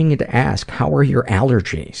 I was meaning to ask, how are your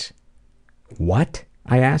allergies? What?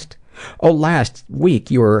 I asked. Oh, last week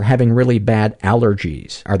you were having really bad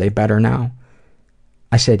allergies. Are they better now?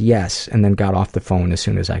 I said yes, and then got off the phone as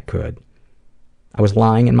soon as I could. I was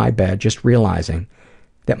lying in my bed just realizing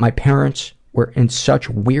that my parents were in such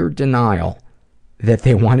weird denial that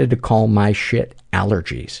they wanted to call my shit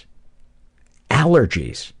allergies.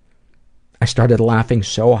 Allergies. I started laughing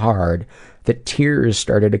so hard that tears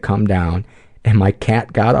started to come down, and my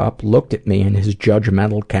cat got up, looked at me in his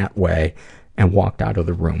judgmental cat way, and walked out of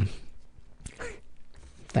the room.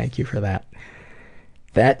 Thank you for that.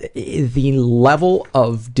 That the level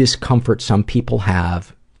of discomfort some people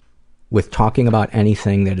have with talking about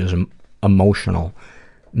anything that is emotional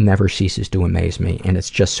never ceases to amaze me, and it's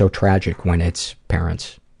just so tragic when it's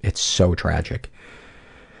parents. It's so tragic.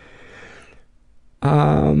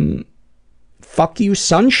 Fuck You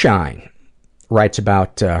Sunshine writes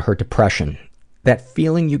about her depression. That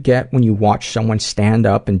feeling you get when you watch someone stand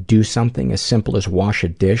up and do something as simple as wash a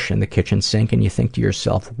dish in the kitchen sink, and you think to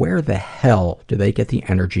yourself, where the hell do they get the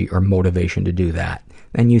energy or motivation to do that?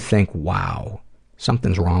 Then you think, wow,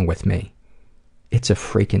 something's wrong with me. It's a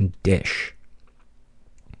freaking dish.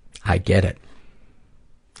 I get it.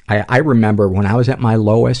 I remember when I was at my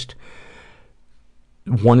lowest,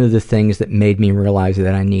 one of the things that made me realize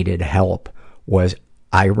that I needed help was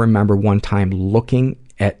I remember one time looking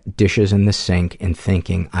at dishes in the sink and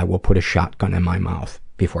thinking, I will put a shotgun in my mouth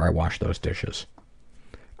before I wash those dishes.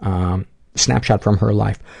 Snapshot from her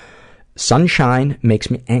life. Sunshine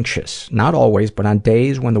makes me anxious. Not always, but on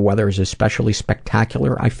days when the weather is especially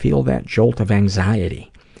spectacular, I feel that jolt of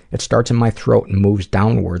anxiety. It starts in my throat and moves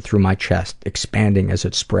downward through my chest, expanding as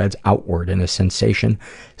it spreads outward in a sensation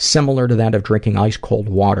similar to that of drinking ice-cold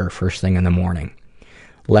water first thing in the morning.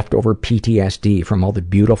 Leftover PTSD from all the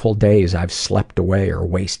beautiful days I've slept away or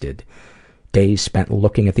wasted. Days spent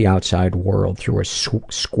looking at the outside world through a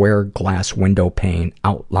square glass window pane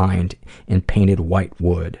outlined in painted white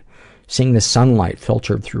wood. Seeing the sunlight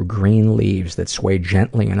filtered through green leaves that sway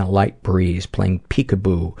gently in a light breeze, playing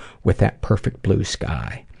peekaboo with that perfect blue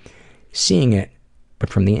sky. Seeing it, but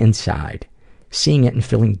from the inside. Seeing it and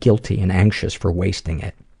feeling guilty and anxious for wasting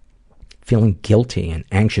it. Feeling guilty and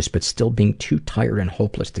anxious, but still being too tired and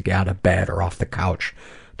hopeless to get out of bed or off the couch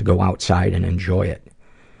to go outside and enjoy it.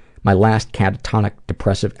 My last catatonic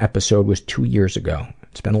depressive episode was 2 years ago.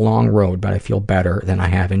 It's been a long road, but I feel better than I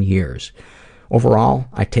have in years. Overall,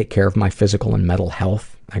 I take care of my physical and mental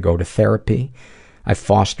health. I go to therapy. I've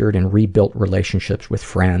fostered and rebuilt relationships with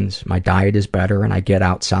friends. My diet is better, and I get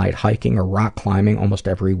outside hiking or rock climbing almost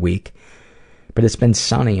every week. But it's been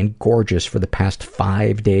sunny and gorgeous for the past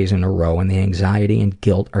 5 days in a row, and the anxiety and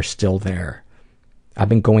guilt are still there. I've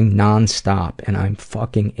been going non-stop, and I'm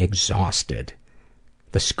fucking exhausted.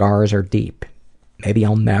 The scars are deep. Maybe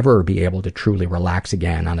I'll never be able to truly relax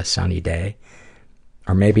again on a sunny day.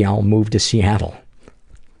 Or maybe I'll move to Seattle.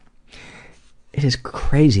 It is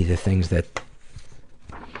crazy, the things that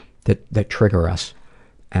trigger us.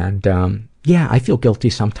 And yeah, I feel guilty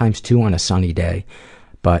sometimes too on a sunny day.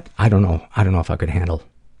 But I don't know if I could handle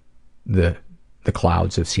the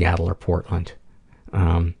clouds of Seattle or Portland.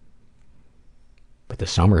 But the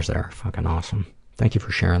summers there are fucking awesome. Thank you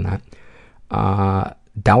for sharing that.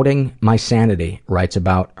 Doubting My Sanity writes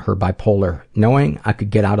about her bipolar. Knowing I could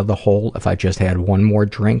get out of the hole if I just had one more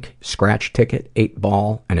drink, scratch ticket,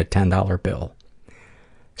 8-ball, and a $10 bill.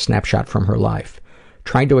 Snapshot from her life.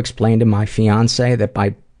 Trying to explain to my fiancé that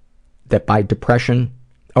my depression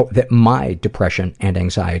and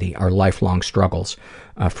anxiety are lifelong struggles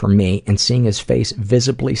for me, and seeing his face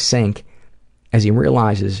visibly sink as he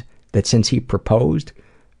realizes that since he proposed,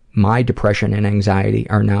 my depression and anxiety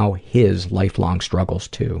are now his lifelong struggles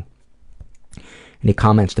too. And he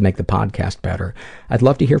comments to make the podcast better. I'd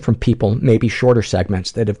love to hear from people, maybe shorter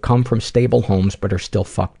segments, that have come from stable homes but are still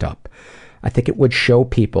fucked up. I think it would show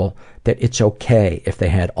people that it's okay if they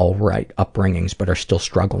had all right upbringings but are still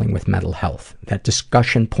struggling with mental health. That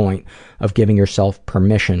discussion point of giving yourself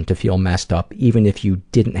permission to feel messed up even if you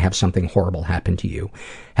didn't have something horrible happen to you.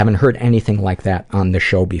 Haven't heard anything like that on the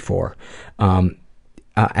show before.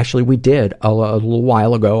 Actually, we did a little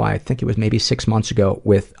while ago. I think it was maybe 6 months ago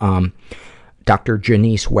with Dr.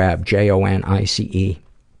 Jonice Webb, Jonice.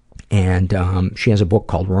 And she has a book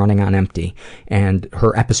called Running on Empty. And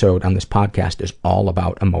her episode on this podcast is all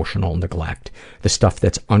about emotional neglect. The stuff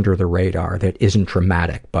that's under the radar that isn't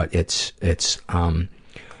traumatic, but it's I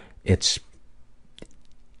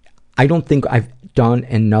don't think I've done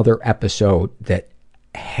another episode that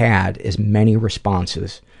had as many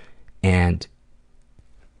responses and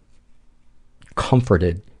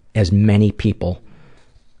comforted as many people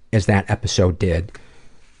as that episode did,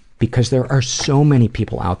 because there are so many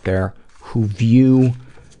people out there who view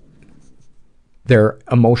their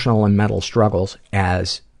emotional and mental struggles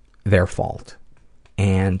as their fault.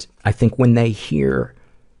 And I think when they hear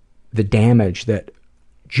the damage that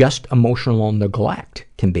just emotional neglect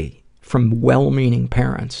can be from well-meaning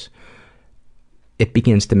parents, it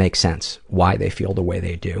begins to make sense why they feel the way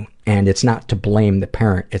they do. And it's not to blame the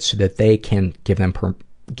parent, it's so that they can give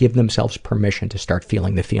give themselves permission to start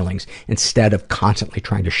feeling the feelings instead of constantly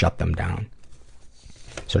trying to shut them down.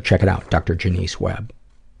 So check it out, Dr. Janice Webb.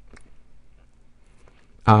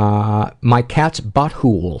 My cat's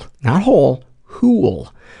butthole, not hole,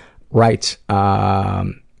 hool, writes a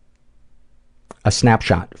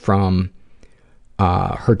snapshot from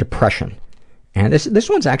her depression. And this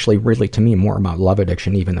one's actually really, to me, more about love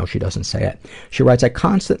addiction, even though she doesn't say it. She writes, I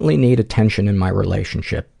constantly need attention in my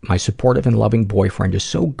relationship. My supportive and loving boyfriend is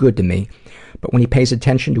so good to me, but when he pays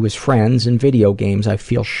attention to his friends and video games, I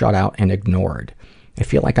feel shut out and ignored. I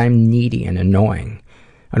feel like I'm needy and annoying.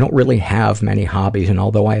 I don't really have many hobbies, and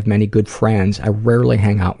although I have many good friends, I rarely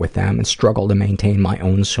hang out with them and struggle to maintain my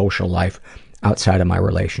own social life outside of my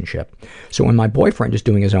relationship. So when my boyfriend is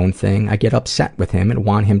doing his own thing, I get upset with him and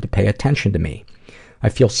want him to pay attention to me. I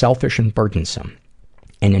feel selfish and burdensome.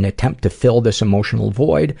 In an attempt to fill this emotional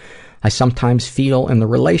void, I sometimes feel in the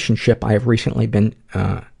relationship I have recently been,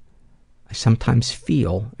 sometimes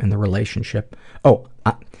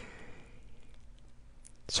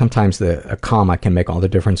a comma can make all the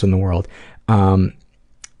difference in the world.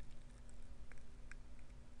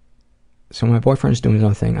 So my boyfriend's doing his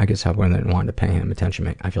own thing. I guess I wouldn't want to pay him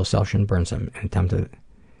attention. I feel selfish and burdensome.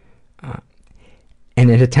 In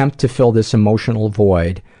an attempt to fill this emotional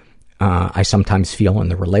void, I sometimes feel in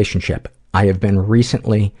the relationship. I have been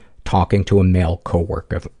recently talking to a male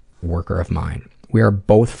coworker of mine. We are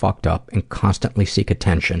both fucked up and constantly seek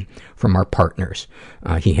attention from our partners.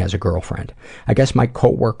 He has a girlfriend. I guess my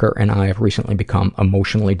coworker and I have recently become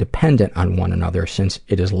emotionally dependent on one another since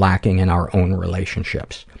it is lacking in our own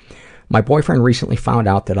relationships. My boyfriend recently found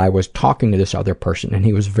out that I was talking to this other person, and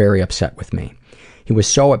he was very upset with me. He was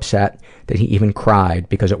so upset that he even cried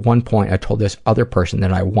because at one point I told this other person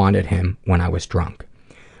that I wanted him when I was drunk.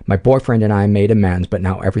 My boyfriend and I made amends, but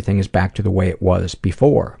now everything is back to the way it was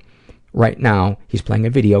before. Right now, he's playing a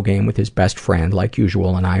video game with his best friend, like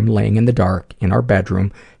usual, and I'm laying in the dark in our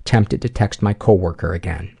bedroom, tempted to text my coworker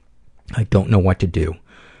again. I don't know what to do.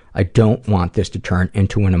 I don't want this to turn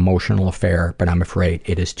into an emotional affair, but I'm afraid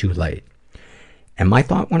it is too late. And my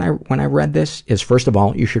thought when I read this is, first of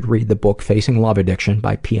all, you should read the book Facing Love Addiction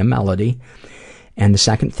by Pia Mellody. And the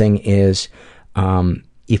second thing is,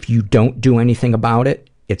 if you don't do anything about it,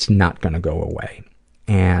 it's not going to go away.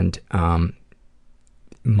 And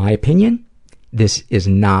my opinion, this is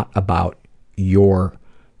not about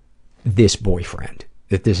this boyfriend,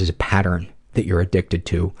 that this is a pattern that you're addicted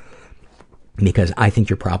to, because I think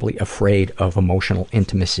you're probably afraid of emotional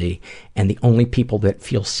intimacy, and the only people that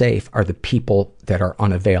feel safe are the people that are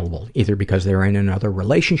unavailable, either because they're in another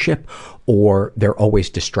relationship or they're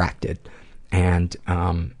always distracted. And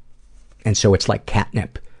so it's like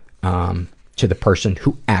catnip to the person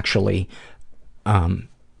who actually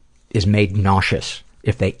is made nauseous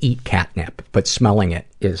if they eat catnip, but smelling it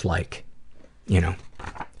is like,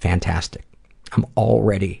 fantastic. I'm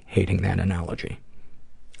already hating that analogy.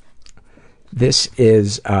 This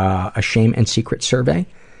is a shame and secret survey.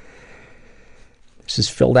 This is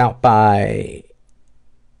filled out by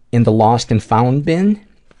In the Lost and Found bin,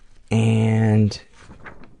 and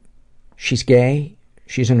she's gay.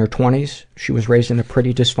 She's in her 20s. She was raised in a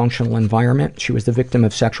pretty dysfunctional environment. She was the victim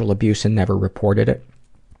of sexual abuse and never reported it.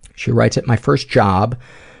 She writes, at my first job,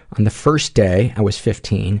 on the first day, I was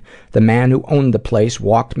 15, the man who owned the place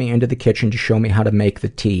walked me into the kitchen to show me how to make the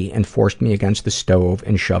tea and forced me against the stove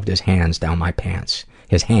and shoved his hand down my pants.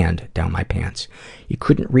 He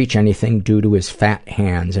couldn't reach anything due to his fat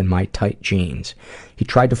hands and my tight jeans. He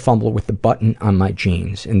tried to fumble with the button on my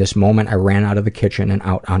jeans. In this moment, I ran out of the kitchen and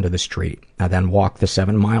out onto the street. I then walked the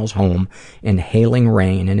 7 miles home in hailing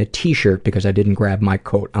rain in a t-shirt because I didn't grab my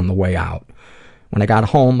coat on the way out. When I got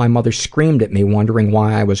home, my mother screamed at me, wondering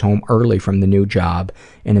why I was home early from the new job,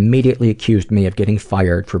 and immediately accused me of getting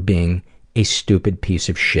fired for being a stupid piece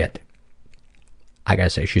of shit. I gotta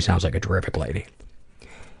say, she sounds like a terrific lady.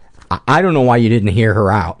 I don't know why you didn't hear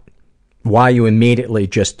her out. Why you immediately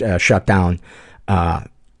just shut down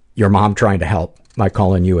your mom trying to help by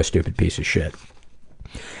calling you a stupid piece of shit.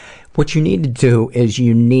 What you need to do is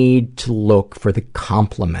you need to look for the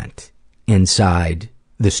compliment inside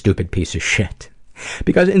the stupid piece of shit.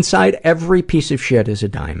 Because inside every piece of shit is a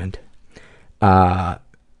diamond. Yeah,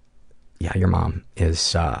 your mom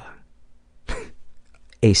is a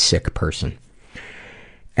sick person,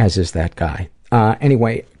 as is that guy.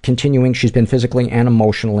 Anyway, continuing, she's been physically and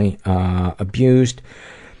emotionally abused.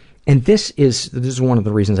 And this is one of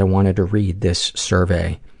the reasons I wanted to read this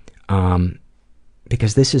survey,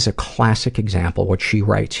 because this is a classic example, what she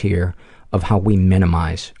writes here, of how we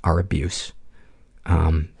minimize our abuse.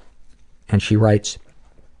 And she writes,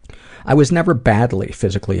 I was never badly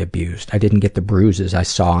physically abused. I didn't get the bruises I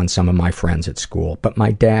saw on some of my friends at school, but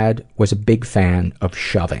my dad was a big fan of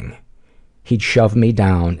shoving. He'd shove me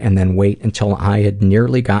down and then wait until I had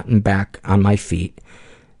nearly gotten back on my feet,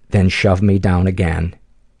 then shove me down again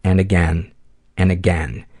and again and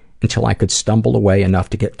again until I could stumble away enough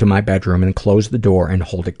to get to my bedroom and close the door and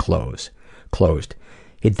hold it closed.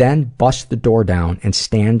 He'd then bust the door down and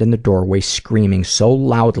stand in the doorway screaming so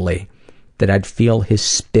loudly that I'd feel his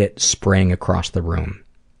spit spraying across the room.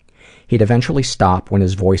 He'd eventually stop when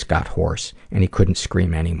his voice got hoarse and he couldn't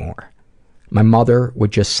scream anymore. My mother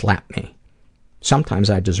would just slap me. Sometimes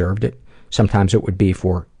I deserved it. Sometimes it would be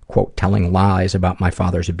for, quote, telling lies about my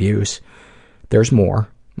father's abuse. There's more.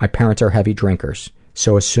 My parents are heavy drinkers,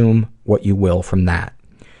 so assume what you will from that.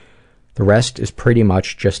 The rest is pretty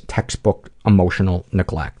much just textbook emotional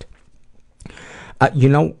neglect. You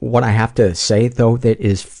know what I have to say, though, that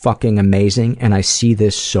is fucking amazing, and I see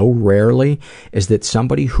this so rarely, is that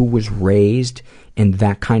somebody who was raised in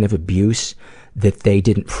that kind of abuse, that they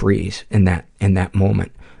didn't freeze in that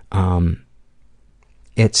moment.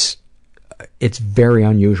 It's very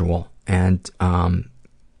unusual, and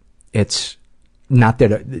it's not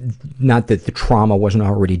that the trauma wasn't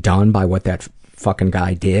already done by what that fucking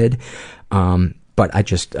guy did, but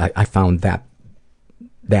I found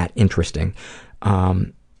that interesting.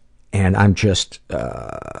 And I'm just,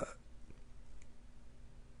 the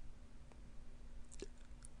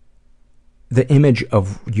image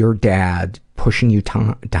of your dad pushing you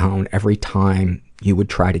down every time you would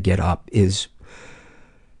try to get up is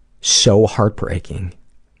so heartbreaking.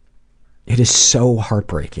 It is so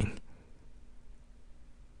heartbreaking.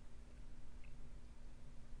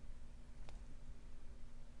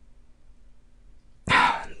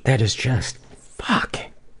 That is just, fuck.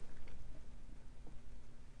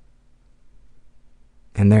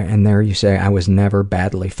 And there you say, I was never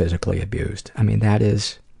badly physically abused. I mean, that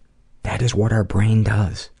is what our brain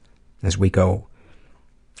does. As we go,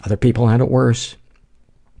 other people had it worse.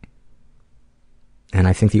 And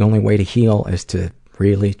I think the only way to heal is to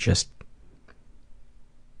really just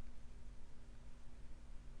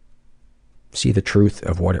see the truth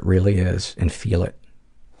of what it really is and feel it.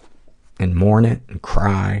 And mourn it and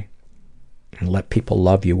cry and let people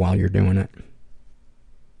love you while you're doing it.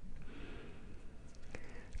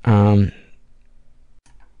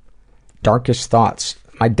 Darkest thoughts.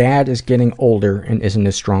 My dad is getting older and isn't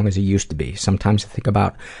as strong as he used to be. Sometimes I think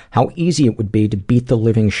about how easy it would be to beat the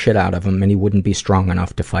living shit out of him and he wouldn't be strong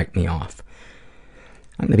enough to fight me off.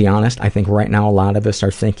 I'm going to be honest, I think right now a lot of us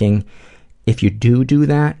are thinking, if you do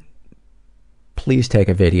that, please take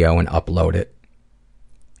a video and upload it.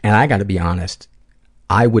 And I gotta be honest,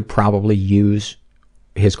 I would probably use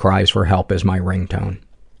his cries for help as my ringtone.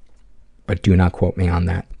 But do not quote me on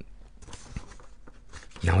that.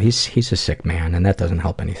 No, he's a sick man, and that doesn't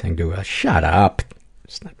help anything, do it? Shut up.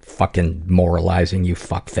 It's not fucking moralizing, you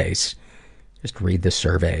fuckface. Just read the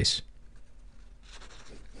surveys.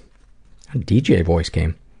 A DJ voice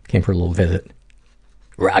came for a little visit.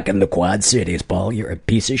 Rockin' the Quad Cities, Paul. You're a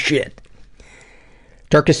piece of shit.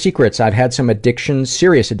 Darkest secrets. I've had some addictions,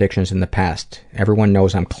 serious addictions in the past. Everyone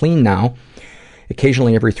knows I'm clean now.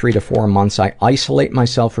 Occasionally, every 3 to 4 months, I isolate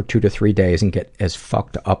myself for 2 to 3 days and get as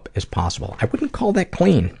fucked up as possible. I wouldn't call that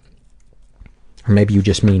clean. Or maybe you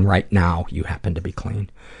just mean right now you happen to be clean.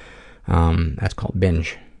 That's called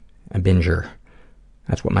binge. A binger.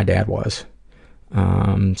 That's what my dad was.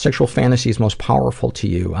 Sexual fantasies most powerful to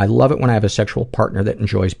you. I love it when I have a sexual partner that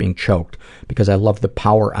enjoys being choked because I love the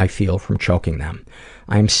power I feel from choking them.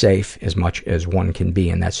 I am safe as much as one can be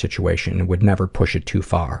in that situation and would never push it too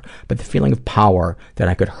far. But the feeling of power that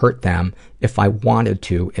I could hurt them if I wanted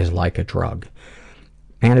to is like a drug.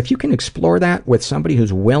 And if you can explore that with somebody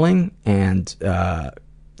who's willing and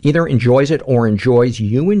either enjoys it or enjoys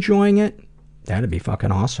you enjoying it, that'd be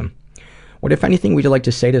fucking awesome. What, if anything, would you like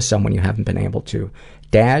to say to someone you haven't been able to?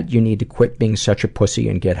 Dad, you need to quit being such a pussy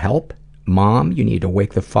and get help. Mom, you need to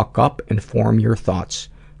wake the fuck up and form your thoughts.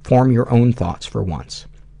 Form your own thoughts for once.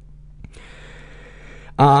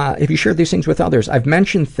 If you share these things with others, I've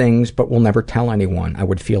mentioned things but will never tell anyone. I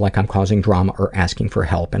would feel like I'm causing drama or asking for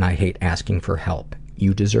help, and I hate asking for help.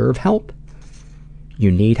 You deserve help. You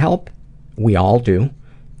need help. We all do.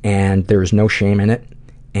 And there's no shame in it.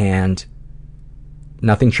 And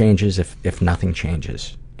nothing changes if nothing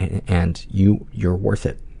changes. And you're worth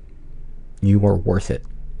it. You are worth it.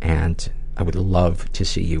 And I would love to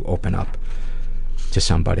see you open up to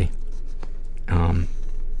somebody.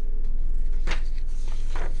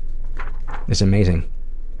 It's amazing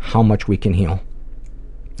how much we can heal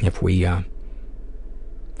if we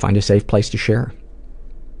find a safe place to share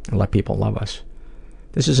and let people love us.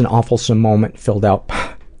 This is an awfulsome moment filled out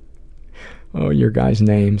by, oh, your guys'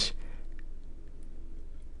 names.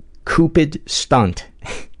 Cupid Stunt.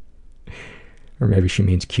 Or maybe she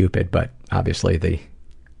means Cupid, but obviously the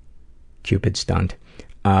Cupid Stunt.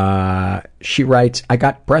 She writes, I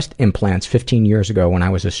got breast implants 15 years ago when I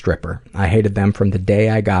was a stripper. I hated them from the day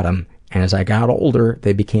I got them, and as I got older,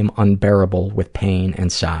 they became unbearable with pain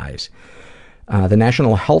and size. The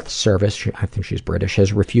National Health Service, I think she's British,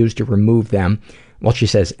 has refused to remove them. Well, she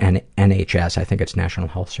says NHS, I think it's National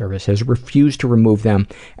Health Service, has refused to remove them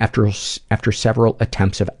after several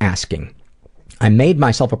attempts of asking. I made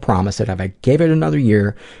myself a promise that if I gave it another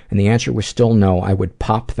year and the answer was still no, I would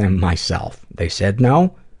pop them myself. They said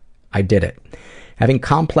no. I did it. Having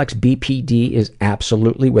complex BPD is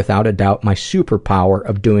absolutely, without a doubt, my superpower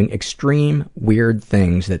of doing extreme, weird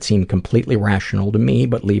things that seem completely rational to me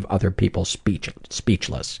but leave other people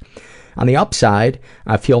speechless. On the upside,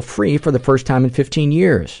 I feel free for the first time in 15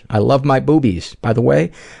 years. I love my boobies. By the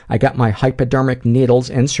way, I got my hypodermic needles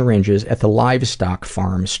and syringes at the livestock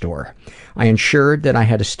farm store. I ensured that I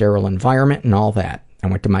had a sterile environment and all that. I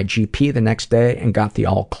went to my GP the next day and got the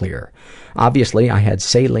all clear. Obviously, I had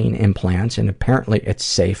saline implants, and apparently it's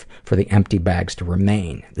safe for the empty bags to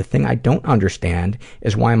remain. The thing I don't understand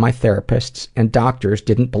is why my therapists and doctors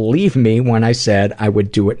didn't believe me when I said I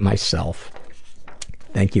would do it myself.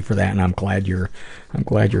 Thank you for that, and I'm glad you're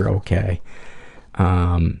okay.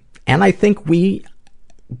 And I think we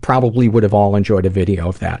probably would have all enjoyed a video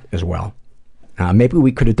of that as well. Maybe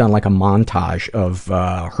we could have done like a montage of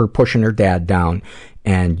her pushing her dad down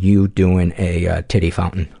and you doing a titty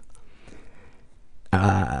fountain.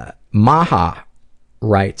 Maha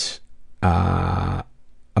writes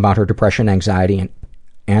about her depression, anxiety, and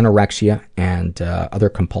anorexia and other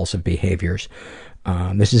compulsive behaviors.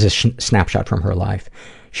 This is a snapshot from her life.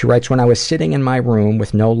 She writes, when I was sitting in my room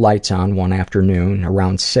with no lights on one afternoon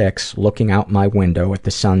around 6, looking out my window at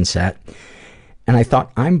the sunset, and I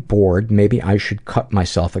thought, I'm bored, maybe I should cut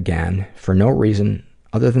myself again, for no reason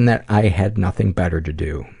other than that I had nothing better to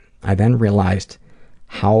do. I then realized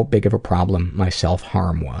how big of a problem my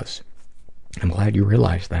self-harm was. I'm glad you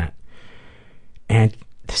realized that. And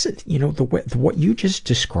this is, you know, what you just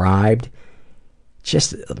described,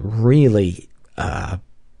 just really, I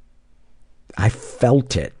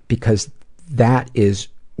felt it, because that is,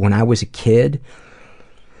 when I was a kid,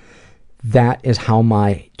 that is how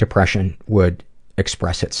my depression would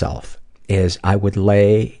express itself, is I would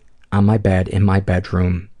lay on my bed in my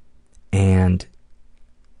bedroom, and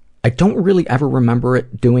I don't really ever remember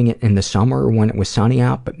doing it in the summer when it was sunny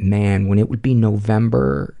out, but man, when it would be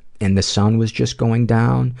November and the sun was just going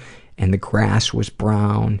down and the grass was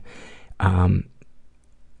brown,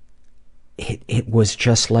 it was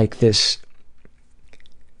just like this,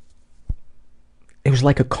 it was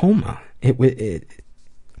like a coma.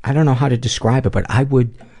 I don't know how to describe it, but I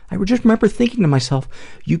would just remember thinking to myself,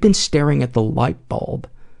 you've been staring at the light bulb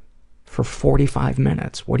for 45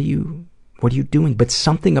 minutes. What are you doing? But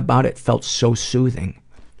something about it felt so soothing.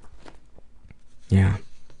 Yeah.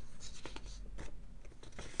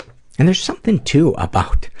 And there's something too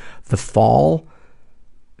about the fall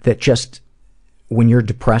that just, when you're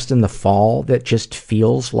depressed in the fall, that just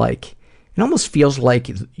feels like, it almost feels like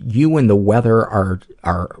you and the weather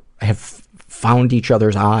have found each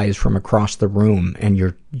other's eyes from across the room, and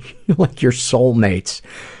you're like your soulmates.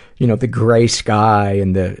 You know, the gray sky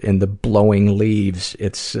and the blowing leaves.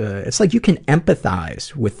 It's like you can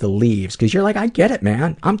empathize with the leaves, because you're like, I get it,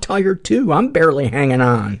 man. I'm tired too. I'm barely hanging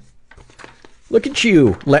on. Look at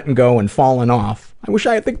you letting go and falling off. I wish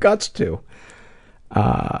I had the guts to.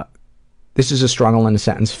 This is a struggle in a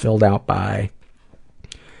sentence filled out by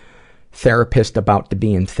therapist about to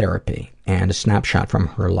be in therapy, and a snapshot from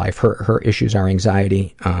her life. Her issues are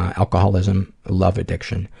anxiety, alcoholism, love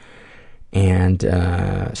addiction, and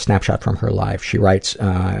snapshot from her life. She writes,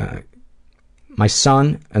 my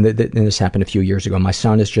son, and this happened a few years ago, my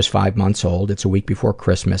son is just 5 months old. It's a week before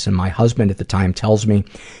Christmas, and my husband at the time tells me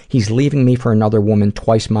he's leaving me for another woman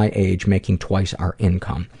twice my age, making twice our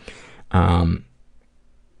income. Well,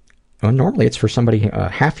 normally it's for somebody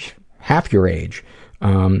half your age.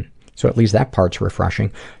 So at least that part's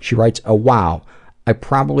refreshing. She writes, oh wow, I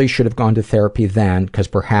probably should have gone to therapy then, because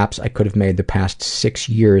perhaps I could have made the past 6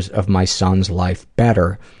 years of my son's life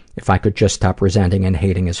better if I could just stop resenting and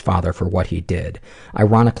hating his father for what he did.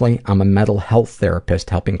 Ironically, I'm a mental health therapist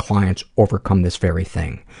helping clients overcome this very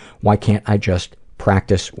thing. Why can't I just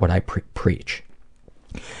practice what I preach?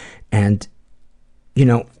 And, you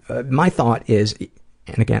know, my thought is,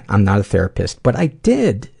 and again, I'm not a therapist, but I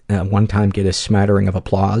did one time get a smattering of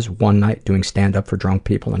applause one night doing stand-up for drunk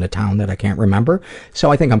people in a town that I can't remember.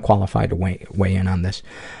 So I think I'm qualified to weigh in on this.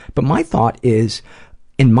 But my thought is,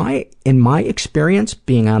 in my experience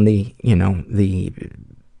being on the, the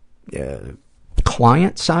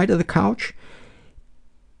client side of the couch,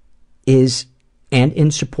 and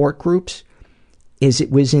in support groups,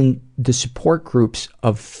 it was in the support groups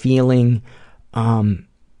of feeling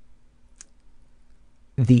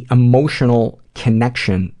the emotional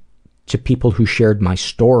connection to people who shared my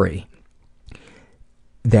story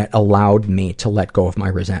that allowed me to let go of my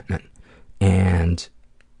resentment and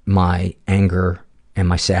my anger and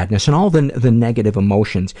my sadness and all the negative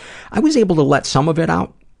emotions. I was able to let some of it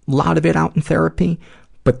out, a lot of it out in therapy,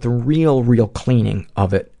 but the real cleaning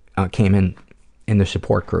of it came in the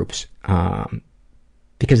support groups.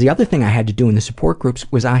 Because the other thing I had to do in the support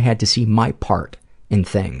groups was I had to see my part in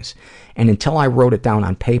things. And until I wrote it down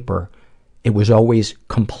on paper, it was always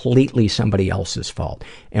completely somebody else's fault.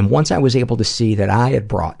 And once I was able to see that I had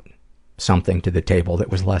brought something to the table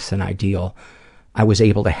that was less than ideal, I was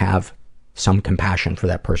able to have some compassion for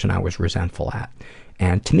that person I was resentful at.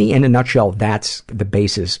 And to me, in a nutshell, that's the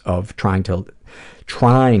basis of trying to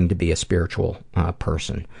be a spiritual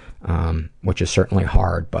person, which is certainly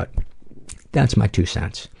hard, but that's my 2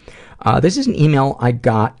 cents. This is an email I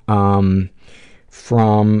got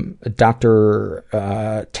from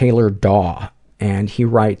Dr. Taylor Daw, and he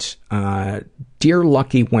writes, Dear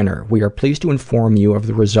lucky winner, we are pleased to inform you of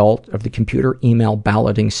the result of the computer email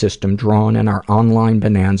balloting system drawn in our online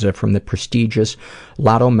bonanza from the prestigious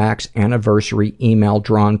Lotto Max Anniversary Email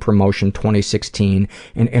Drawn Promotion 2016,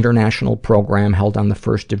 an international program held on the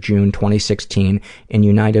 1st of June 2016 in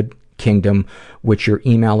United Kingdom, which your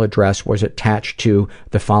email address was attached to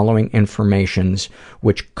the following informations,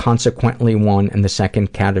 which consequently won in the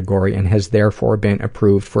second category and has therefore been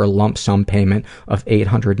approved for a lump sum payment of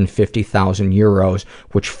 850,000 euros,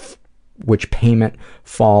 which payment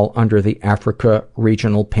fall under the Africa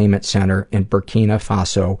Regional Payment Center in Burkina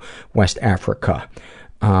Faso, West Africa.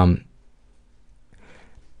 I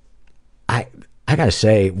gotta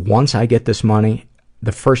say, once I get this money,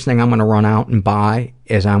 the first thing I'm going to run out and buy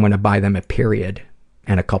is I'm going to buy them a period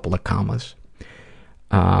and a couple of commas.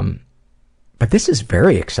 But this is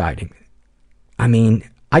very exciting. I mean,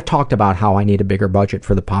 I talked about how I need a bigger budget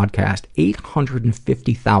for the podcast.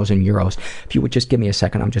 850,000 euros. If you would just give me a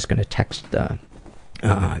second, I'm just going to text,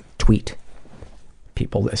 tweet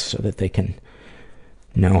people this so that they can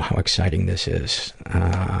know how exciting this is.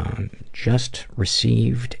 Just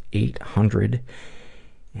received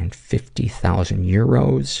 850,000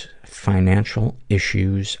 euros. Financial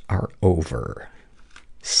issues are over.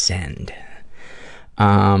 Send.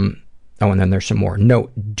 And then there's some more.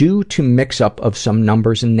 Note, due to mix-up of some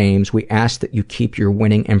numbers and names, we ask that you keep your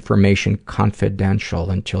winning information confidential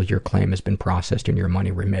until your claim has been processed and your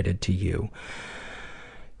money remitted to you.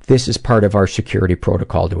 This is part of our security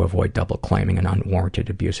protocol to avoid double claiming and unwarranted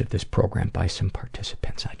abuse of this program by some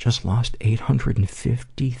participants. I just lost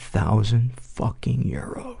 850,000 fucking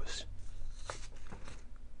euros.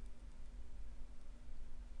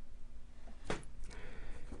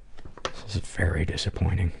 This is very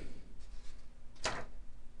disappointing.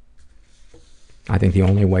 I think the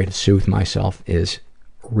only way to soothe myself is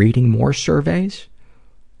reading more surveys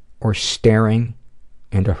or staring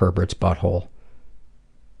into Herbert's butthole.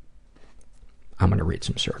 I'm going to read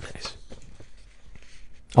some surveys.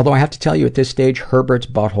 Although I have to tell you, at this stage, Herbert's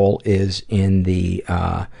butthole is in the,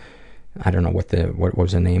 I don't know what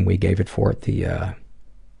was the name we gave it for it, the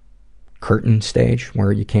curtain stage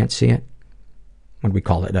where you can't see it. What do we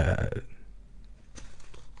call it?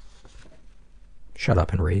 Shut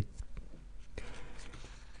up and read.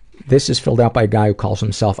 This is filled out by a guy who calls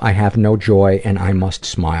himself I have no joy and I must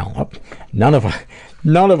smile. Oh, none of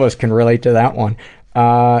us can relate to that one.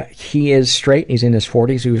 He is straight. He's in his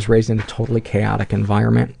 40s. He was raised in a totally chaotic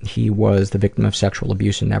environment. He was the victim of sexual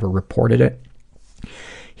abuse and never reported it.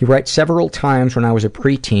 He writes, several times when I was a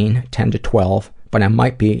preteen, 10 to 12, but I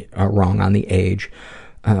might be wrong on the age,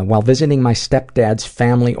 while visiting my stepdad's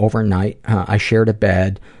family overnight, I shared a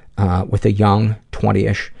bed with a young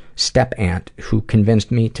 20-ish step-aunt who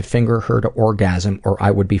convinced me to finger her to orgasm or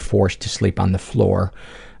I would be forced to sleep on the floor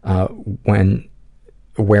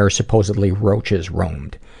where supposedly roaches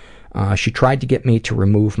roamed. She tried to get me to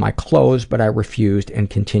remove my clothes, but I refused and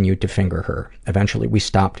continued to finger her. Eventually we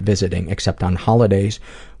stopped visiting, except on holidays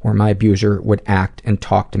where my abuser would act and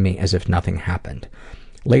talk to me as if nothing happened.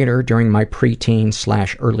 Later, during my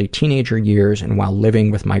preteen/early teenager years and while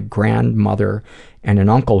living with my grandmother and an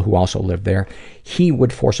uncle who also lived there, he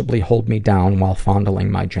would forcibly hold me down while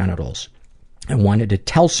fondling my genitals. I wanted to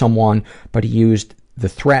tell someone, but he used the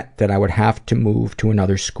threat that I would have to move to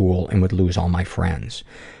another school and would lose all my friends.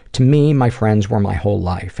 To me, my friends were my whole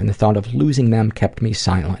life, and the thought of losing them kept me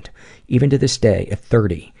silent. Even to this day, at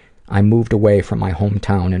 30, I moved away from my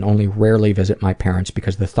hometown and only rarely visit my parents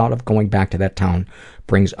because the thought of going back to that town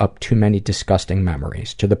brings up too many disgusting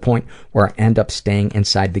memories, to the point where I end up staying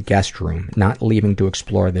inside the guest room, not leaving to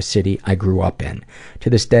explore the city I grew up in. To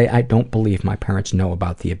this day, I don't believe my parents know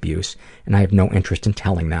about the abuse, and I have no interest in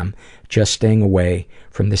telling them. Just staying away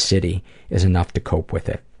from the city is enough to cope with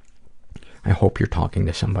it. I hope you're talking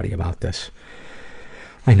to somebody about this.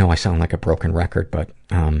 I know I sound like a broken record, but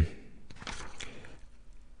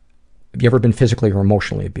have you ever been physically or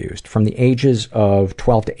emotionally abused? From the ages of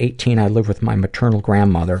 12 to 18, I lived with my maternal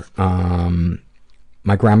grandmother.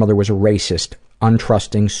 My grandmother was a racist,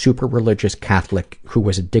 untrusting, super religious Catholic who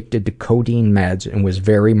was addicted to codeine meds and was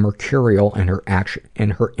very mercurial in her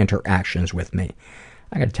interactions with me.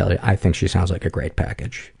 I gotta tell you, I think she sounds like a great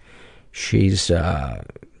package. She's,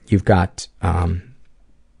 you've got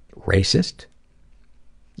racist,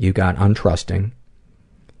 you got untrusting,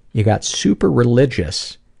 you got super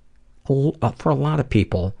religious. For a lot of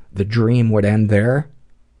people, the dream would end there,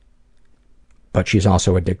 but she's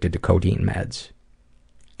also addicted to codeine meds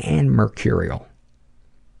and mercurial.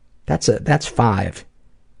 That's 5.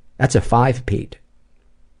 That's a 5, Pete.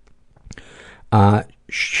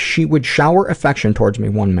 She would shower affection towards me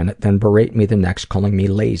one minute, then berate me the next, calling me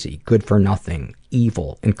lazy, good for nothing,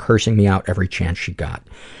 evil, and cursing me out every chance she got.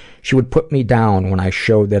 She would put me down when I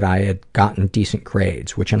showed that I had gotten decent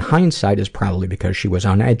grades, which in hindsight is probably because she was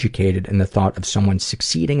uneducated and the thought of someone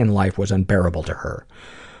succeeding in life was unbearable to her.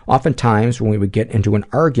 Oftentimes, when we would get into an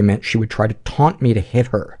argument, she would try to taunt me to hit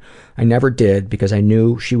her. I never did because I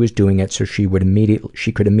knew she was doing it so she could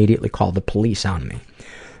immediately call the police on me.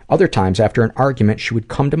 Other times, after an argument, she would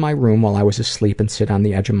come to my room while I was asleep and sit on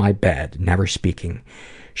the edge of my bed, never speaking.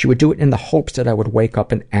 She would do it in the hopes that I would wake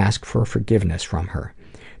up and ask for forgiveness from her.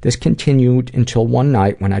 This continued until one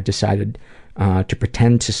night when I decided to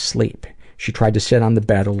pretend to sleep. She tried to sit on the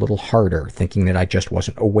bed a little harder, thinking that I just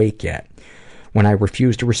wasn't awake yet. When I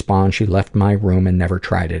refused to respond, she left my room and never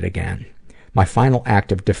tried it again. My final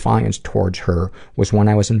act of defiance towards her was when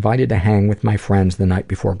I was invited to hang with my friends the night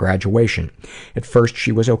before graduation. At first,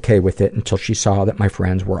 she was okay with it until she saw that my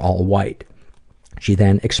friends were all white. She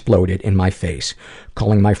then exploded in my face,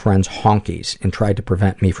 calling my friends honkies, and tried to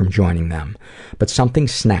prevent me from joining them. But something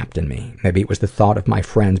snapped in me. Maybe it was the thought of my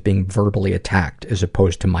friends being verbally attacked as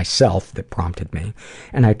opposed to myself that prompted me.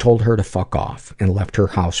 And I told her to fuck off and left her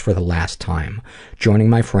house for the last time,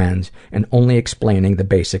 joining my friends and only explaining the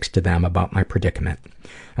basics to them about my predicament.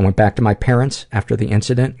 I went back to my parents after the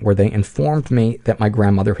incident, where they informed me that my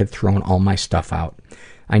grandmother had thrown all my stuff out.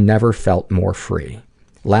 I never felt more free.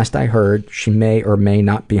 Last I heard, she may or may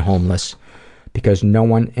not be homeless because no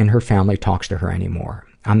one in her family talks to her anymore.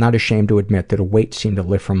 I'm not ashamed to admit that a weight seemed to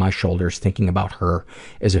lift from my shoulders thinking about her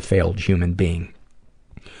as a failed human being.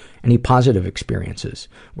 Any positive experiences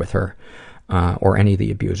with her or any of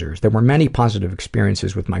the abusers? There were many positive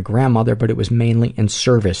experiences with my grandmother, but it was mainly in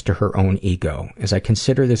service to her own ego. As I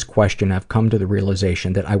consider this question, I've come to the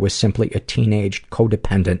realization that I was simply a teenage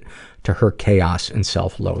codependent to her chaos and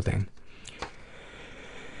self-loathing.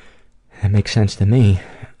 That makes sense to me.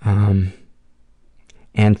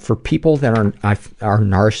 And for people that are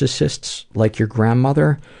narcissists, like your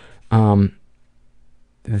grandmother,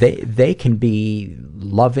 they can be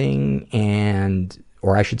loving and,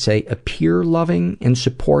 or I should say, appear loving and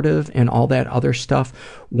supportive and all that other stuff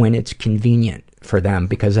when it's convenient for them,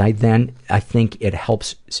 because I think it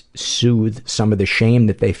helps soothe some of the shame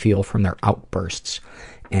that they feel from their outbursts.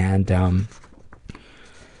 And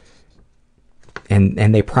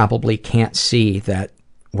they probably can't see that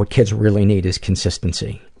what kids really need is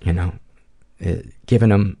consistency, giving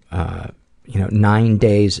them, 9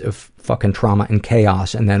 days of fucking trauma and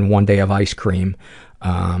chaos and then 1 day of ice cream,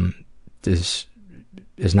 is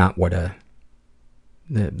not what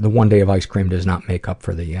the 1 day of ice cream does not make up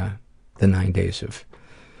for the 9 days of,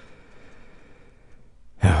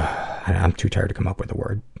 I'm too tired to come up with a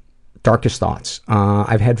word. Darkest thoughts.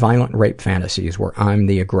 I've had violent rape fantasies where I'm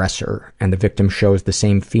the aggressor and the victim shows the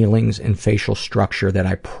same feelings and facial structure that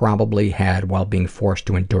I probably had while being forced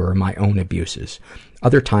to endure my own abuses.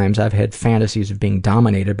 Other times I've had fantasies of being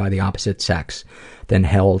dominated by the opposite sex, then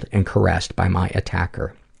held and caressed by my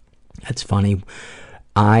attacker. That's funny.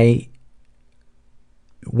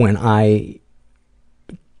 When I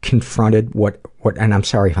confronted what, and I'm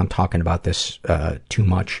sorry if I'm talking about this too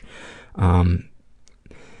much,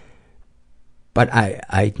 but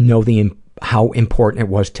I know how important it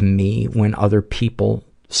was to me when other people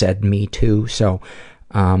said me too. So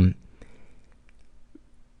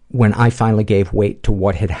when I finally gave weight to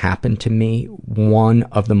what had happened to me, one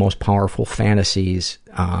of the most powerful fantasies,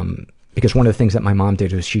 because one of the things that my mom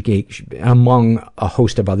did was among a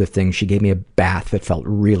host of other things, she gave me a bath that felt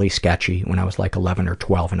really sketchy when I was like 11 or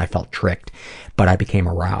 12, and I felt tricked, but I became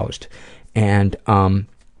aroused. And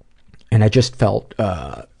I just felt,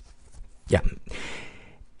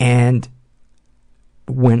 And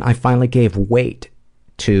when I finally gave weight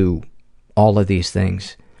to all of these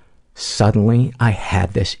things, suddenly I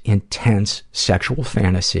had this intense sexual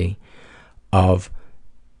fantasy of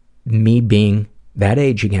me being that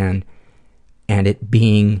age again, and it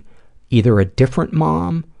being either a different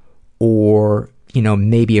mom or, you know,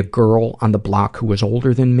 maybe a girl on the block who was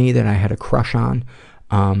older than me that I had a crush on.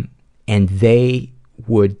 And they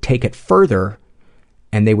would take it further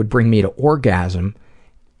and they would bring me to orgasm.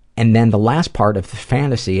 And then the last part of the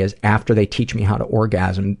fantasy is after they teach me how to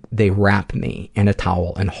orgasm, they wrap me in a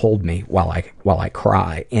towel and hold me while I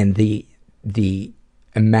cry. And the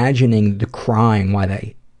imagining the crying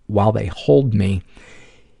while they hold me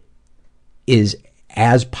is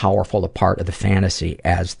as powerful a part of the fantasy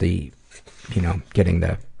as the, you know, getting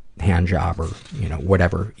the hand job or, you know,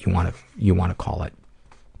 whatever you want to call it.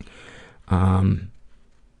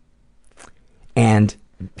 And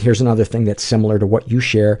here's another thing that's similar to what you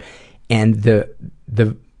share, and the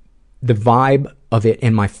vibe of it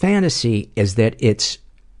in my fantasy is that it's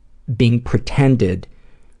being pretended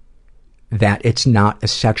that it's not a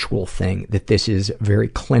sexual thing, that this is very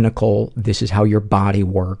clinical, this is how your body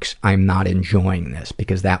works, I'm not enjoying this,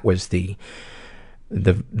 because that was the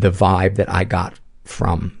vibe that I got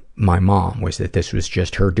from my mom, was that this was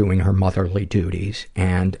just her doing her motherly duties.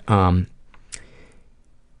 And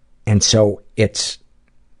so it's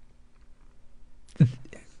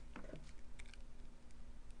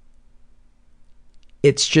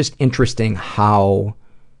just interesting how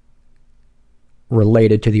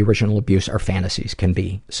related to the original abuse our fantasies can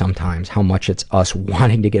be sometimes, how much it's us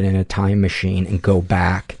wanting to get in a time machine and go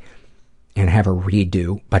back and have a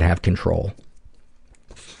redo, but have control.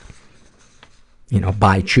 You know,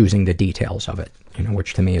 by choosing the details of it, you know,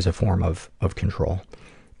 which to me is a form of control.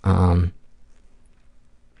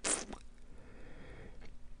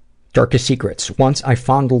 Darkest secrets. Once I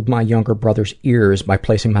fondled my younger brother's ears by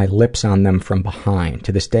placing my lips on them from behind.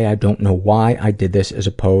 To this day, I don't know why I did this as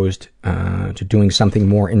opposed to doing something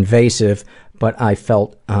more invasive, but I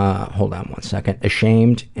felt, hold on one second,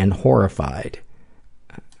 ashamed and horrified.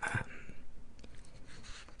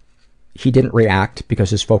 He didn't react because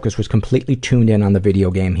his focus was completely tuned in on the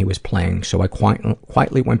video game he was playing, so I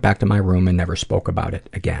quietly went back to my room and never spoke about it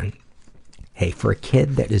again. Hey, for a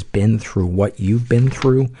kid that has been through what you've been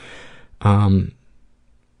through,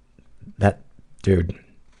 dude,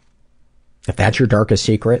 if that's your darkest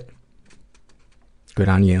secret, good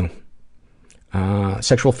on you.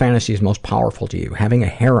 Sexual fantasy is most powerful to you. Having a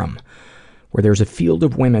harem where there's a field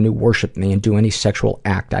of women who worship me and do any sexual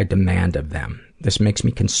act I demand of them. This makes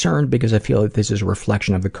me concerned because I feel that this is a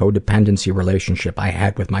reflection of the codependency relationship I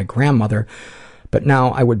had with my grandmother, but now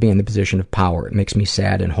I would be in the position of power. It makes me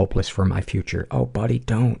sad and hopeless for my future. Oh, buddy,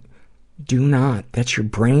 don't. Do not. That's your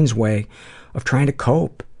brain's way of trying to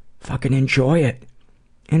cope. Fucking enjoy it.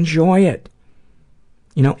 Enjoy it.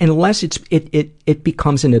 You know, unless it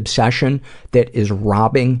becomes an obsession that is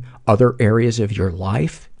robbing other areas of your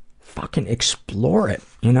life, fucking explore it,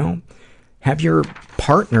 you know? Have your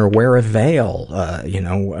partner wear a veil,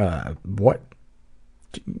 what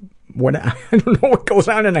I don't know what goes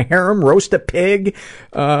on in a harem, roast a pig,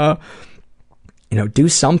 do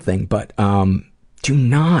something, but do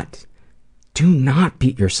not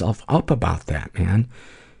beat yourself up about that, man.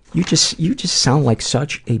 You just sound like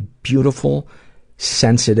such a beautiful,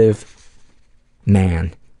 sensitive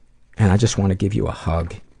man, and I just want to give you a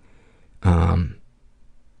hug.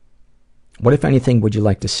 What, if anything, would you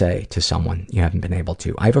like to say to someone you haven't been able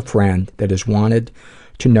to? I have a friend that has wanted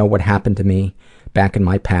to know what happened to me back in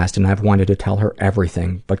my past, and I've wanted to tell her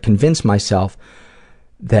everything, but convince myself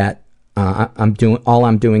that all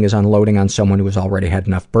I'm doing is unloading on someone who has already had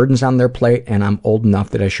enough burdens on their plate, and I'm old enough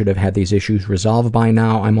that I should have had these issues resolved by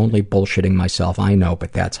now. I'm only bullshitting myself, I know,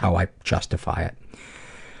 but that's how I justify it.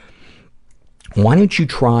 Why don't you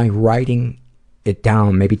try writing it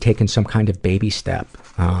down, maybe taking some kind of baby step?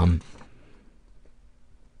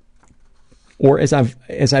 Or as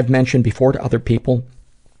I've mentioned before to other people,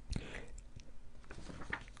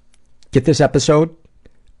 get this episode,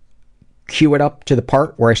 cue it up to the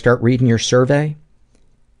part where I start reading your survey,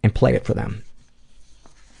 and play it for them.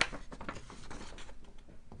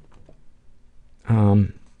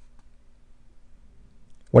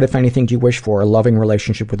 What, if anything, do you wish for? A loving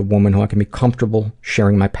relationship with a woman who I can be comfortable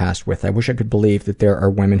sharing my past with. I wish I could believe that there are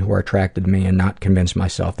women who are attracted to me and not convince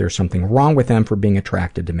myself there's something wrong with them for being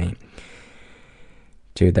attracted to me.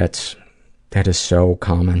 Dude, that is so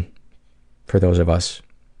common for those of us.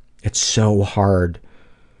 It's so hard.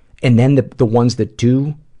 And then the ones that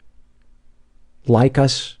do like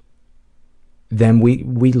us, then we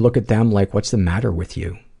look at them like, what's the matter with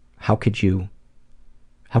you? How could you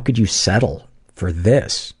settle for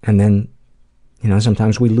this? And then,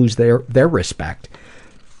 sometimes we lose their respect.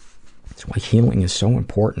 That's why healing is so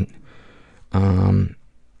important. Have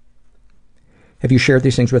you shared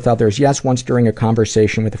these things with others? Yes, once during a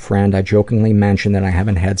conversation with a friend, I jokingly mentioned that I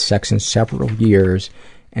haven't had sex in several years,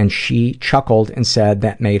 and she chuckled and said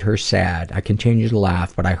that made her sad. I continued to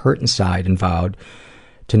laugh, but I hurt inside and vowed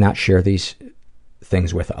to not share these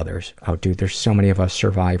things with others. Oh, dude, there's so many of us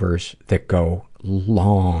survivors that go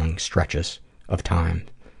long stretches of time.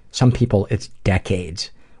 Some people, it's decades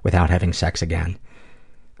without having sex again.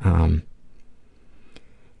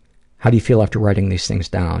 How do you feel after writing these things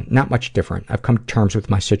down? Not much different. I've come to terms with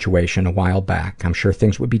my situation a while back. I'm sure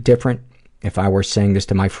things would be different if I were saying this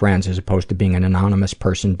to my friends as opposed to being an anonymous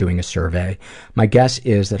person doing a survey. My guess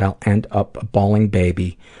is that I'll end up a bawling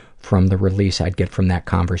baby from the release I'd get from that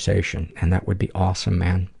conversation. And that would be awesome,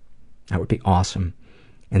 man. That would be awesome.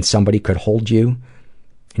 And somebody could hold you,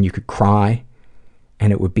 and you could cry,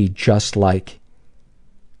 and it would be just like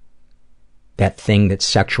that thing that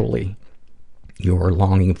sexually you're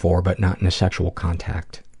longing for, but not in a sexual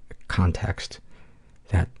context.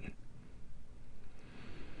 That...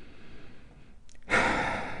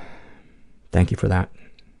 Thank you for that.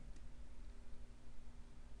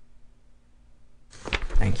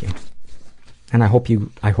 Thank you. And I hope you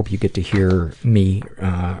get to hear me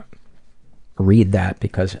read that,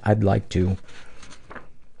 because I'd like to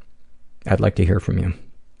hear from you.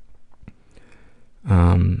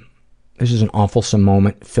 This is an awfulsome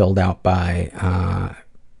moment filled out by I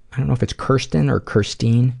don't know if it's Kirsten or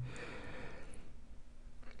Kirstine.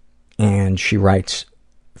 And she writes,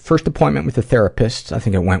 first appointment with the therapist, I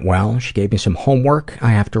think it went well. She gave me some homework. I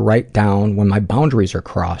have to write down when my boundaries are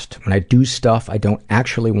crossed, when I do stuff I don't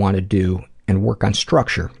actually want to do, and work on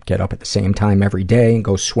structure. Get up at the same time every day and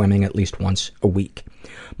go swimming at least once a week.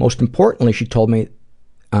 Most importantly, she told me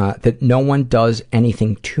that no one does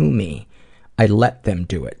anything to me. I let them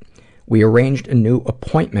do it. We arranged a new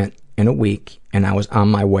appointment in a week, and I was on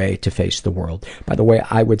my way to face the world. By the way,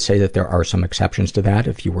 I would say that there are some exceptions to that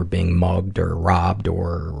if you were being mugged or robbed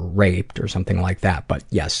or raped or something like that. But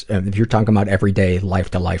yes, if you're talking about everyday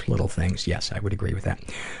life-to-life little things, yes, I would agree with that.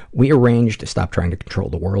 We arranged... Stop trying to control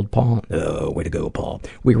the world, Paul. Oh, way to go, Paul.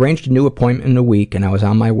 We arranged a new appointment in a week, and I was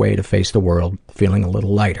on my way to face the world, feeling a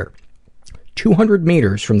little lighter. 200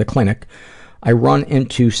 meters from the clinic, I run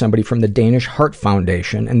into somebody from the Danish Heart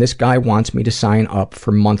Foundation, and this guy wants me to sign up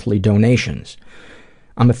for monthly donations.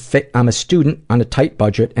 I'm a student on a tight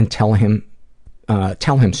budget, and tell him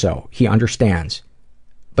so. He understands,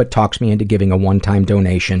 but talks me into giving a one-time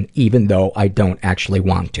donation, even though I don't actually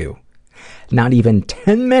want to. Not even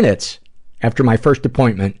 10 minutes after my first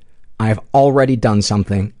appointment, I have already done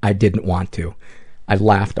something I didn't want to. I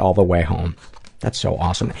laughed all the way home. That's so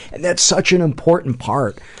awesome. And that's such an important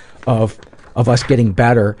part of us getting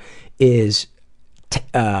better is,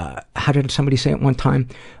 how did somebody say it one time?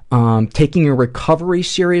 Taking your recovery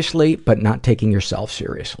seriously, but not taking yourself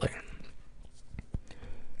seriously.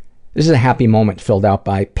 This is a happy moment filled out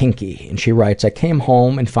by Pinky, and she writes, I came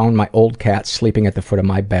home and found my old cat sleeping at the foot of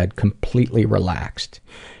my bed, completely relaxed.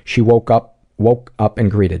 She woke up and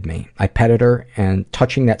greeted me. I petted her, and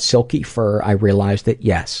touching that silky fur, I realized that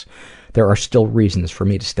yes, there are still reasons for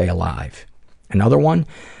me to stay alive. Another one,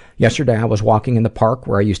 yesterday I was walking in the park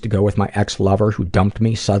where I used to go with my ex-lover who dumped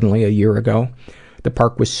me suddenly a year ago. The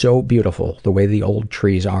park was so beautiful, the way the old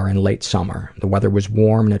trees are in late summer. The weather was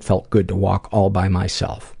warm and it felt good to walk all by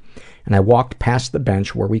myself. And I walked past the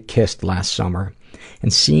bench where we kissed last summer,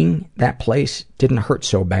 and seeing that place didn't hurt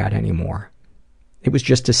so bad anymore. It was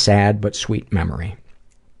just a sad but sweet memory.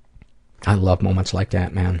 I love moments like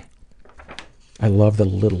that, man. I love the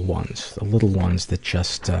little ones that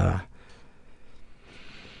just...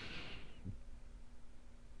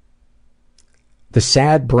 The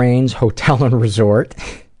Sad Brains Hotel and Resort,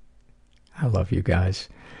 I love you guys,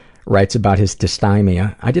 writes about his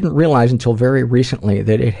dysthymia. I didn't realize until very recently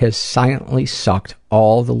that it has silently sucked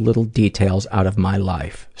all the little details out of my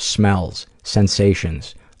life. Smells,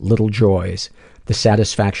 sensations, little joys, the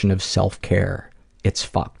satisfaction of self-care. It's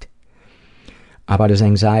fucked. About his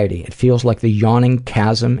anxiety, it feels like the yawning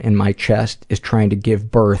chasm in my chest is trying to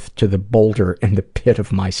give birth to the boulder in the pit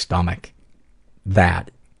of my stomach.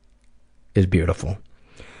 That is beautiful.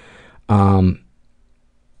 And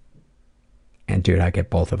dude, I get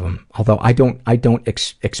both of them. Although I don't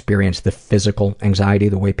experience the physical anxiety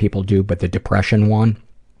the way people do, but the depression one.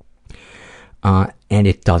 And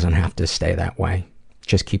it doesn't have to stay that way.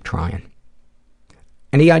 Just keep trying.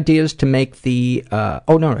 Any ideas to make the,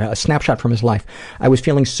 a snapshot from his life. I was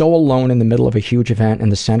feeling so alone in the middle of a huge event in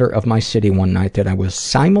the center of my city one night that I was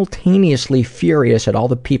simultaneously furious at all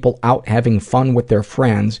the people out having fun with their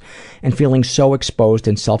friends and feeling so exposed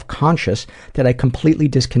and self-conscious that I completely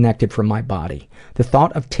disconnected from my body. The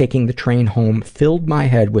thought of taking the train home filled my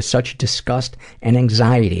head with such disgust and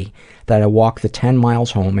anxiety that I walked the 10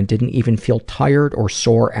 miles home and didn't even feel tired or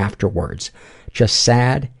sore afterwards. Just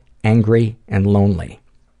sad, angry, and lonely.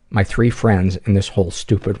 My 3 friends in this whole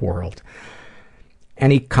stupid world.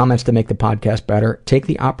 Any comments to make the podcast better? Take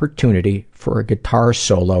the opportunity for a guitar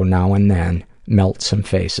solo now and then. Melt some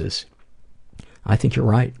faces. I think you're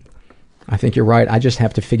right. I just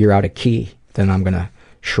have to figure out a key that I'm going to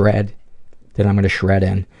shred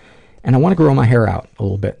in. And I want to grow my hair out a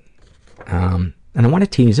little bit. And I want to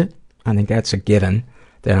tease it. I think that's a given.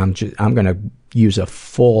 That I'm going to use a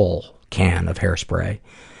full can of hairspray.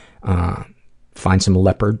 Find some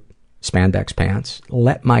leopard spandex pants.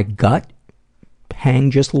 Let my gut hang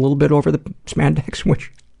just a little bit over the spandex, which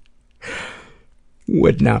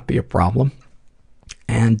would not be a problem.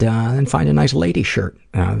 And then find a nice lady shirt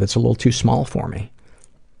that's a little too small for me.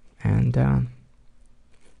 And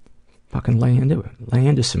fucking lay into it. Lay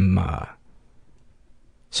into some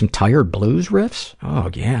tired blues riffs. Oh,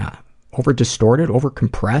 yeah. Over distorted, over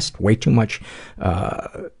compressed, way too much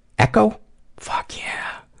echo. Fuck yeah.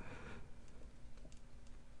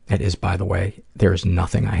 That is, by the way, there's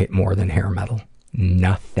nothing I hate more than hair metal.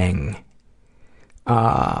 Nothing.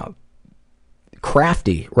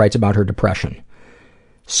 Crafty writes about her depression.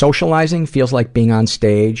 Socializing feels like being on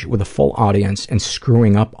stage with a full audience and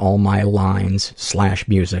screwing up all my lines /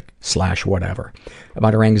 music / whatever.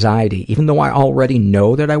 About her anxiety, even though I already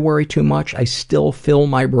know that I worry too much, I still fill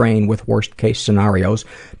my brain with worst case scenarios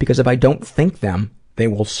because if I don't think them, they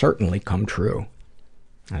will certainly come true.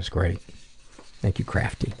 That's great. Thank you,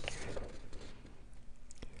 Crafty.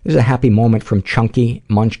 This is a happy moment from Chunky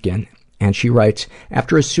Munchkin, and she writes,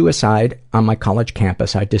 after a suicide on my college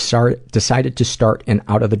campus, I decided to start an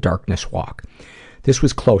Out of the Darkness walk. This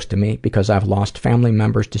was close to me because I've lost family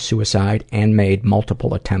members to suicide and made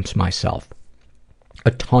multiple attempts myself. A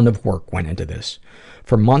ton of work went into this.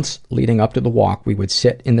 For months leading up to the walk, we would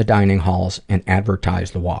sit in the dining halls and advertise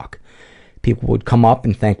the walk. People would come up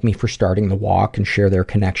and thank me for starting the walk and share their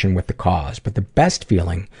connection with the cause. But the best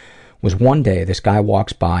feeling was one day this guy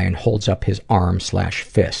walks by and holds up his arm /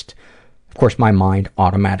 fist. Of course, my mind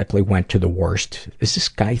automatically went to the worst. Is this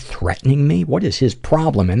guy threatening me? What is his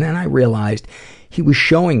problem? And then I realized he was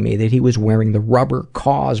showing me that he was wearing the rubber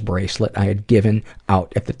cause bracelet I had given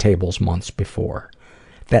out at the tables months before.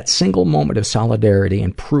 That single moment of solidarity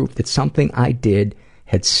and proof that something I did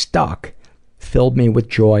had stuck filled me with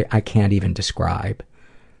joy I can't even describe.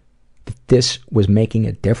 That this was making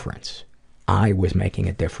a difference. I was making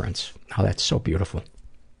a difference. Oh, that's so beautiful.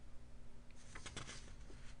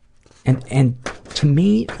 And to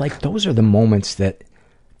me, like, those are the moments that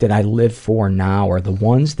I live for now, are the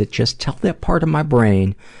ones that just tell that part of my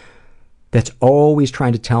brain that's always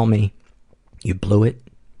trying to tell me, you blew it,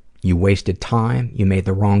 you wasted time, you made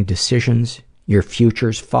the wrong decisions, your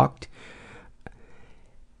future's fucked.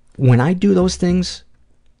 When I do those things,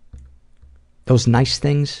 those nice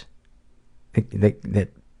things that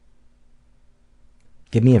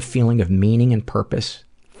give me a feeling of meaning and purpose,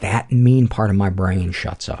 that mean part of my brain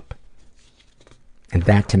shuts up. And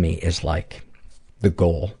that to me is like the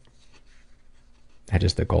goal. That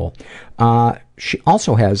is the goal. She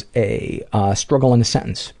also has a struggle in a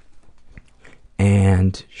sentence.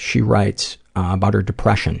 And she writes about her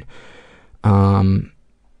depression.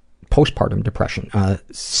 Postpartum depression.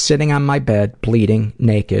 Sitting on my bed, bleeding,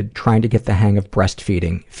 naked, trying to get the hang of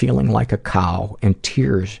breastfeeding, feeling like a cow, and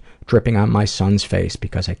tears dripping on my son's face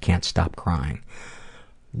because I can't stop crying.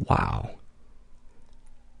 Wow.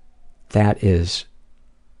 That is...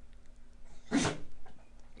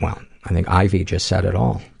 Well, I think Ivy just said it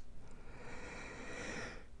all.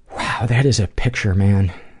 Wow, that is a picture,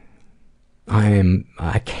 man.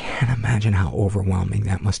 I can't imagine how overwhelming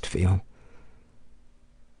that must feel.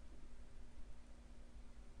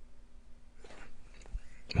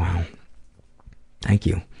 Wow. Thank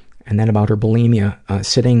you. And then about her bulimia,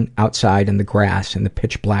 sitting outside in the grass in the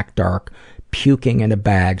pitch black dark, puking in a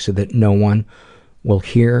bag so that no one will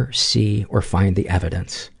hear, see, or find the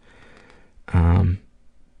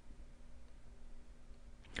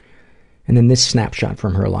And then this snapshot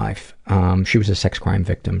from her life. She was a sex crime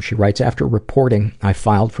victim. She writes, after reporting, I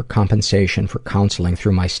filed for compensation for counseling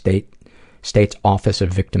through my state's Office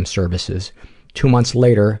of Victim Services. 2 months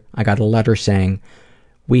later, I got a letter saying,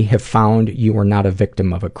 we have found you are not a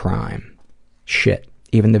victim of a crime. Shit.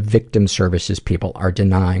 Even the victim services people are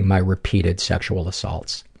denying my repeated sexual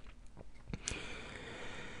assaults.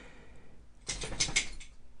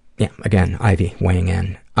 Yeah, again, Ivy weighing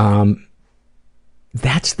in.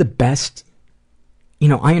 That's the best. You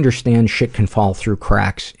know, I understand shit can fall through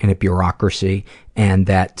cracks in a bureaucracy, and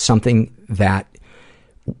that something that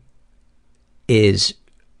is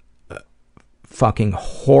fucking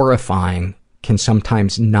horrifying can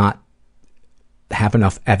sometimes not have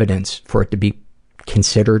enough evidence for it to be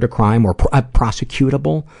considered a crime or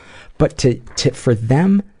prosecutable. But for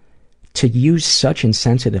them to use such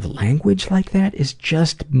insensitive language like that is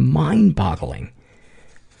just mind-boggling.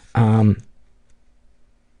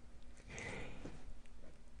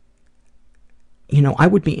 You know, I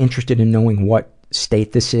would be interested in knowing what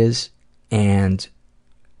state this is, and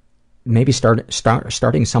maybe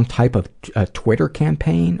starting some type of Twitter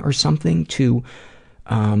campaign or something to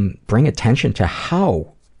bring attention to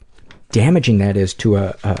how damaging that is to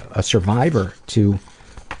a survivor. To,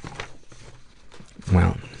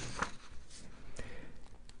 well,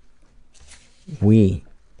 we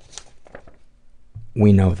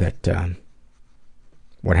know that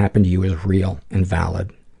what happened to you is real and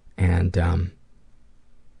valid, and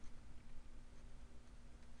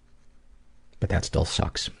but that still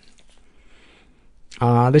sucks.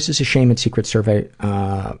 This is a shame and secret survey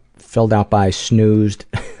filled out by Snoozed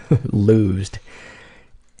Losed.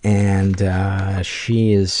 And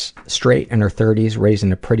she is straight, in her 30s, raised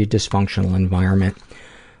in a pretty dysfunctional environment.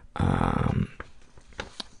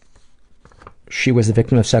 She was the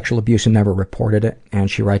victim of sexual abuse and never reported it. And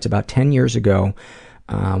she writes, about 10 years ago,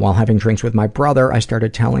 while having drinks with my brother, I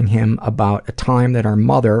started telling him about a time that our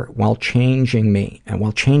mother, while changing me,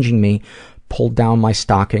 pulled down my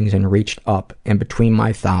stockings and reached up in between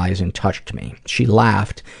my thighs and touched me. She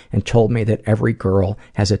laughed and told me that every girl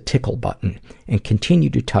has a tickle button, and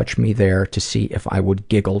continued to touch me there to see if I would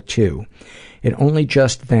giggle too. It only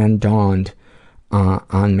just then dawned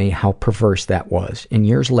on me how perverse that was, and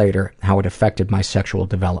years later, how it affected my sexual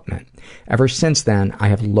development. Ever since then, I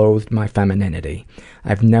have loathed my femininity.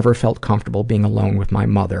 I've never felt comfortable being alone with my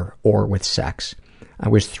mother or with sex. I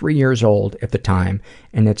was 3 years old at the time,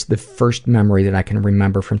 and it's the first memory that I can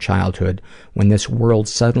remember from childhood when this world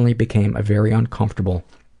suddenly became a very uncomfortable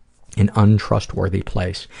and untrustworthy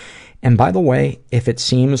place. And by the way, if it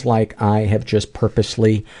seems like I have just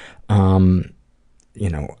purposely,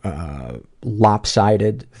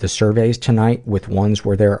 lopsided the surveys tonight with ones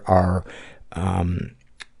where there are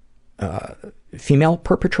female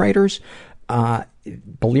perpetrators,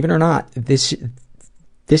 believe it or not, this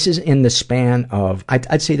is in the span of,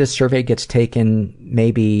 I'd say this survey gets taken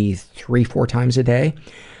maybe 3-4 times a day.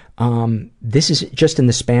 This is just in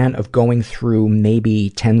the span of going through maybe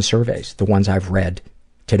 10 surveys, the ones I've read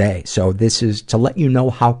today. So this is to let you know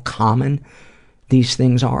how common these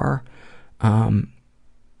things are.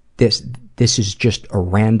 This is just a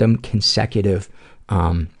random consecutive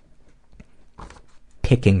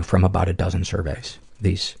picking from about a dozen surveys.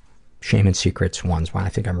 These Shame and Secrets ones. Well, I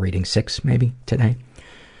think I'm reading 6 maybe today.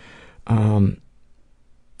 And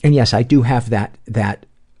yes, I do have that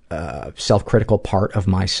self-critical part of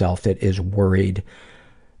myself that is worried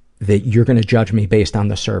that you're going to judge me based on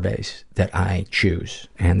the surveys that I choose,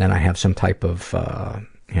 and then I have some type of,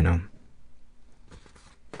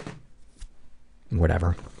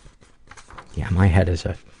 whatever. Yeah, my head is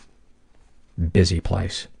a busy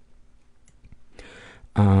place.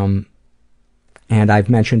 And I've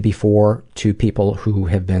mentioned before to people who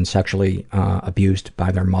have been sexually abused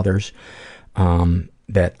by their mothers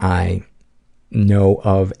that I know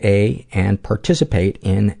of and participate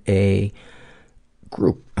in a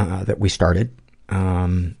group that we started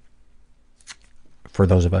for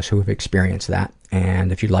those of us who have experienced that.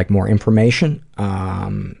 And if you'd like more information,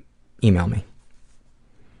 email me.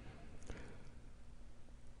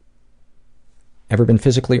 Ever been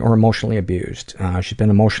physically or emotionally abused? She's been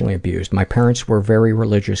emotionally abused. My parents were very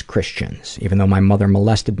religious Christians. Even though my mother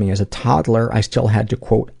molested me as a toddler, I still had to,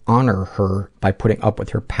 quote, honor her by putting up with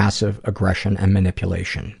her passive aggression and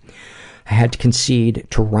manipulation. I had to concede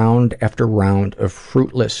to round after round of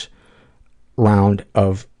fruitless round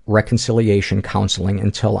of reconciliation counseling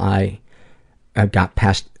until I got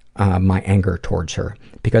past my anger towards her.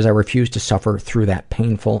 Because I refused to suffer through that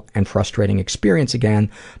painful and frustrating experience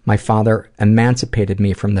again, my father emancipated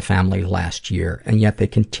me from the family last year, and yet they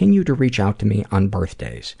continue to reach out to me on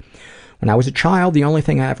birthdays. When I was a child, the only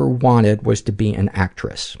thing I ever wanted was to be an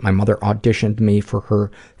actress. My mother auditioned me for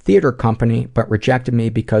her theater company, but rejected me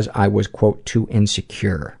because I was, quote, too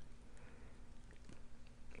insecure.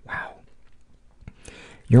 Wow.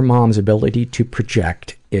 Your mom's ability to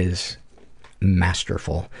project is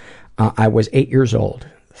masterful. I was 8 years old.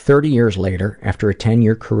 30 years later, after a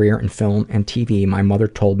 10-year career in film and TV, my mother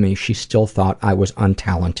told me she still thought I was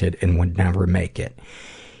untalented and would never make it.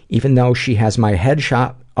 Even though she has my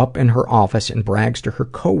headshot up in her office and brags to her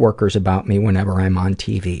coworkers about me whenever I'm on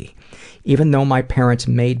TV. Even though my parents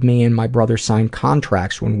made me and my brother sign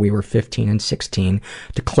contracts when we were 15 and 16,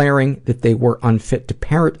 declaring that they were unfit to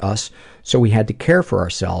parent us, so we had to care for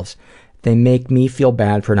ourselves, they make me feel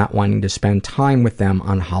bad for not wanting to spend time with them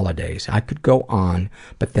on holidays. I could go on,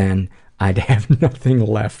 but then I'd have nothing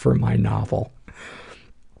left for my novel.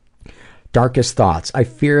 Darkest thoughts. I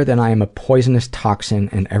fear that I am a poisonous toxin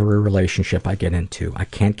in every relationship I get into. I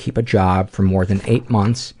can't keep a job for more than 8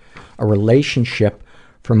 months, a relationship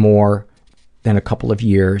for more than a couple of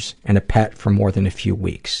years, and a pet for more than a few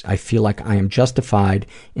weeks. I feel like I am justified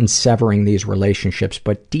in severing these relationships,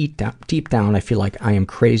 but deep down I feel like I am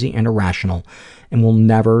crazy and irrational and will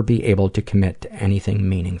never be able to commit to anything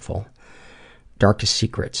meaningful. Darkest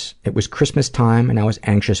secrets. It was Christmas time and I was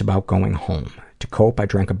anxious about going home. To cope, I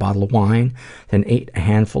drank a bottle of wine, then ate a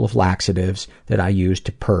handful of laxatives that I used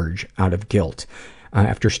to purge out of guilt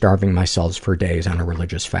after starving myself for days on a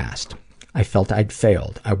religious fast. I felt I'd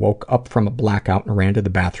failed. I woke up from a blackout and ran to the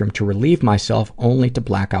bathroom to relieve myself, only to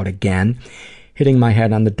black out again, hitting my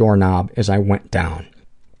head on the doorknob as I went down.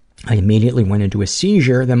 I immediately went into a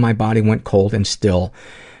seizure, then my body went cold and still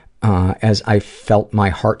as I felt my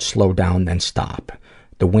heart slow down, then stop.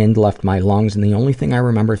 The wind left my lungs, and the only thing I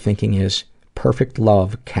remember thinking is, perfect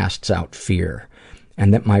love casts out fear,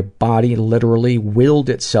 and that my body literally willed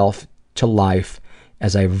itself to life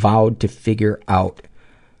as I vowed to figure out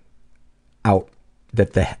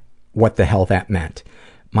what the hell that meant.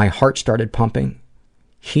 My heart started pumping,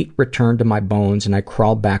 heat returned to my bones, and I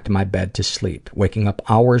crawled back to my bed to sleep, waking up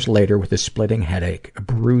hours later with a splitting headache, a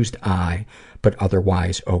bruised eye, but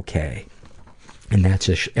otherwise okay. And that's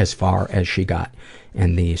as far as she got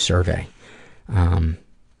in the survey.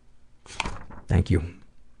 Thank you.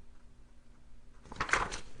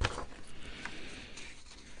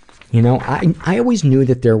 You know, I always knew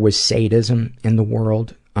that there was sadism in the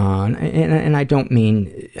world. And I don't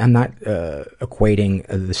mean, I'm not equating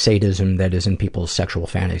the sadism that is in people's sexual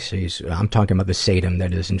fantasies. I'm talking about the sadism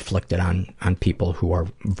that is inflicted on people who are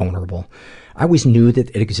vulnerable. I always knew that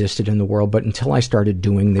it existed in the world, but until I started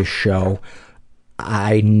doing this show,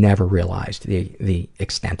 I never realized the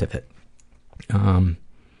extent of it.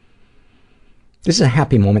 This is a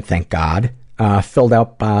happy moment, thank God, filled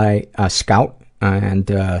out by Scout. And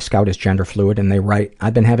Scout is gender fluid, and they write,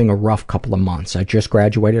 I've been having a rough couple of months. I just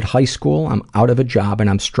graduated high school, I'm out of a job, and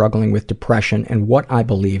I'm struggling with depression and what I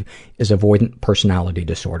believe is avoidant personality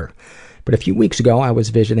disorder. But a few weeks ago, I was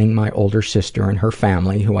visiting my older sister and her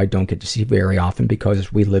family, who I don't get to see very often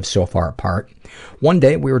because we live so far apart. One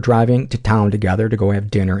day, we were driving to town together to go have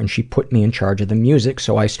dinner, and she put me in charge of the music,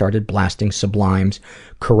 so I started blasting Sublime's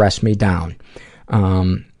Caress Me Down.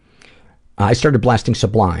 I started blasting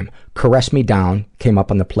Sublime. Caress Me Down came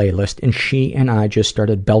up on the playlist, and she and I just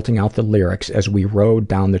started belting out the lyrics as we rode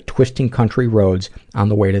down the twisting country roads on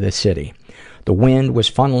the way to the city. The wind was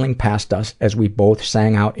funneling past us as we both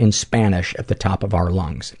sang out in Spanish at the top of our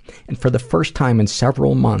lungs. And for the first time in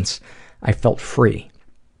several months, I felt free.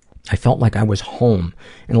 I felt like I was home,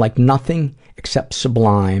 and like nothing except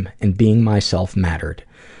Sublime and being myself mattered.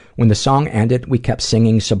 When the song ended, we kept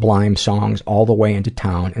singing Sublime songs all the way into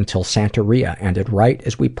town until Santeria ended right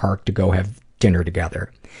as we parked to go have dinner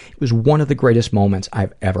together. It was one of the greatest moments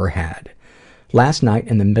I've ever had. Last night,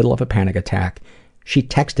 in the middle of a panic attack, she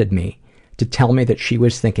texted me to tell me that she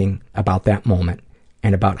was thinking about that moment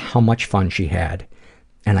and about how much fun she had.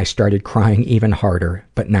 And I started crying even harder,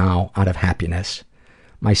 but now out of happiness.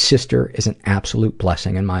 My sister is an absolute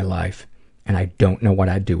blessing in my life, and I don't know what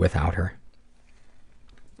I'd do without her.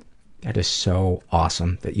 That is so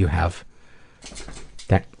awesome that you have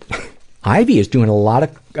that. Ivy is doing a lot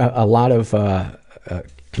of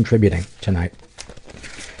contributing tonight.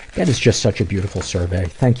 That is just such a beautiful survey.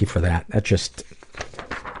 Thank you for that.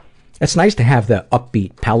 It's nice to have the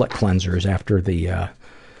upbeat palate cleansers after the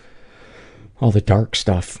all the dark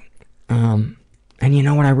stuff. And you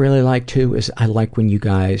know what I really like too is I like when you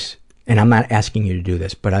guys, and I'm not asking you to do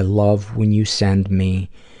this, but I love when you send me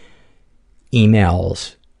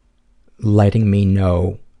emails letting me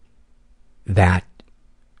know that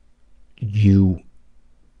you,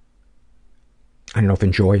 I don't know if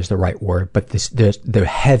enjoy is the right word, but the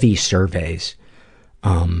heavy surveys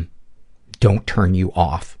don't turn you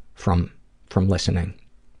off from listening,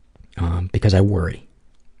 because I worry.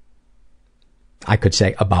 I could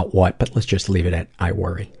say about what, but let's just leave it at I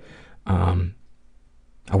worry. I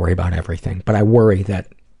worry about everything, but I worry that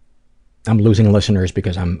I'm losing listeners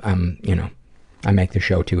because I'm you know, I make the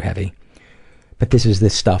show too heavy. But this is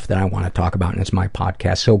this stuff that I want to talk about, and it's my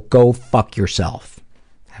podcast, so go fuck yourself.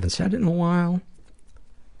 Haven't said it in a while.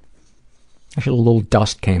 Actually, a little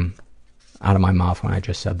dust came out of my mouth when I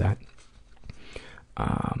just said that.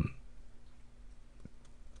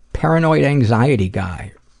 Paranoid anxiety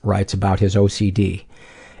guy writes about his OCD.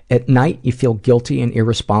 At night, you feel guilty and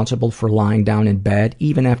irresponsible for lying down in bed,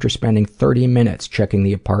 even after spending 30 minutes checking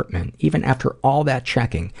the apartment. Even after all that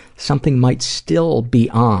checking, something might still be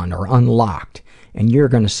on or unlocked, and you're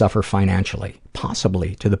going to suffer financially,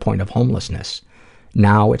 possibly to the point of homelessness.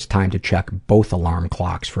 Now it's time to check both alarm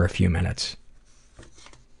clocks for a few minutes.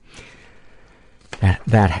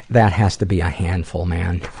 That has to be a handful,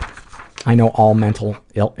 man. I know all mental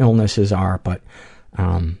illnesses are, but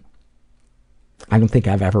I don't think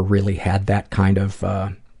I've ever really had that kind of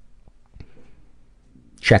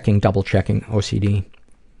double-checking OCD.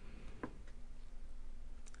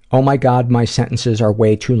 Oh my God, my sentences are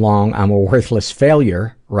way too long. I'm a worthless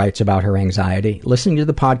failure, writes about her anxiety. Listening to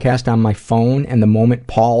the podcast on my phone, and the moment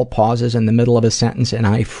Paul pauses in the middle of a sentence and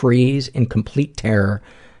I freeze in complete terror,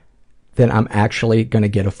 then I'm actually going to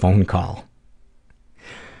get a phone call.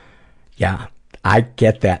 Yeah, I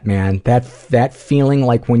get that, man. That feeling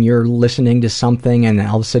like when you're listening to something and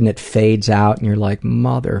all of a sudden it fades out and you're like,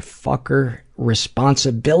 motherfucker,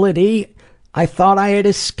 responsibility? I thought I had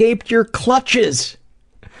escaped your clutches.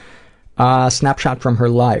 Snapshot from her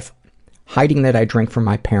life. Hiding that I drink from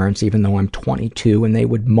my parents even though I'm 22 and they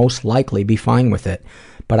would most likely be fine with it.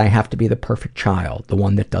 But I have to be the perfect child, the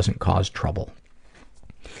one that doesn't cause trouble.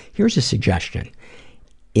 Here's a suggestion.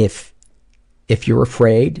 If you're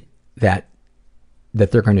afraid that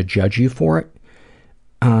they're going to judge you for it,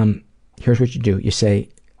 here's what you do. You say,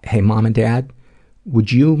 hey, Mom and Dad,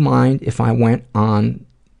 would you mind if I went on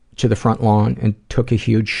to the front lawn and took a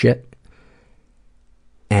huge shit?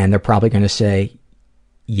 And they're probably going to say,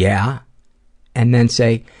 yeah. And then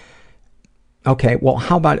say, okay, well,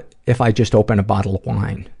 how about if I just open a bottle of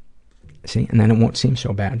wine? See, and then it won't seem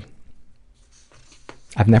so bad.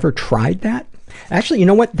 I've never tried that. Actually, you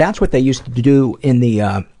know what? That's what they used to do in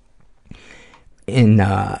the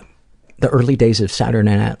early days of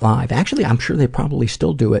Saturday Night Live. Actually, I'm sure they probably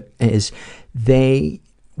still do it, is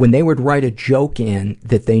when they would write a joke in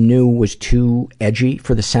that they knew was too edgy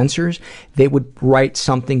for the censors, they would write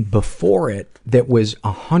something before it that was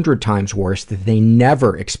 100 times worse that they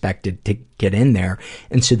never expected to get in there.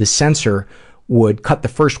 And so the censor would cut the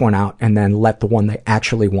first one out and then let the one they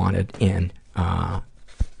actually wanted in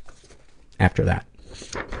after that.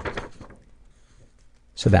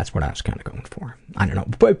 So that's what I was kind of going for. I don't know.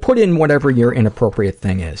 But put in whatever your inappropriate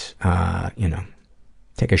thing is. You know,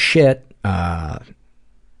 take a shit.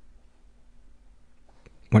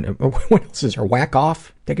 What else is there? Whack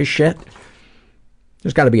off? Take a shit?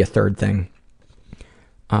 There's got to be a third thing.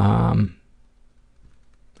 I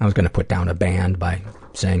was going to put down a band by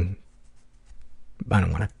saying I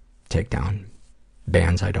don't want to take down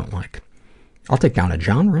bands I don't like. I'll take down a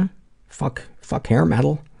genre. Fuck hair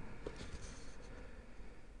metal.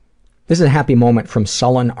 This is a happy moment from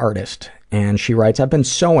Sullen Artist, and she writes, I've been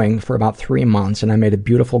sewing for about 3 months, and I made a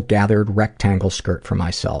beautiful gathered rectangle skirt for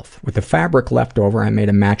myself. With the fabric left over, I made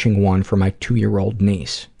a matching one for my 2-year-old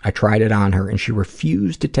niece. I tried it on her, and she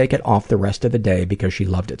refused to take it off the rest of the day because she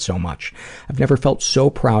loved it so much. I've never felt so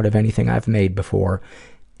proud of anything I've made before,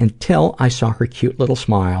 until I saw her cute little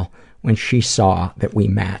smile when she saw that we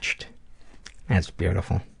matched. That's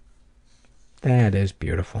beautiful. That is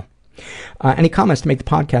beautiful. Any comments to make the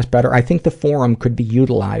podcast better? I think the forum could be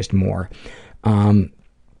utilized more.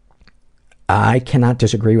 I cannot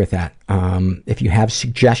disagree with that. If you have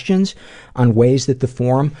suggestions on ways that the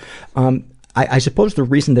forum... I suppose the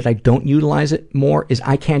reason that I don't utilize it more is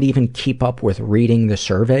I can't even keep up with reading the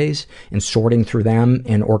surveys and sorting through them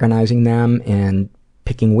and organizing them and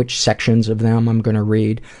picking which sections of them I'm going to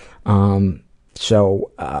read.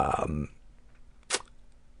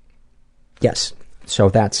 Yes. So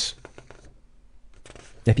that's...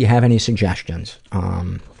 If you have any suggestions,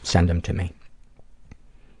 send them to me.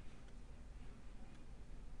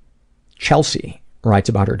 Chelsea writes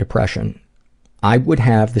about her depression. I would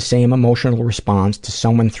have the same emotional response to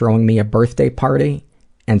someone throwing me a birthday party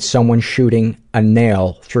and someone shooting a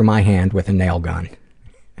nail through my hand with a nail gun.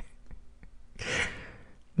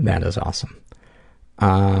 That is awesome.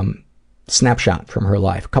 Snapshot from her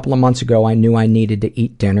life. A couple of months ago, I knew I needed to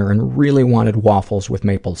eat dinner and really wanted waffles with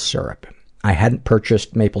maple syrup. I hadn't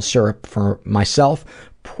purchased maple syrup for myself,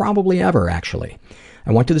 probably ever, actually.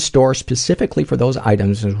 I went to the store specifically for those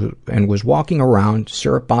items and was walking around,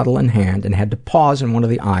 syrup bottle in hand, and had to pause in one of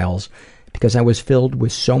the aisles because I was filled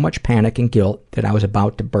with so much panic and guilt that I was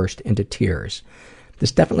about to burst into tears.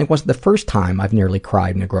 This definitely wasn't the first time I've nearly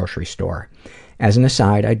cried in a grocery store. As an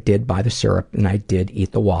aside, I did buy the syrup and I did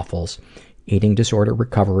eat the waffles. Eating disorder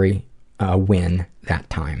recovery win that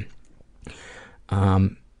time.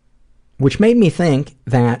 Which made me think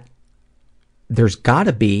that there's got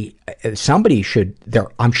to be somebody should there.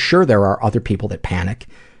 I'm sure there are other people that panic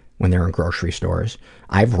when they're in grocery stores.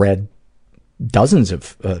 I've read dozens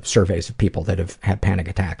of surveys of people that have had panic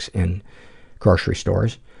attacks in grocery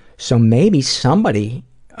stores. So maybe somebody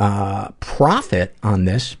profit on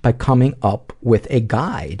this by coming up with a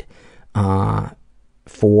guide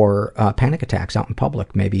for panic attacks out in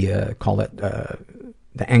public. Maybe call it the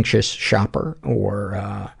anxious shopper,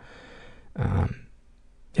 or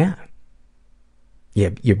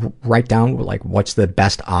you write down like what's the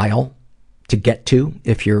best aisle to get to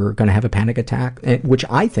if you're going to have a panic attack, which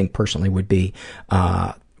I think personally would be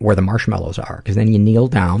where the marshmallows are, because then you kneel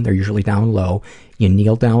down. They're usually down low. You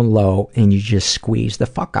kneel down low and you just squeeze the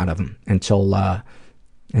fuck out of them until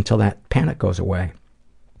that panic goes away.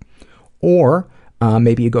 Or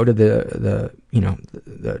maybe you go to the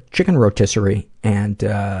chicken rotisserie and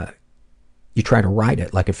you try to ride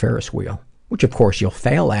it like a Ferris wheel, which of course you'll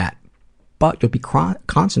fail at, but you'll be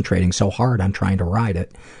concentrating so hard on trying to ride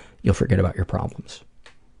it, you'll forget about your problems.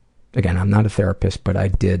 Again, I'm not a therapist, but I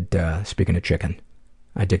did, speaking of chicken,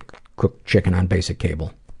 I did cook chicken on basic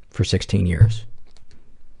cable for 16 years.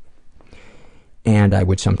 And I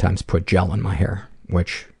would sometimes put gel in my hair,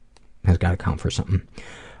 which has got to count for something.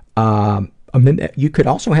 You could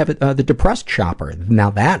also have the depressed shopper. Now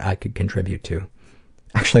that I could contribute to.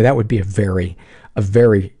 Actually, that would be a very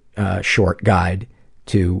short guide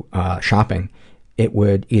to shopping. It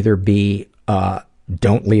would either be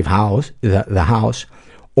don't leave the house,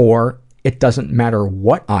 or it doesn't matter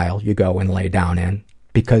what aisle you go and lay down in,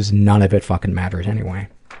 because none of it fucking matters anyway.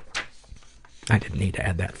 I didn't need to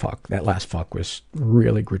add that fuck. That last fuck was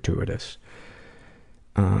really gratuitous.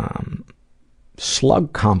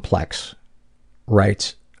 Slug Complex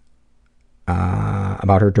writes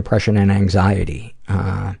about her depression and anxiety.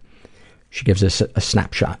 She gives us a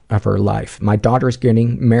snapshot of her life. My daughter's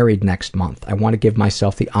getting married next month. I want to give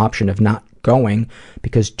myself the option of not going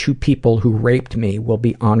because 2 people who raped me will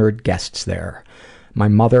be honored guests there. My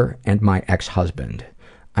mother and my ex-husband.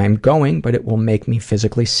 I am going, but it will make me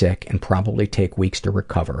physically sick and probably take weeks to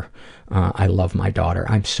recover. I love my daughter.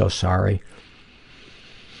 I'm so sorry.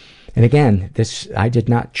 And again, I did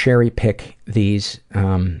not cherry pick these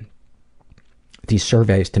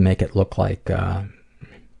surveys to make it look like,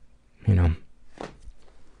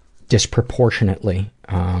 disproportionately.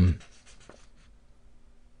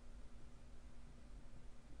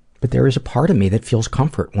 But there is a part of me that feels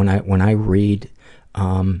comfort when I read.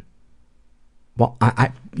 Of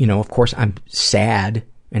course, I'm sad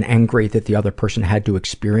and angry that the other person had to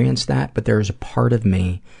experience that, but there is a part of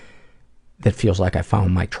me that feels like I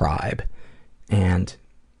found my tribe. And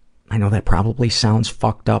I know that probably sounds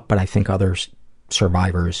fucked up, but I think other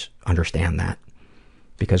survivors understand that.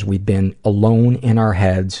 Because we've been alone in our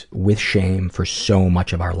heads with shame for so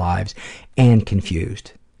much of our lives, and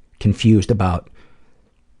confused. Confused about,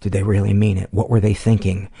 did they really mean it? What were they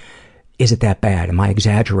thinking? Is it that bad? Am I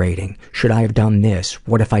exaggerating? Should I have done this?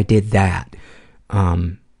 What if I did that?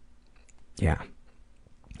 So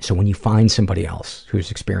when you find somebody else who's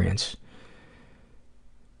experienced,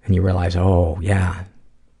 and you realize, oh yeah,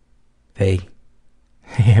 they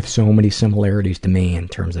have so many similarities to me in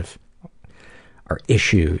terms of our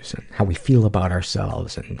issues and how we feel about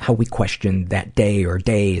ourselves and how we question that day or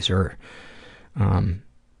days, or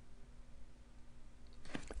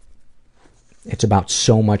it's about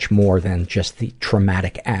so much more than just the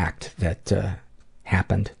traumatic act that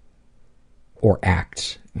happened, or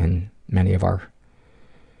acts in many of our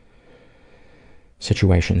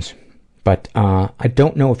situations. But I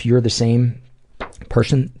don't know if you're the same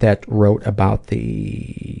person that wrote about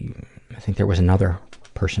I think there was another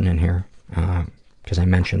person in here, because I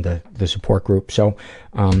mentioned the support group. So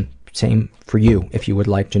same for you. If you would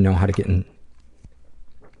like to know how to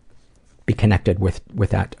be connected with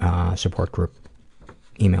that support group,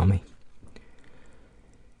 email me.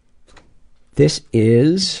 This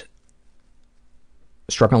is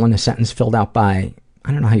Struggle in a Sentence, filled out by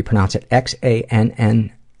I don't know how you pronounce it,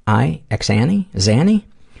 Xanni, Zanny.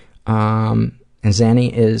 And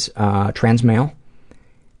Zanny is trans male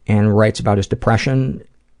and writes about his depression.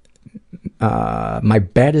 My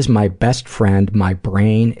bed is my best friend. My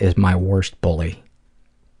brain is my worst bully.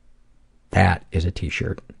 That is a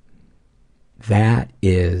t-shirt. That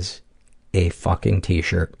is a fucking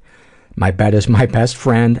t-shirt. My bed is my best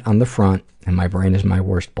friend on the front, and my brain is my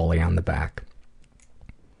worst bully on the back.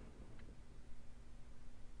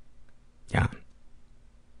 Yeah.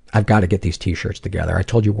 I've got to get these t-shirts together. I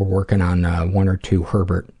told you we're working on one or two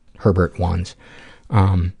Herbert ones.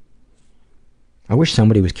 I wish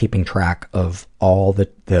somebody was keeping track of all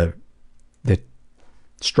the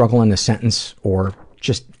struggle in the sentence or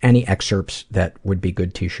just any excerpts that would be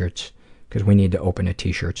good t-shirts, because we need to open a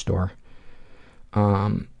t-shirt store.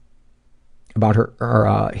 About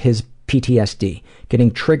his PTSD,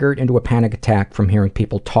 getting triggered into a panic attack from hearing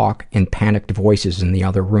people talk in panicked voices in the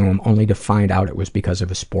other room, only to find out it was because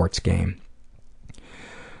of a sports game.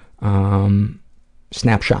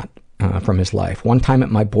 Snapshot from his life. One time at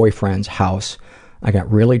my boyfriend's house, I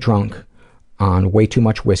got really drunk on way too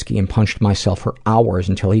much whiskey and punched myself for hours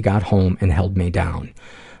until he got home and held me down.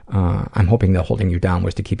 I'm hoping that holding you down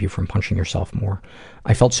was to keep you from punching yourself more.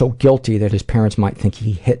 I felt so guilty that his parents might think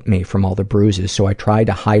he hit me from all the bruises, so I tried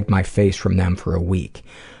to hide my face from them for a week.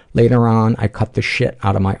 Later on, I cut the shit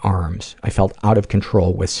out of my arms. I felt out of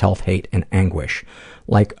control with self-hate and anguish,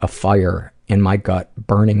 like a fire in my gut,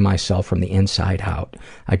 burning myself from the inside out.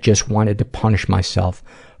 I just wanted to punish myself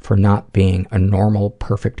for not being a normal,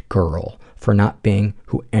 perfect girl, for not being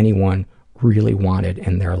who anyone really wanted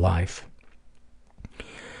in their life.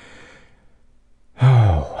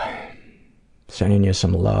 Oh, sending you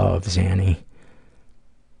some love, Zanny.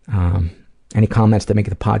 Any comments to make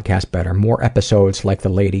the podcast better? More episodes like the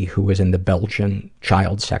lady who was in the Belgian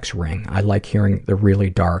child sex ring. I like hearing the really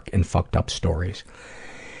dark and fucked up stories.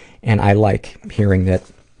 And I like hearing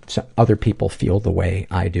that other people feel the way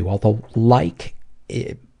I do. Although,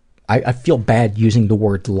 I feel bad using the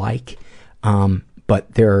word like,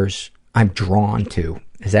 but I'm drawn to.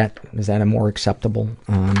 Is that a more acceptable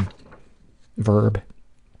verb?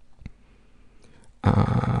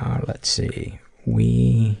 Let's see.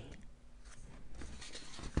 You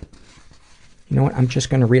know what? I'm just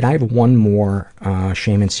going to read. I have one more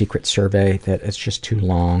shame and secret survey that it's just too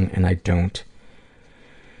long, and I don't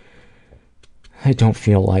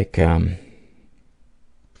feel like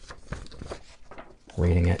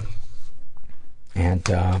reading it. And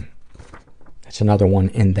it's another one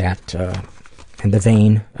in that in the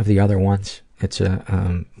vein of the other ones. It's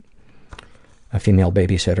a female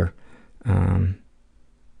babysitter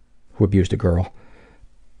who abused a girl.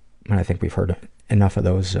 And I think we've heard enough of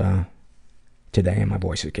those today, and my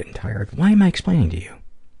voice is getting tired. Why am I explaining to you?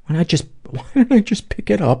 Why don't I just pick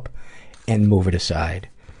it up and move it aside?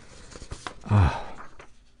 Oh.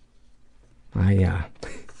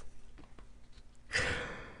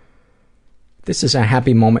 This is a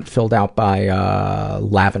happy moment filled out by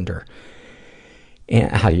Lavender. And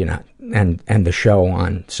how do you not? And the show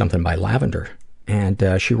on something by Lavender.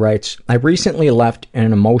 And she writes, I recently left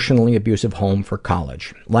an emotionally abusive home for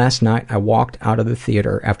college. Last night, I walked out of the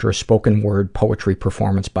theater after a spoken word poetry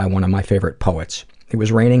performance by one of my favorite poets. It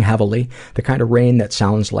was raining heavily, the kind of rain that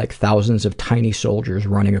sounds like thousands of tiny soldiers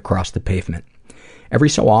running across the pavement. Every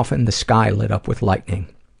so often, the sky lit up with lightning.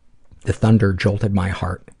 The thunder jolted my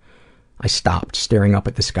heart. I stopped, staring up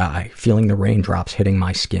at the sky, feeling the raindrops hitting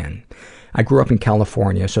my skin. I grew up in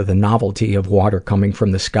California, so the novelty of water coming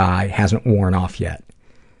from the sky hasn't worn off yet.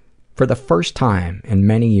 For the first time in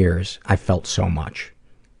many years, I felt so much.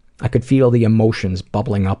 I could feel the emotions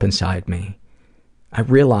bubbling up inside me. I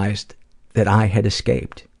realized that I had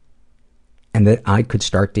escaped, and that I could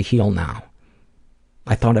start to heal now.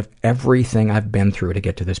 I thought of everything I've been through to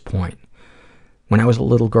get to this point. When I was a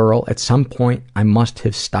little girl, at some point, I must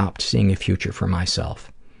have stopped seeing a future for myself.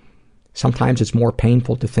 Sometimes it's more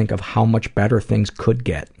painful to think of how much better things could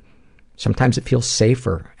get. Sometimes it feels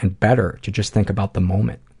safer and better to just think about the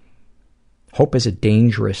moment. Hope is a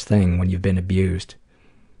dangerous thing when you've been abused.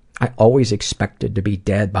 I always expected to be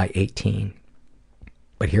dead by 18.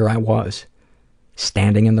 But here I was,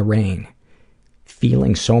 standing in the rain,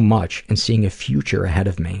 feeling so much and seeing a future ahead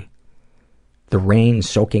of me. The rain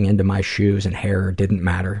soaking into my shoes and hair didn't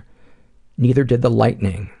matter. Neither did the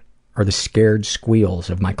lightning or the scared squeals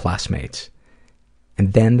of my classmates.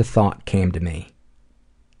 And then the thought came to me.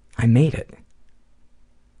 I made it.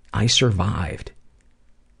 I survived.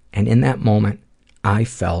 And in that moment, I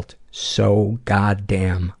felt so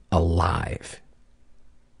goddamn alive.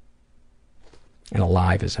 And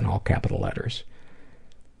alive is in all capital letters.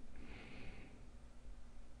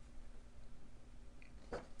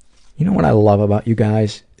 You know what I love about you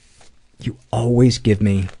guys? You always give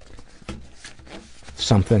me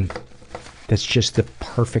something that's just the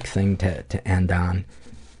perfect thing to end on.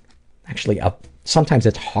 Actually, sometimes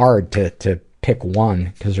it's hard to pick one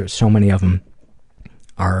because there's so many of them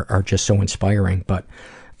are just so inspiring. But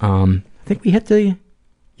I think we hit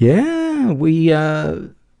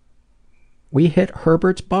we hit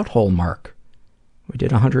Herbert's butthole mark. We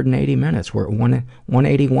did 180 minutes. We're at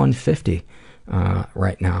 181.50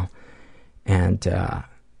 right now. And I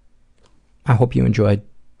hope you enjoyed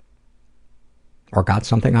or got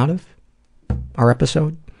something out of our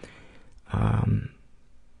episode.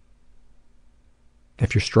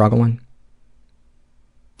 If you're struggling,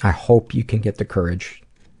 I hope you can get the courage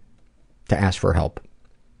to ask for help.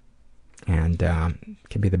 And it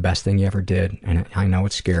can be the best thing you ever did. And I know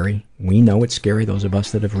it's scary. We know it's scary, those of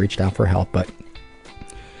us that have reached out for help, but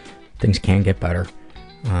things can get better.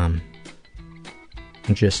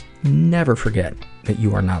 And just never forget that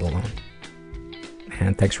you are not alone.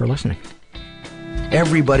 And thanks for listening.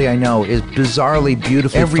 Everybody I know is bizarrely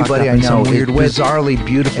beautifully fucked up in some weird way. Bizarrely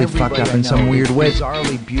beautifully fucked up in some weird way.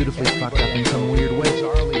 Bizarrely beautifully fucked up in some weird way.